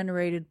emissions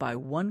generated by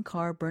one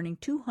car burning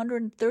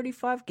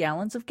 235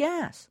 gallons of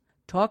gas.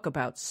 Talk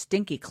about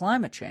stinky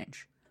climate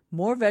change.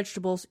 More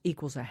vegetables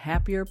equals a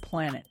happier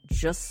planet.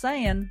 Just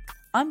saying.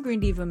 I'm Green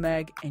Diva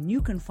Meg, and you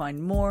can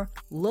find more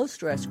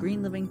low-stress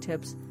green living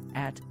tips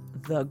at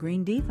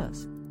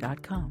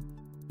thegreendivas.com.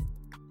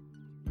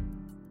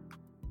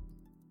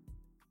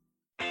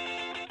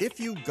 If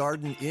you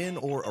garden in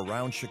or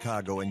around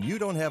Chicago and you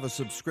don't have a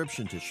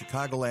subscription to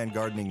Chicagoland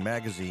Gardening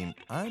Magazine,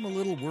 I'm a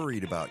little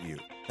worried about you.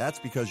 That's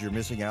because you're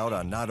missing out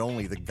on not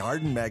only the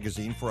garden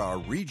magazine for our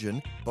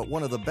region, but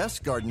one of the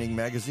best gardening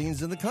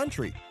magazines in the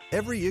country.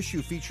 Every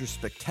issue features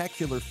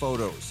spectacular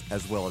photos,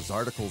 as well as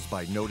articles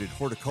by noted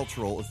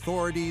horticultural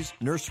authorities,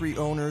 nursery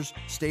owners,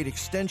 state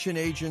extension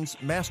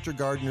agents, master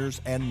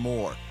gardeners, and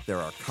more. There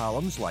are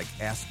columns like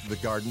Ask the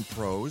Garden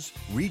Pros,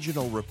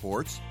 regional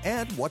reports,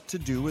 and what to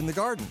do in the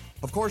garden.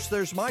 Of course,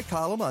 there's my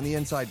column on the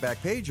inside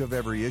back page of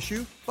every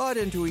issue, but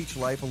into each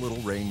life a little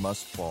rain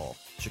must fall.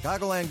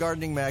 Chicagoland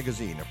Gardening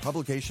Magazine, a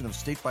publication of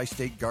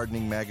state-by-state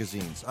gardening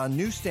magazines, on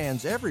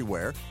newsstands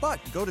everywhere, but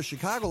go to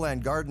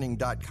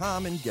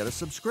chicagolandgardening.com and get a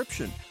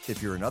subscription.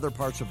 If you're in other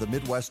parts of the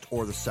Midwest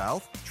or the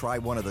South, try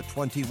one of the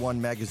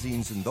 21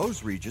 magazines in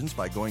those regions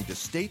by going to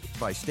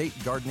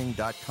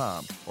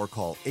statebystategardening.com or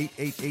call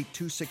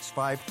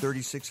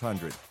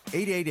 888-265-3600,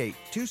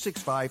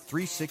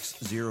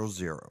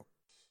 888-265-3600.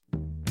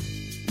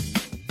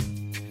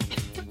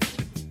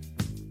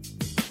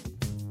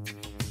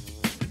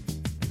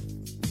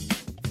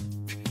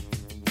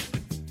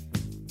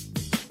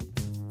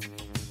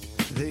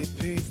 They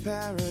paved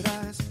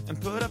paradise and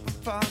put up a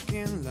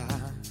parking lot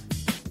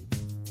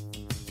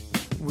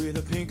with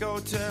a pink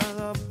hotel,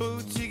 a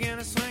boutique, and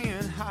a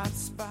swinging hot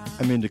spot.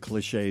 I'm into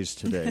cliches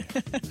today. I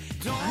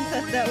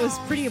thought that was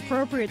a pretty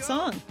appropriate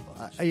song.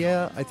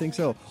 Yeah, I think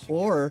so.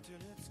 Or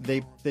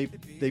they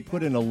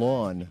put in a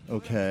lawn,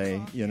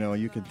 okay?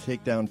 You could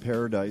take down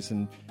paradise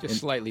and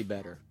slightly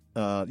better.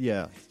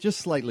 Yeah, just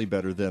slightly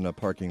better than a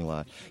parking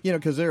lot.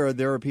 Because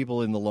there are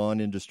people in the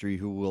lawn industry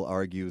who will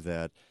argue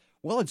that,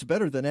 well, it's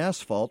better than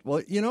asphalt.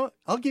 Well,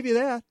 I'll give you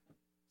that.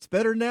 It's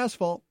better than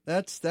asphalt.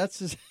 That's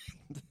that's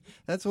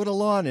what a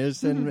lawn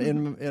is.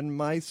 And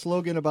my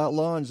slogan about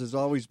lawns has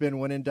always been,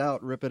 when in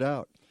doubt, rip it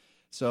out.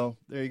 So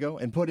there you go.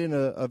 And put in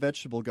a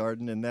vegetable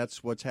garden, and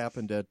that's what's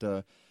happened at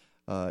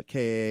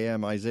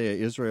KAM Isaiah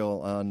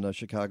Israel on the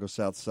Chicago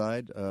South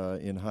Side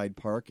in Hyde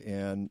Park.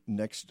 And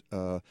next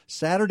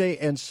Saturday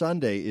and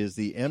Sunday is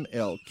the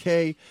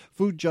MLK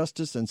Food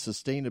Justice and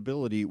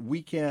Sustainability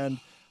Weekend.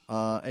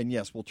 And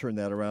yes, we'll turn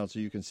that around so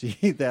you can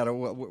see that.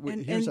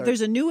 And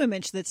there's a new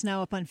image that's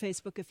now up on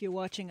Facebook if you're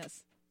watching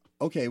us.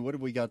 Okay, what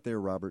have we got there,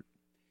 Robert?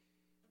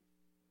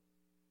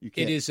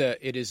 It is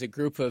a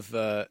group of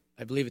I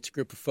believe it's a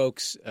group of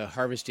folks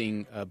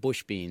harvesting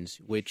bush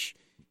beans, which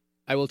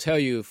I will tell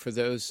you, for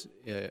those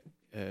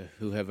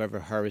who have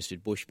ever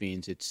harvested bush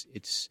beans,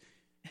 it's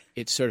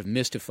sort of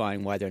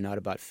mystifying why they're not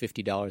about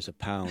 $50 a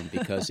pound,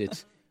 because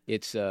it's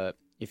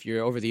if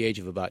you're over the age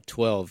of about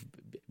 12,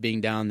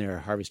 being down there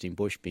harvesting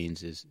bush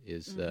beans is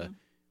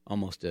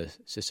almost a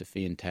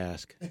Sisyphean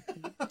task.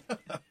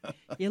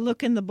 You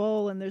look in the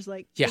bowl and there's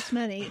this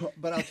many.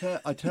 But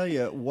I'll tell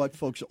you what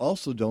folks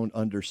also don't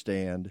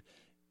understand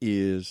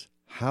is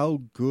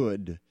how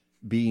good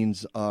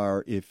beans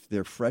are if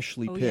they're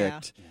freshly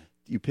picked. Yeah.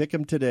 You pick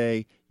them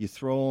today, you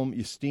throw them,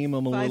 you steam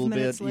them a little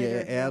bit, you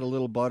add a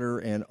little butter,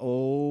 and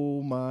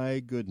oh my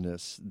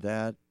goodness,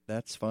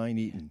 that's fine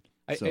eating.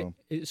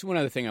 It's one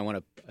other thing I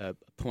want to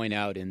point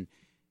out, and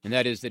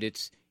that is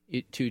that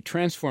to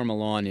transform a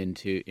lawn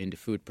into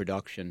food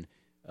production.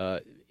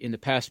 In the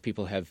past,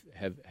 people have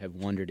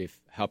wondered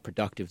how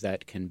productive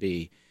that can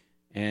be,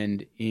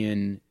 and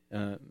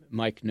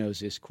Mike knows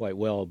this quite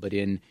well. But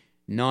in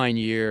 9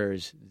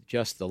 years,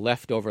 just the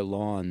leftover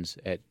lawns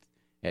at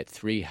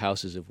 3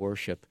 houses of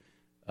worship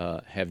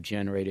have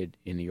generated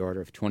in the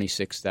order of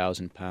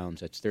 26,000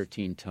 pounds. That's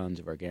 13 tons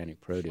of organic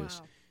produce.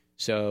 Wow.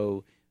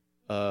 So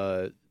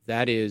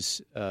that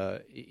is,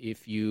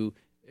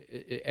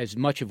 as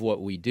much of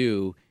what we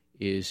do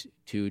is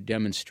to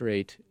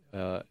demonstrate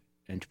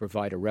and to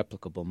provide a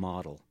replicable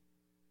model.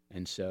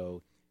 And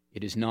so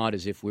it is not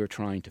as if we're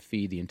trying to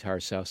feed the entire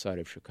south side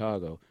of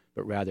Chicago,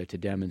 but rather to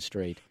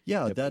demonstrate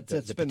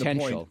that's been the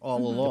point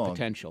all along. The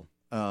potential.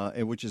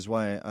 Which is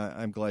why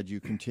I'm glad you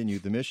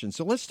continued the mission.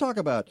 So let's talk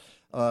about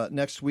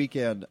next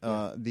weekend,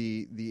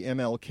 the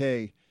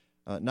MLK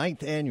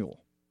 9th annual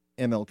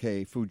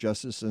MLK Food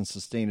Justice and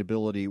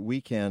Sustainability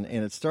Weekend,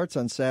 and it starts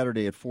on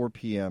Saturday at 4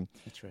 p.m.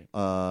 That's right.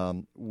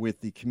 With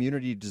the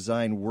Community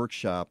Design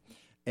Workshop,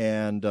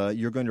 and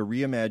you're going to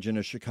reimagine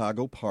a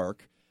Chicago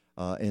park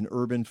an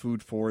urban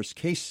food forest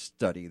case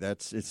study.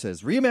 It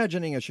says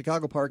Reimagining a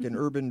Chicago Park and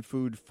Urban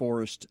Food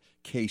Forest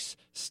Case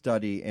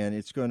Study, and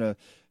it's going to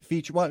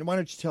feature. Why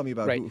don't you tell me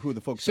about who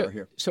the folks are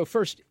here? So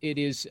first,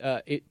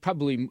 it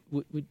probably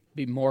would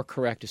be more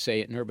correct to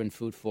say an urban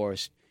food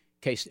forest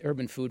case,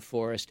 urban food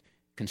forest,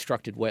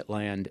 constructed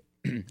wetland,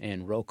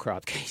 and row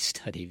crop case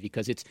study,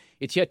 because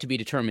it's yet to be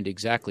determined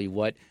exactly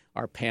what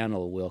our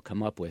panel will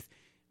come up with.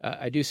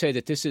 I do say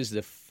that this is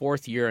the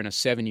fourth year in a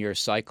 7-year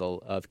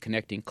cycle of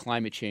connecting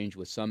climate change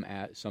with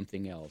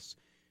something else.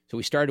 So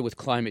we started with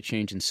climate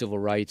change and civil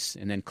rights,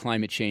 and then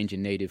climate change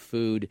and native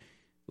food.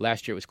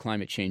 Last year it was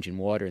climate change and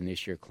water, and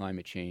this year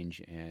climate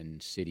change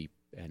and city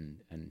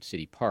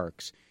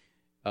parks.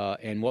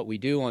 And what we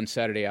do on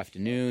Saturday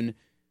afternoon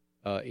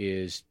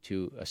is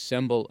to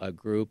assemble a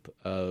group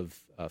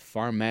of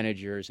farm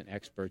managers and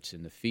experts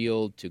in the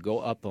field to go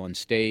up on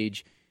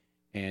stage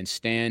and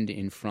stand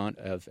in front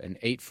of an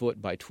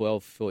 8-foot by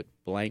 12-foot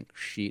blank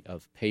sheet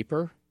of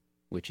paper,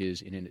 which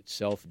is in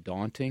itself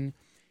daunting.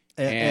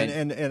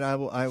 And I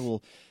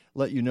will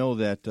let you know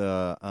that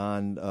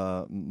on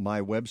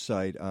my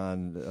website,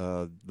 on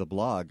the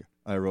blog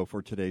I wrote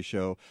for today's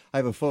show, I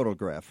have a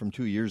photograph from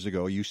 2 years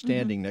ago, you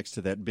standing next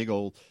to that big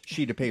old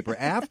sheet of paper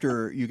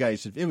after you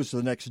guys, it was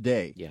the next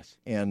day. Yes.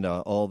 And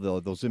all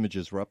those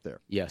images were up there.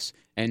 Yes.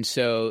 And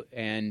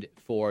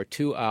for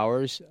 2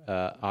 hours,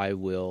 I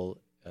will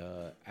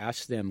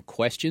ask them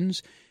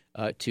questions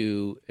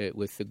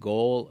with the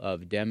goal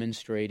of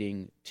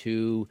demonstrating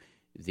to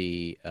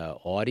the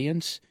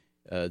audience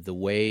the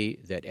way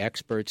that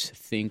experts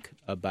think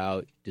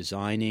about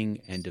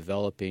designing and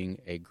developing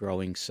a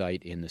growing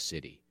site in the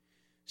city.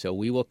 So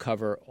we will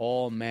cover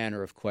all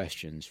manner of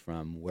questions,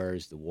 from where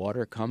does the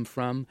water come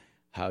from,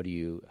 how do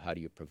you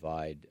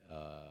provide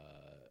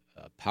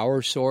a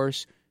power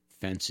source,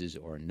 fences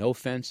or no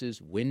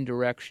fences, wind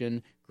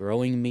direction,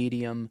 growing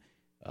medium,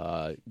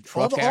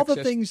 truck access. All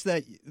the things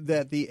that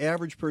the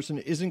average person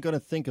isn't going to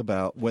think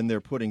about when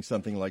they're putting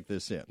something like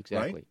this in.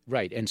 Exactly.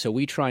 Right. And so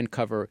we try and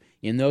cover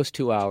in those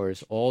 2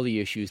 hours all the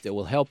issues that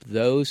will help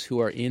those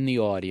who are in the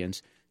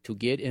audience to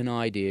get an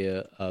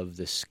idea of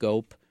the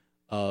scope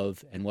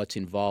of and what's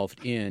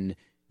involved in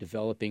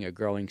developing a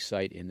growing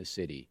site in the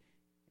city.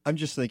 I'm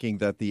just thinking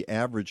that the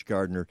average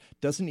gardener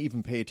doesn't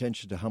even pay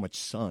attention to how much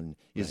sun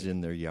is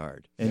in their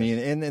yard. I mean,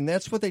 and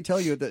that's what they tell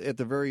you at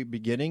the very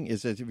beginning,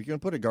 is that if you're going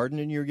to put a garden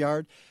in your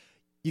yard,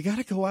 you got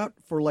to go out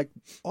for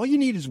all you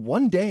need is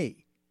one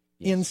day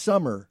in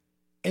summer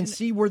and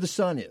see where the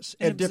sun is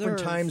at different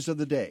times of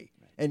the day,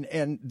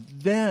 and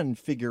then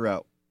figure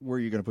out where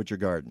you're going to put your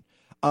garden.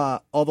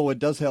 Although it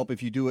does help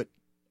if you do it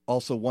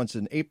also once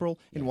in April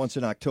and once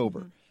in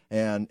October.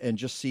 And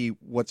just see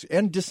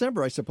and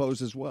December, I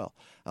suppose, as well,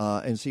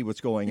 and see what's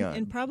going on.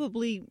 And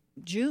probably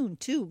June,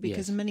 too,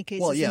 because in many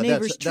cases the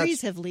neighbors'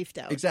 trees have leafed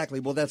out.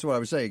 Exactly. Well, that's what I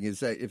was saying, is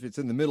that if it's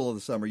in the middle of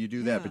the summer, you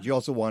do that, but you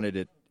also wanted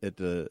it at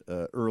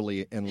the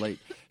early and late.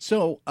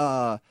 So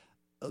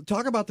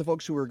talk about the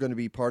folks who are going to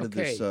be part of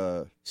this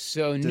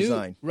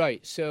design.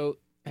 Right. So,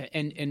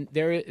 and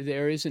there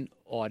is an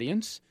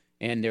audience.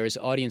 And there is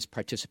audience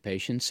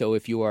participation. So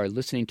if you are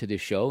listening to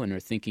this show and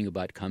are thinking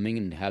about coming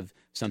and have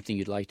something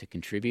you'd like to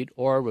contribute,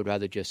 or would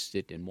rather just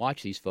sit and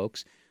watch these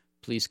folks,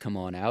 please come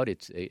on out.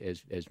 It's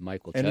as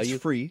Mike will tell you. And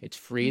it's free. It's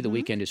free. Mm-hmm. The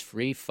weekend is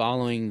free.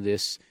 Following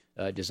this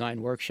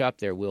design workshop,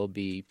 there will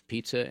be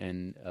pizza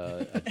and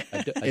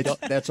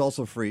that's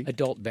also free.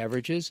 Adult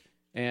beverages.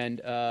 And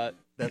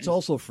that's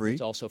also free.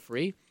 It's also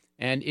free.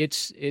 And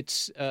it's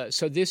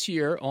so this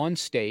year on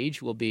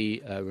stage will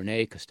be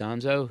Renee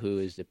Costanzo, who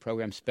is the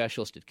program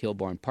specialist at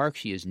Kilbourne Park.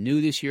 She is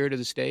new this year to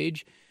the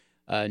stage.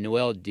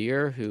 Noelle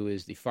Deere, who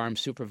is the farm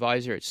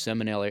supervisor at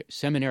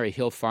Seminary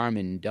Hill Farm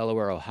in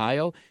Delaware,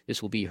 Ohio.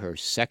 This will be her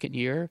second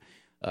year.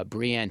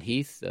 Breanne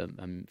Heath,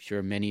 I'm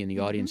sure many in the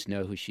audience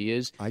know who she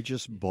is. I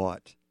just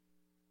bought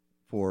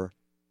for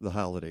the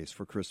holidays,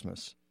 for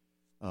Christmas,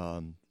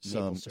 some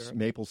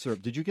maple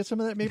syrup. Did you get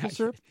some of that maple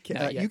syrup?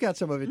 You got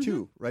some of it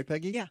too, right,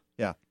 Peggy?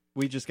 Yeah.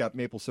 We just got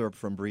maple syrup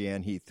from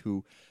Breanne Heath,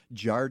 who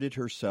jarred it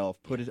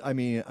herself. Put it. I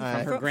mean, from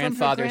her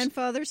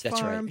grandfather's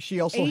farm. Right. She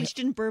also aged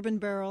in bourbon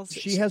barrels.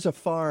 She has a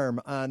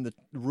farm on the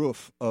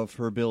roof of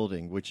her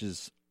building, which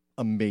is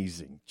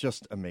amazing,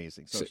 just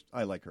amazing. So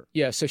I like her.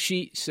 Yeah. So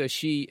she, as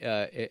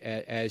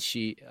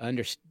she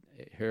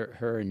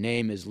her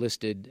name is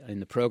listed in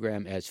the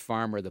program as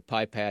Farmer the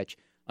Pie Patch.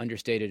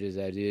 Understated as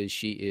that is,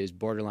 she is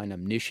borderline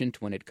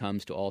omniscient when it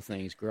comes to all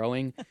things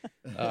growing.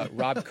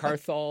 Rob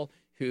Carthall,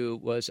 who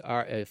was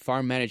our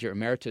farm manager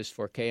emeritus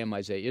for KAM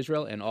Isaiah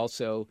Israel, and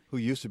also who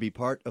used to be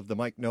part of the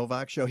Mike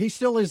Novak show. He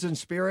still is in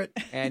spirit,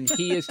 and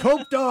he is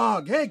Cope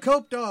Dog. Hey,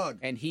 Cope Dog.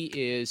 And he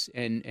is,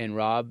 and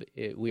Rob,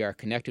 we are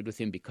connected with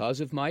him because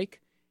of Mike.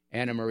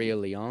 Anna Maria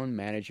Leon,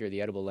 manager of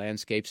the edible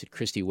landscapes at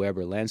Christie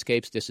Weber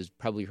Landscapes. This is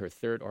probably her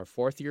third or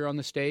fourth year on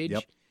the stage.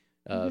 Yep.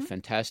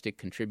 Fantastic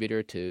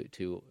contributor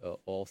to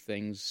all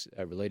things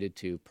related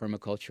to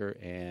permaculture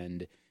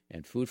and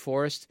food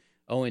forest.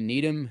 Owen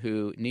Needham,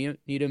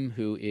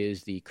 who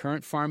is the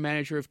current farm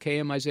manager of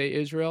KAM Isaiah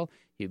Israel.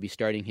 He'll be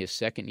starting his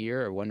second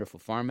year, a wonderful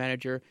farm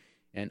manager.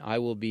 and I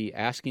will be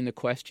asking the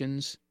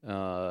questions,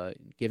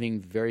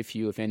 giving very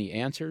few, if any,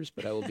 answers,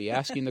 but I will be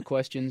asking the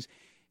questions,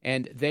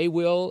 and they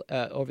will,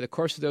 over the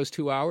course of those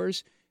 2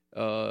 hours,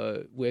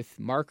 with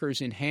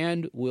markers in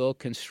hand, will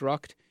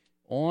construct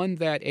on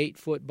that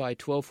 8-foot by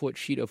 12-foot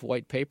sheet of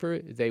white paper.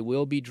 They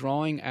will be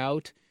drawing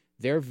out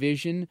their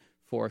vision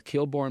for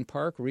Kilbourne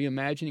Park,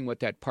 reimagining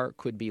what that park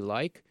could be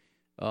like,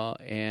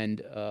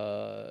 and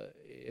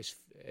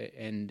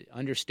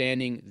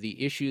understanding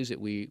the issues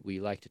that we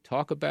like to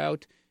talk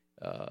about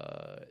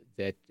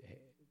that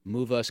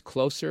move us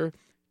closer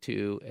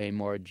to a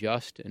more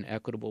just and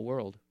equitable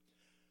world.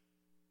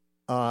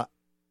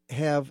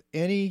 Have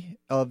any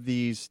of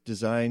these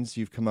designs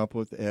you've come up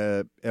with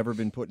ever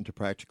been put into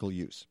practical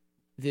use?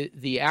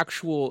 The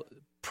actual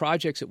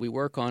projects that we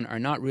work on are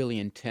not really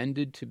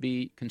intended to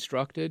be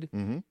constructed.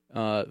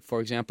 Mm-hmm.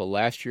 For example,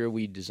 last year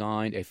we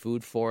designed a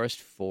food forest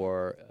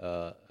for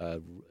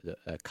a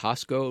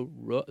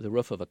Costco, the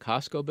roof of a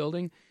Costco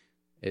building.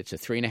 It's a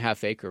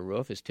 3.5-acre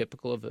roof. It's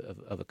typical of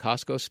a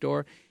Costco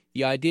store.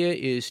 The idea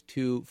is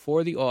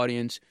for the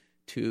audience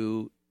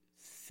to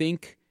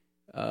think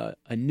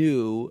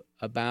anew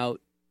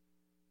about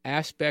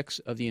aspects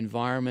of the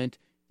environment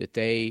that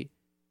they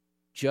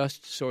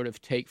just sort of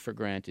take for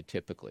granted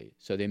typically.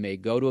 So they may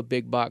go to a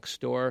big box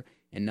store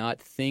and not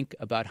think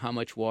about how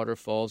much water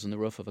falls on the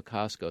roof of a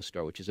Costco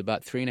store, which is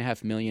about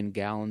 3.5 million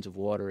gallons of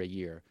water a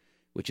year,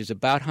 which is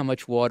about how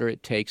much water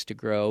it takes to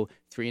grow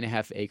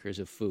 3.5 acres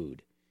of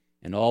food.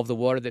 And all of the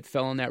water that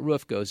fell on that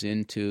roof goes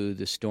into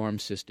the storm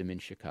system in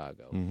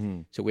Chicago.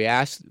 Mm-hmm.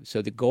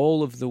 So the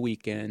goal of the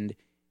weekend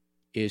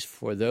is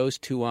for those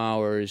 2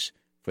 hours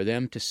for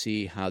them to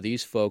see how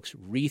these folks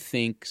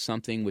rethink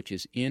something which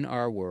is in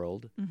our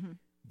world, Mm-hmm.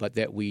 but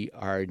that we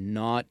are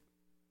not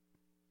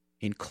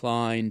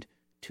inclined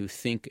to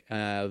think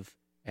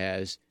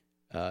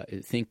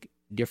think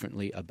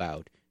differently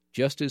about.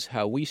 Just as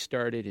how we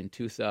started in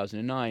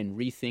 2009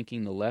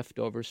 rethinking the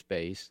leftover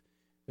space,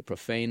 the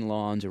profane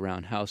lawns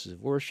around houses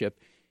of worship,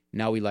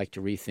 now we like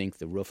to rethink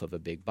the roof of a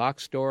big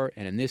box store,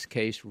 and in this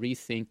case,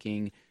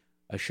 rethinking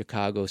a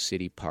Chicago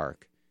city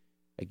park.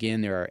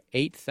 Again, there are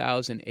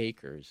 8,000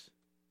 acres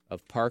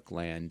of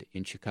parkland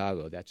in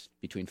Chicago. That's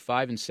between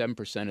 5 and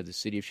 7% of the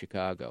city of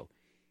Chicago.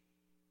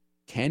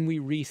 Can we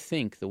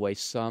rethink the way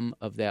some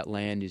of that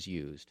land is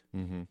used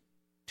mm-hmm.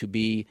 to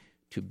be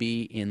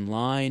in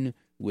line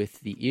with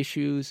the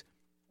issues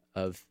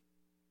of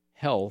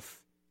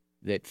health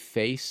that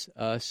face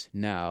us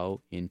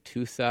now in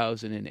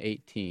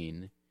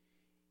 2018,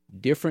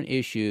 different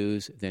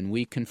issues than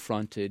we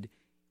confronted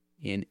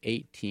in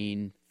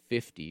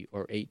 1850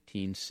 or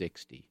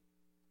 1860?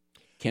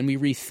 Can we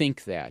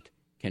rethink that?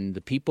 Can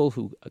the people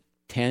who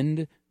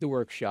attend the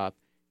workshop,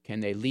 can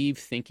they leave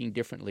thinking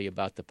differently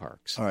about the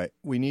parks? All right.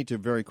 We need to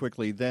very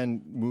quickly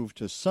then move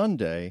to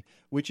Sunday,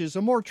 which is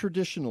a more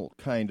traditional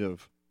kind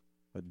of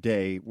a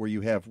day where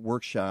you have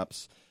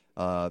workshops,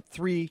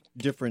 3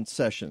 different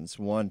sessions,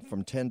 one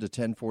from 10 to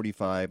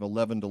 10:45,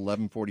 11 to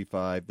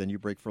 11:45, then you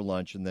break for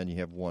lunch, and then you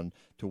have 1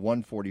 to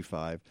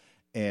 1:45.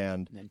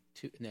 And then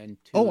two.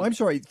 Oh, I'm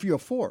sorry. You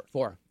have 4.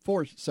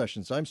 4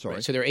 sessions. I'm sorry.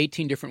 Right, so there are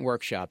 18 different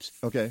workshops.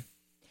 Okay.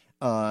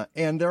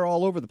 And they're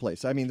all over the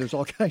place. I mean, there's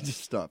all kinds of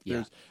stuff. Yeah.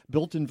 There's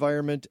built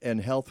environment and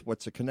health,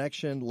 what's a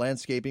connection,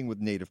 landscaping with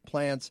native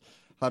plants,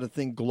 how to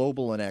think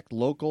global and act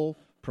local,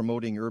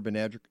 promoting urban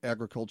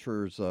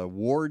agriculture's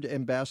ward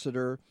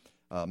ambassador,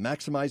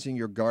 maximizing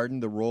your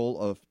garden, the role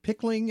of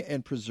pickling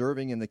and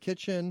preserving in the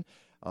kitchen,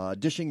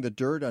 dishing the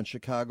dirt on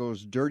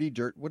Chicago's dirty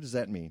dirt. What does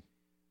that mean?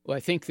 Well, I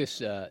think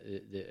this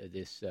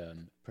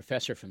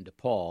professor from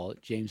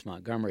DePaul, James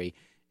Montgomery,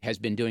 has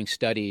been doing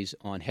studies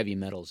on heavy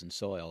metals in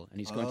soil,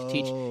 and he's going to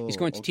teach. He's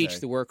going to teach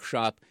the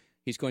workshop.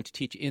 He's going to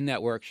teach in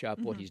that workshop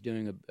what he's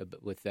doing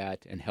with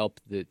that, and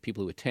help the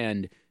people who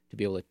attend to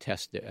be able to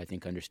test,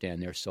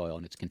 understand their soil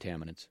and its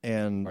contaminants.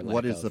 And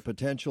what is the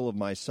potential of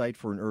my site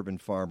for an urban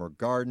farm or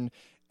garden?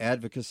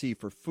 Advocacy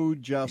for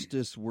food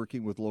justice,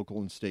 working with local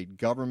and state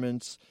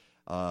governments.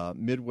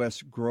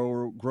 Midwest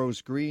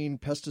Grows Green,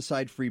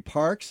 pesticide-free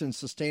parks and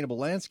sustainable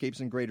landscapes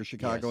in Greater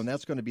Chicago, and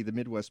that's going to be the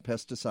Midwest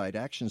Pesticide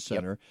Action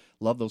Center.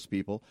 Love those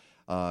people.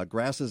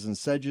 Grasses and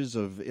Sedges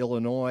of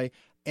Illinois,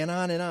 and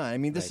on and on. I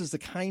mean, this is the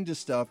kind of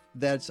stuff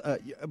that's,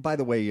 by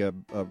the way,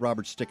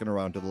 Robert's sticking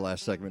around to the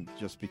last segment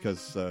just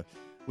because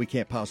we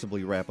can't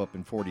possibly wrap up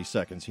in 40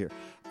 seconds here.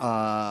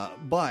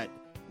 But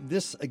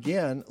this,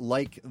 again,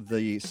 like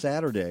the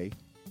Saturday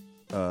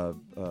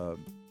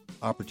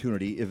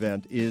opportunity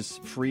event, is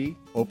free,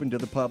 open to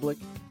the public.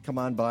 Come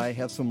on by,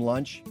 have some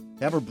lunch,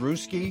 have a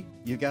brewski.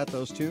 You got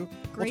those too.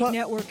 Great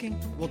networking.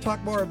 We'll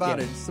talk more about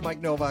it. It's the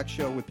Mike Novak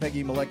Show with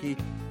Peggy Malecki.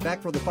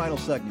 Back for the final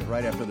segment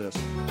right after this.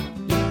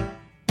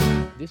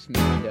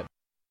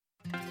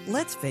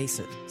 Let's face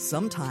it,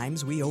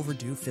 sometimes we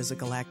overdo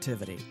physical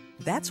activity.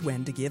 That's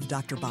when to give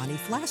Dr. Bonnie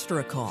Flaster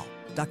a call.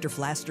 Dr.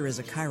 Flaster is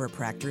a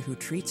chiropractor who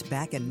treats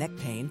back and neck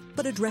pain,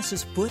 but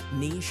addresses foot,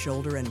 knee,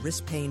 shoulder, and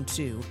wrist pain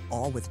too,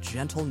 all with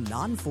gentle,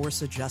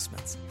 non-force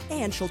adjustments.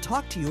 And she'll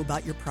talk to you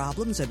about your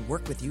problems and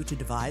work with you to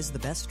devise the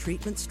best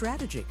treatment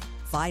strategy.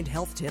 Find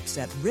health tips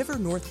at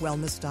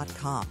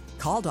rivernorthwellness.com.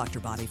 Call Dr.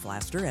 Bonnie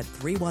Flaster at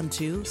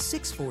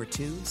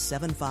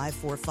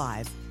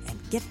 312-642-7545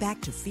 and get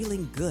back to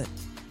feeling good.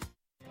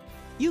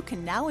 You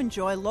can now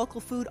enjoy local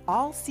food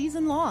all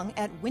season long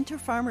at winter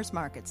farmers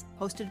markets,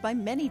 hosted by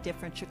many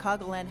different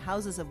Chicagoland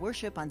houses of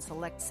worship on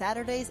select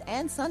Saturdays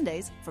and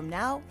Sundays from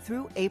now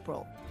through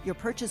April. Your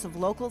purchase of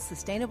local,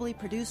 sustainably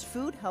produced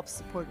food helps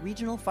support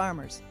regional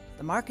farmers.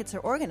 The markets are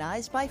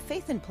organized by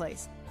Faith in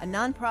Place, a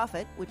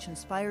nonprofit which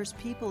inspires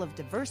people of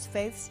diverse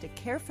faiths to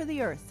care for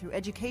the earth through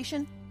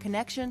education,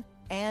 connection,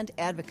 and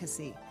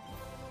advocacy.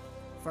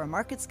 For a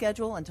market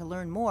schedule and to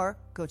learn more,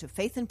 go to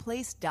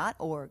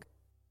faithinplace.org.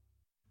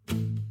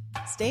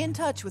 Stay in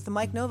touch with The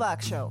Mike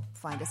Novak Show.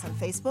 Find us on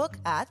Facebook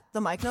at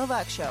The Mike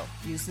Novak Show.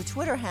 Use the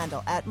Twitter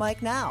handle at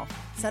Mike Now.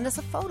 Send us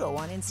a photo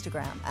on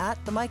Instagram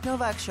at The Mike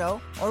Novak Show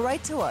or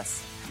write to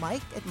us,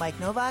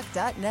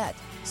 mike@mikenovak.net.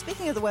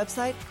 Speaking of the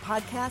website,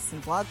 podcasts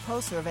and blog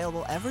posts are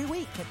available every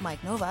week at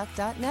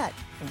mikenovak.net.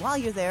 And while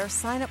you're there,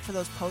 sign up for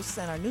those posts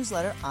and our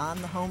newsletter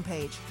on the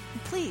homepage.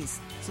 And please,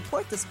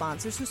 support the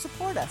sponsors who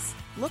support us.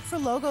 Look for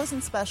logos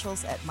and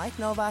specials at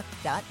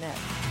mikenovak.net.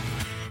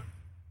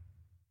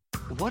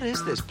 What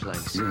is this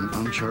place? You're in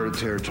uncharted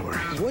territory.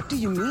 What do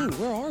you mean?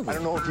 Where are we? I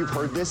don't know if you've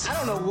heard this. I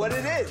don't know what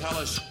it is. Tell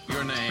us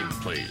your name,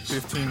 please.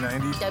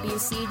 1590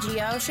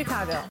 WCGO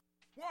Chicago.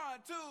 1,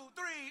 2,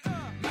 3,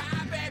 My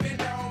baby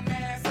don't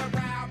mess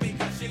around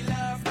because she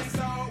loves me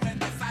so, and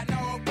this I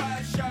know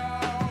for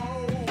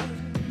sure.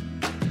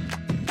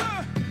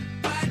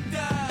 But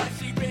does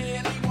she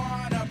really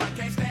wanna, but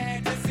can't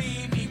stand to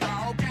see me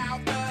walk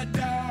out the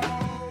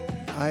door?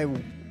 I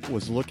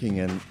was looking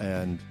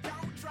and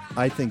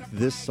I think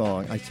this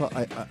song,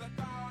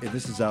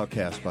 this is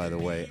Outkast, by the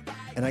way,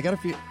 and I got a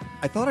feel,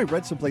 I thought I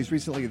read someplace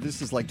recently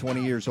this is like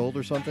 20 years old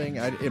or something.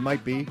 It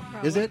might be.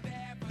 Probably. Is it?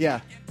 Yeah.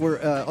 We're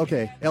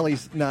okay.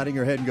 Ellie's nodding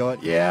her head and going,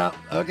 yeah,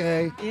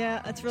 okay.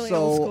 Yeah, that's really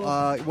old school.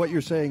 So what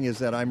you're saying is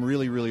that I'm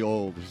really, really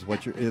old is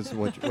what you're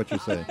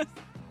saying.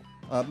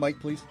 Mike,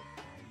 please.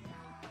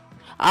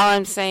 All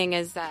I'm saying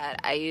is that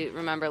I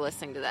remember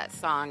listening to that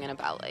song in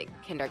about like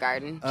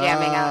kindergarten,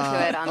 jamming out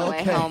to it on the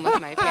way home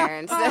with my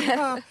parents.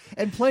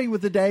 And playing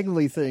with the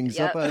dangly things.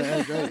 Yep.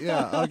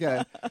 Yeah,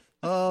 okay.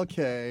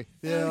 Okay.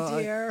 Yeah, oh,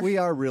 dear. We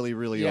are really,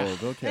 really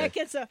old. Okay. That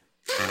gets a...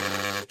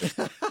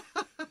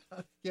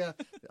 Yeah,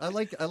 I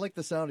like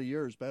the sound of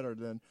yours better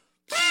than...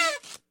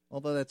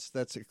 Although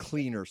that's a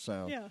cleaner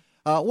sound. Yeah.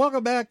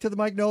 Welcome back to the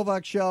Mike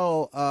Novak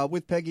Show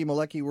with Peggy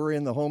Malecki. We're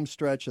in the home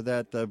stretch of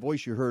that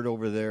voice you heard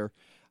over there.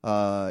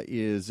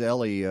 Is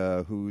Ellie,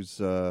 who's,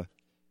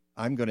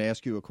 I'm going to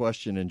ask you a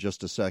question in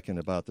just a second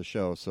about the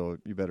show, so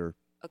you better.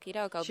 Okie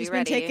doke, I'll She's be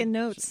ready. been taking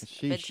notes.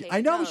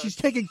 I know, she's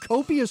taking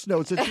copious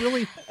notes. It's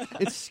really,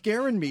 it's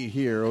scaring me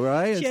here,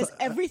 right? She has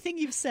everything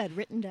you've said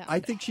written down. I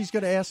think she's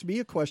going to ask me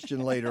a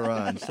question later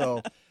on,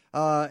 so.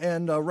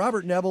 And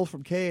Robert Nevel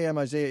from KAM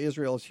Isaiah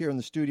Israel is here in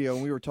the studio,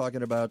 and we were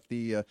talking about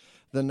the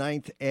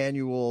 9th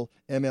annual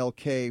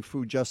MLK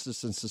Food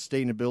Justice and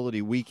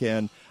Sustainability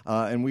Weekend,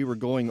 and we were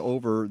going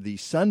over the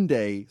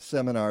Sunday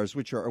seminars,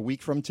 which are a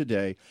week from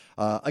today.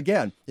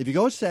 Again, if you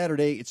go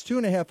Saturday, it's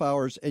 2.5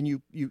 hours, and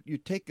you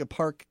take a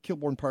park,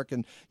 Kilbourne Park,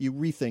 and you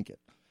rethink it,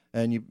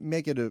 and you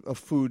make it a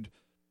food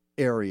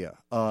area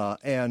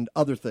and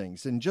other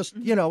things, and just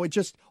it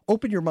just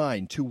open your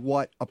mind to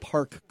what a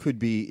park could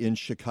be in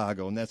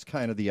Chicago, and that's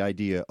kind of the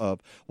idea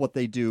of what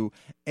they do.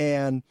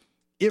 And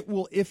it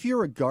will, if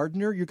you're a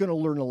gardener, you're going to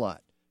learn a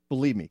lot,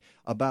 believe me,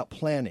 about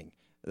planning.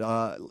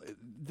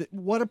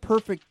 What a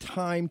perfect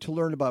time to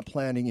learn about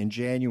planning in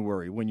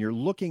January when you're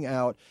looking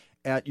out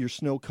at your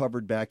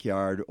snow-covered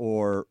backyard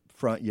or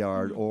front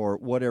yard or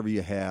whatever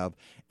you have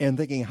and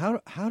thinking,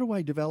 how do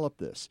I develop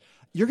this?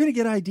 You're going to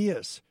get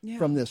ideas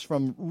from this,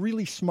 from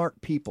really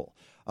smart people.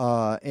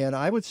 And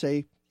I would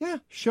say,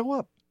 show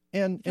up.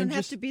 And you don't have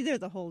just to be there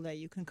the whole day.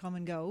 You can come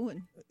and go.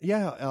 And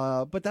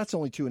but that's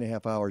only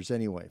 2.5 hours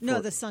anyway.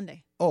 No, the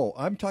Sunday. Oh,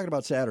 I'm talking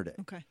about Saturday.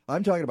 Okay.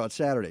 I'm talking about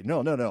Saturday.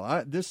 No.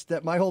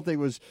 My whole thing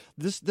was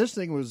this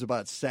thing was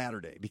about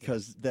Saturday,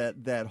 because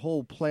that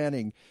whole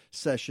planning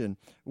session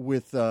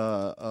with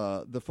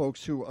the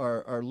folks who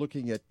are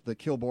looking at the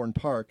Kilbourne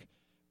Park.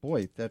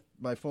 Boy,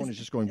 my phone is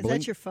just going blink. Is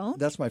that your phone?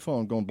 That's my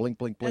phone going blink,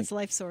 blink, blink. That's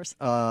Life Source.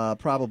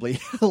 Probably.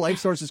 Life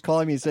Source is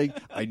calling me and saying,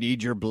 I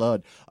need your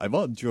blood. I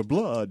want your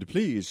blood.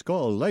 Please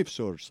call Life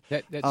Source.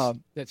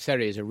 That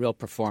Saturday is a real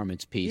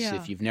performance piece. Yeah.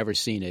 If you've never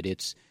seen it,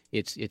 it's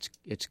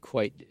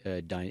quite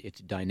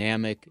it's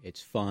dynamic,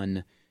 it's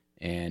fun,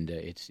 and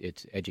it's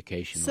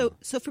educational.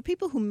 So for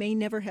people who may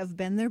never have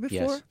been there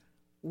before, Yes.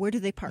 where do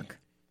they park?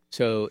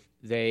 So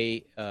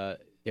they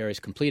There is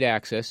complete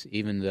access,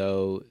 even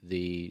though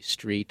the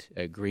street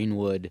at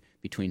Greenwood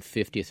between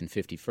 50th and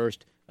 51st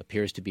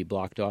appears to be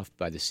blocked off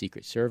by the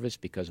Secret Service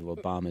because of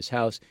Obama's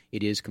house.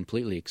 It is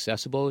completely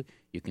accessible.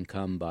 You can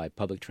come by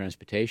public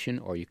transportation,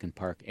 or you can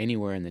park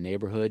anywhere in the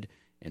neighborhood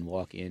and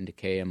walk into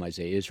KAM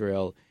Isaiah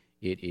Israel.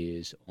 It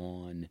is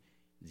on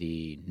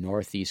the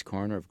northeast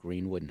corner of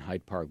Greenwood and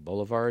Hyde Park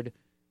Boulevard.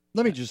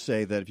 Let me just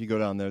say that if you go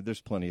down there,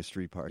 there's plenty of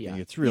street parking. Yeah.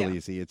 It's real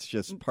easy. It's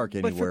just park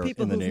anywhere in the But for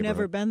people neighborhood. who've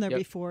never been there Yep.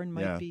 before and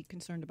might be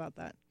concerned about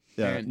that.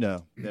 Yeah,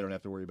 no, they don't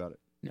have to worry about it.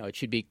 No, it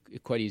should be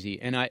quite easy.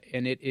 And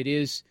it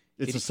is.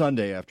 It's a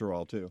Sunday after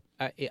all, too.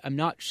 I'm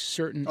not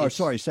certain. Oh,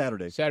 sorry,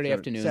 Saturday. Saturday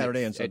afternoon.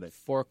 Saturday and Sunday. At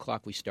 4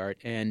 o'clock we start,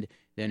 and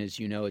then, as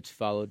you know, it's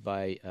followed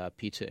by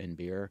pizza and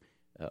beer,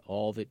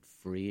 all of it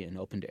free and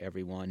open to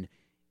everyone.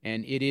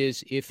 And it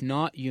is, if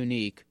not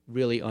unique,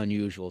 really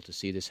unusual to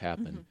see this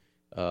happen.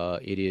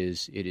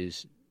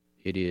 Mm-hmm.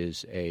 It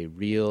is a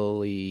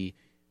really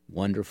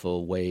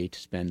wonderful way to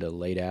spend a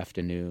late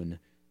afternoon,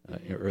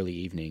 early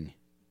evening,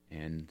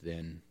 and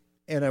then.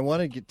 And I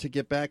want to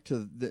get back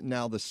to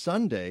the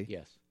Sunday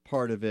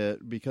part of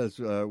it, because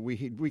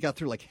we got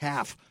through like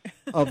half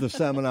of the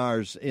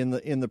seminars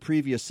in the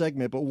previous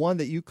segment, but one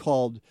that you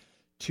called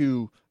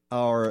to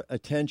our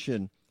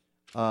attention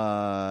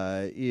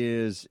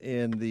is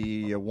in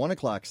the 1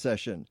 o'clock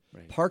session.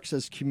 Right. Parks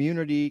as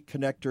community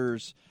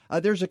connectors.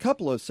 There's a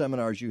couple of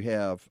seminars you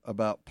have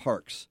about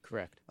parks.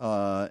 Correct.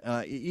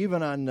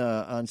 Even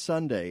on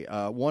Sunday.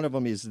 One of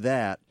them is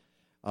that.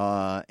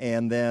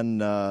 And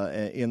then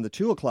in the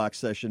 2 o'clock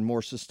session,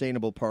 more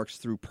sustainable parks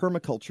through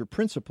permaculture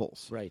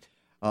principles. Right.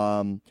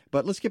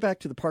 But let's get back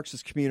to the Parks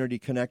as Community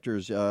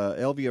Connectors.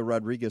 Elvia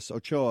Rodriguez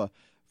Ochoa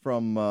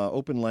from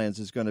Open Lands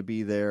is going to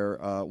be there.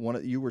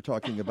 You were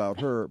talking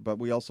about her, but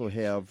we also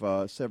have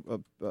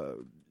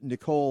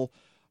Nicole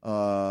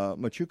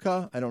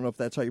Machuca. I don't know if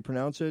that's how you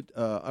pronounce it.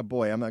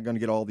 Boy, I'm not going to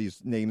get all these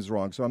names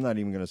wrong, so I'm not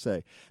even going to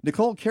say.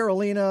 Nicole,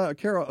 Carolina,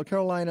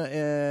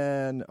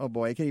 and oh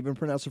boy, I can't even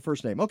pronounce the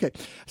first name. Okay,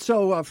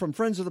 so from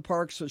Friends of the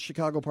Parks,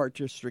 Chicago Park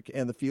District,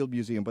 and the Field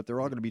Museum, but they're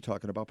all going to be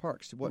talking about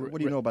parks. What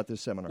do you know about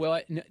this seminar?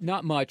 Well,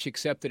 not much,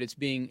 except that it's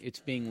being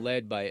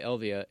led by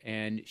Elvia,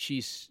 and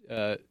she's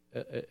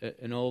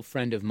an old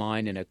friend of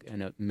mine and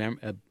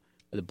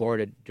the board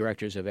of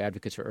directors of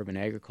Advocates for Urban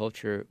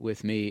Agriculture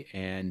with me,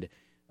 and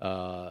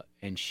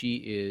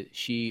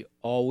she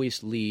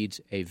always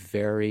leads a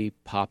very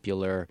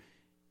popular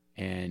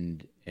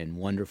and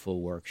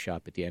wonderful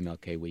workshop at the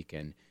MLK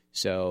weekend.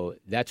 So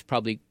that's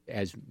probably,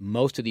 as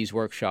most of these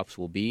workshops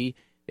will be,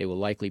 they will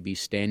likely be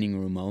standing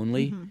room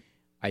only. Mm-hmm.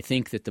 I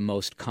think that the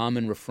most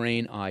common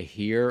refrain I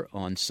hear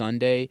on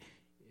Sunday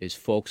is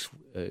folks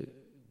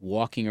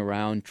walking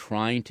around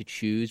trying to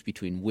choose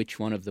between which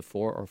one of the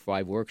 4 or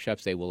 5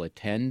 workshops they will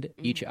attend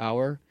each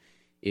hour.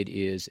 It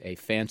is a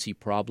fancy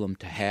problem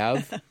to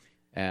have.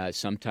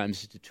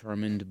 Sometimes it's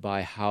determined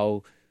by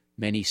how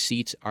many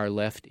seats are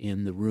left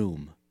in the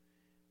room.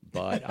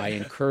 But I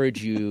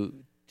encourage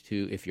you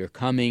to, if you're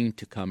coming,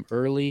 to come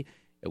early.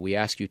 We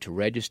ask you to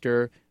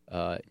register.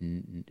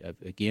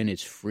 Again,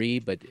 it's free,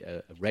 but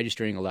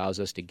registering allows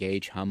us to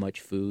gauge how much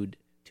food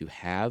to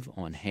have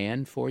on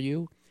hand for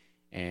you,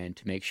 and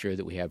to make sure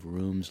that we have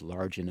rooms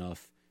large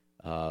enough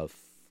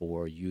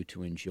for you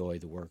to enjoy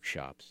the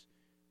workshops.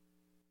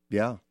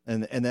 Yeah,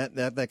 and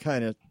that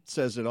kind of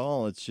says it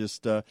all. It's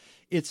just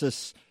it's a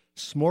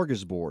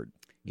smorgasbord,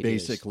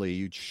 basically.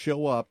 You'd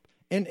show up,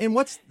 and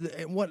what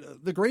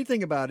the great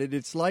thing about it?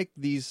 It's like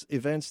these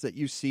events that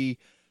you see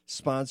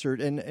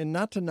sponsored, and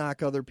not to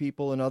knock other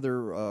people and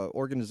other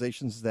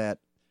organizations that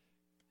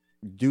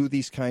do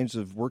these kinds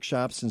of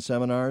workshops and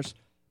seminars,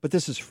 but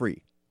this is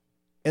free,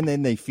 and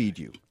then they feed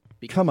you.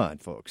 Come on,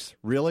 folks.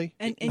 Really?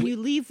 And you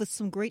leave with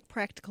some great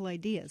practical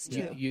ideas,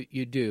 too.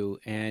 You do.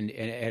 And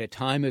at a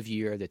time of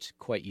year that's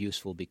quite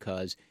useful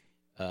because,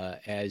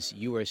 as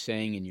you were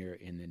saying in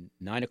the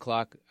 9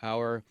 o'clock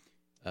hour,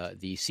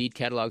 the seed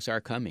catalogs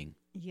are coming.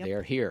 Yep.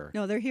 They're here.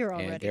 No, they're here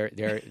already. And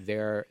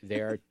they're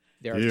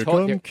Here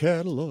come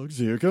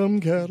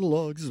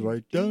catalogs,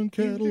 right down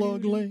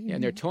catalog lane.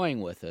 And they're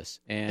toying with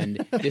us.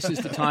 And this is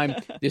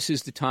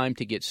the time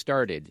to get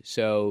started.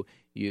 So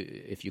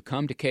if you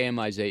come to KAM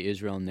Isaiah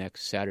Israel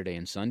next Saturday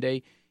and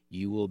Sunday,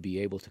 you will be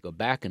able to go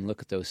back and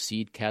look at those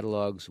seed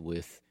catalogs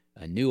with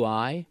a new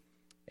eye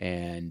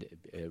and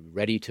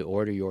ready to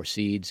order your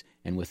seeds,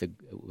 and with a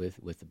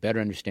better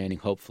understanding,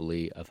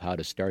 hopefully, of how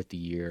to start the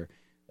year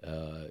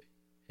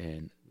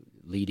and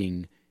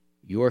leading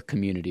your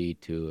community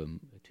to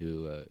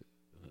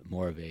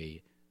more of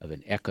an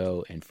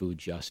eco and food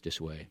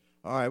justice way.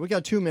 All right, we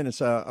got 2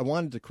 minutes. I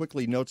wanted to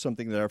quickly note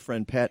something that our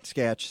friend Pat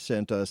Skatch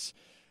sent us.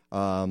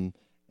 And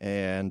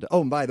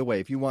by the way,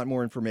 if you want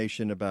more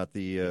information about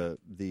the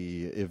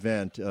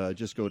event,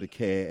 just go to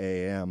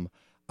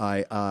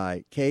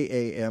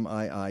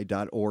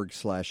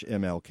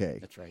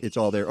KAMII.org/MLK. That's right. It's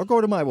all there. Or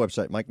go to my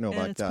website, MikeNovak.net.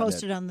 And it's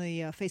posted on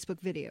the Facebook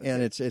video.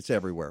 And it's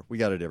everywhere. We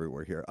got it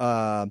everywhere here.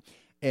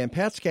 And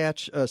Pat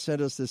Sketch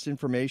sent us this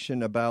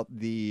information about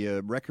the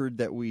record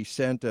that we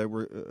set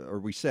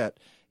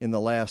in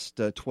the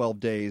last 12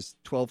 days,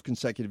 12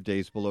 consecutive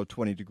days below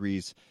 20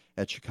 degrees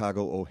at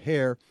Chicago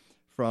O'Hare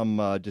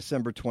from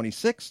December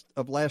 26th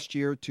of last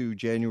year to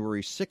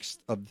January 6th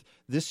of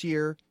this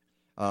year.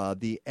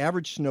 The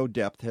average snow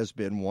depth has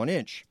been 1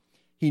 inch.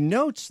 He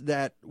notes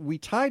that we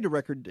tied a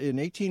record in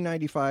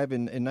 1895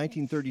 and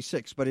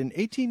 1936, but in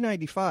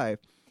 1895,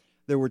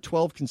 there were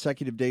 12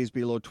 consecutive days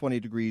below 20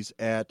 degrees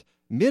at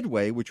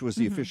Midway, which was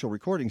the official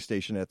recording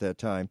station at that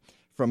time,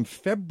 from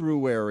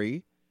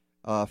February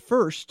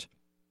 1st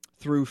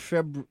through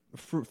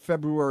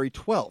February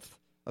 12th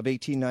of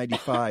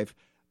 1895.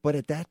 But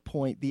at that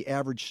point, the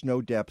average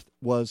snow depth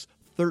was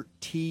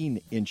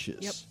 13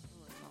 inches. Yep.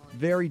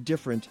 Very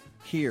different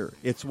here.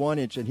 It's 1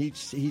 inch, and he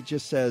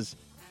just says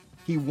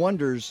he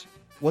wonders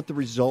what the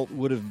result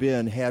would have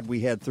been had we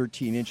had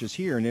 13 inches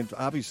here. And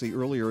obviously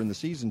earlier in the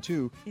season,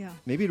 too. Yeah.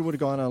 Maybe it would have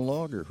gone on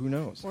longer. Who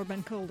knows? Or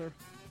been colder.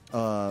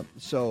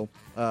 So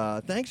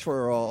thanks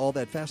for all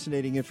that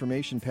fascinating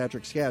information,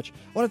 Patrick Sketch.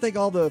 I want to thank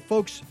all the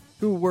folks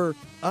who were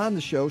on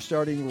the show,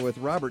 starting with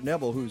Robert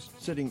Nevel, who's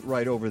sitting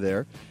right over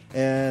there,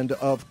 and,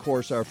 of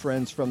course, our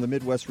friends from the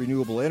Midwest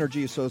Renewable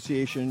Energy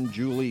Association,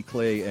 Julie,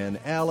 Clay, and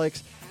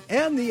Alex,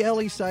 and the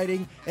Ellie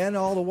sighting, and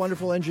all the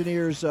wonderful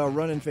engineers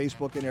running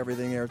Facebook and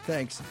everything there.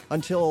 Thanks.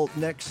 Until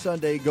next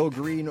Sunday, go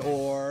green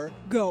or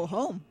go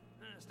home.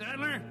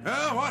 Stadler?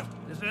 What?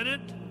 Is that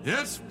it?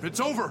 Yes, it's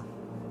over.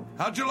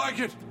 How'd you like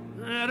it?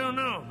 I don't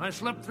know. I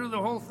slept through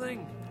the whole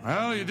thing.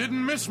 Well, you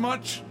didn't miss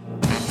much.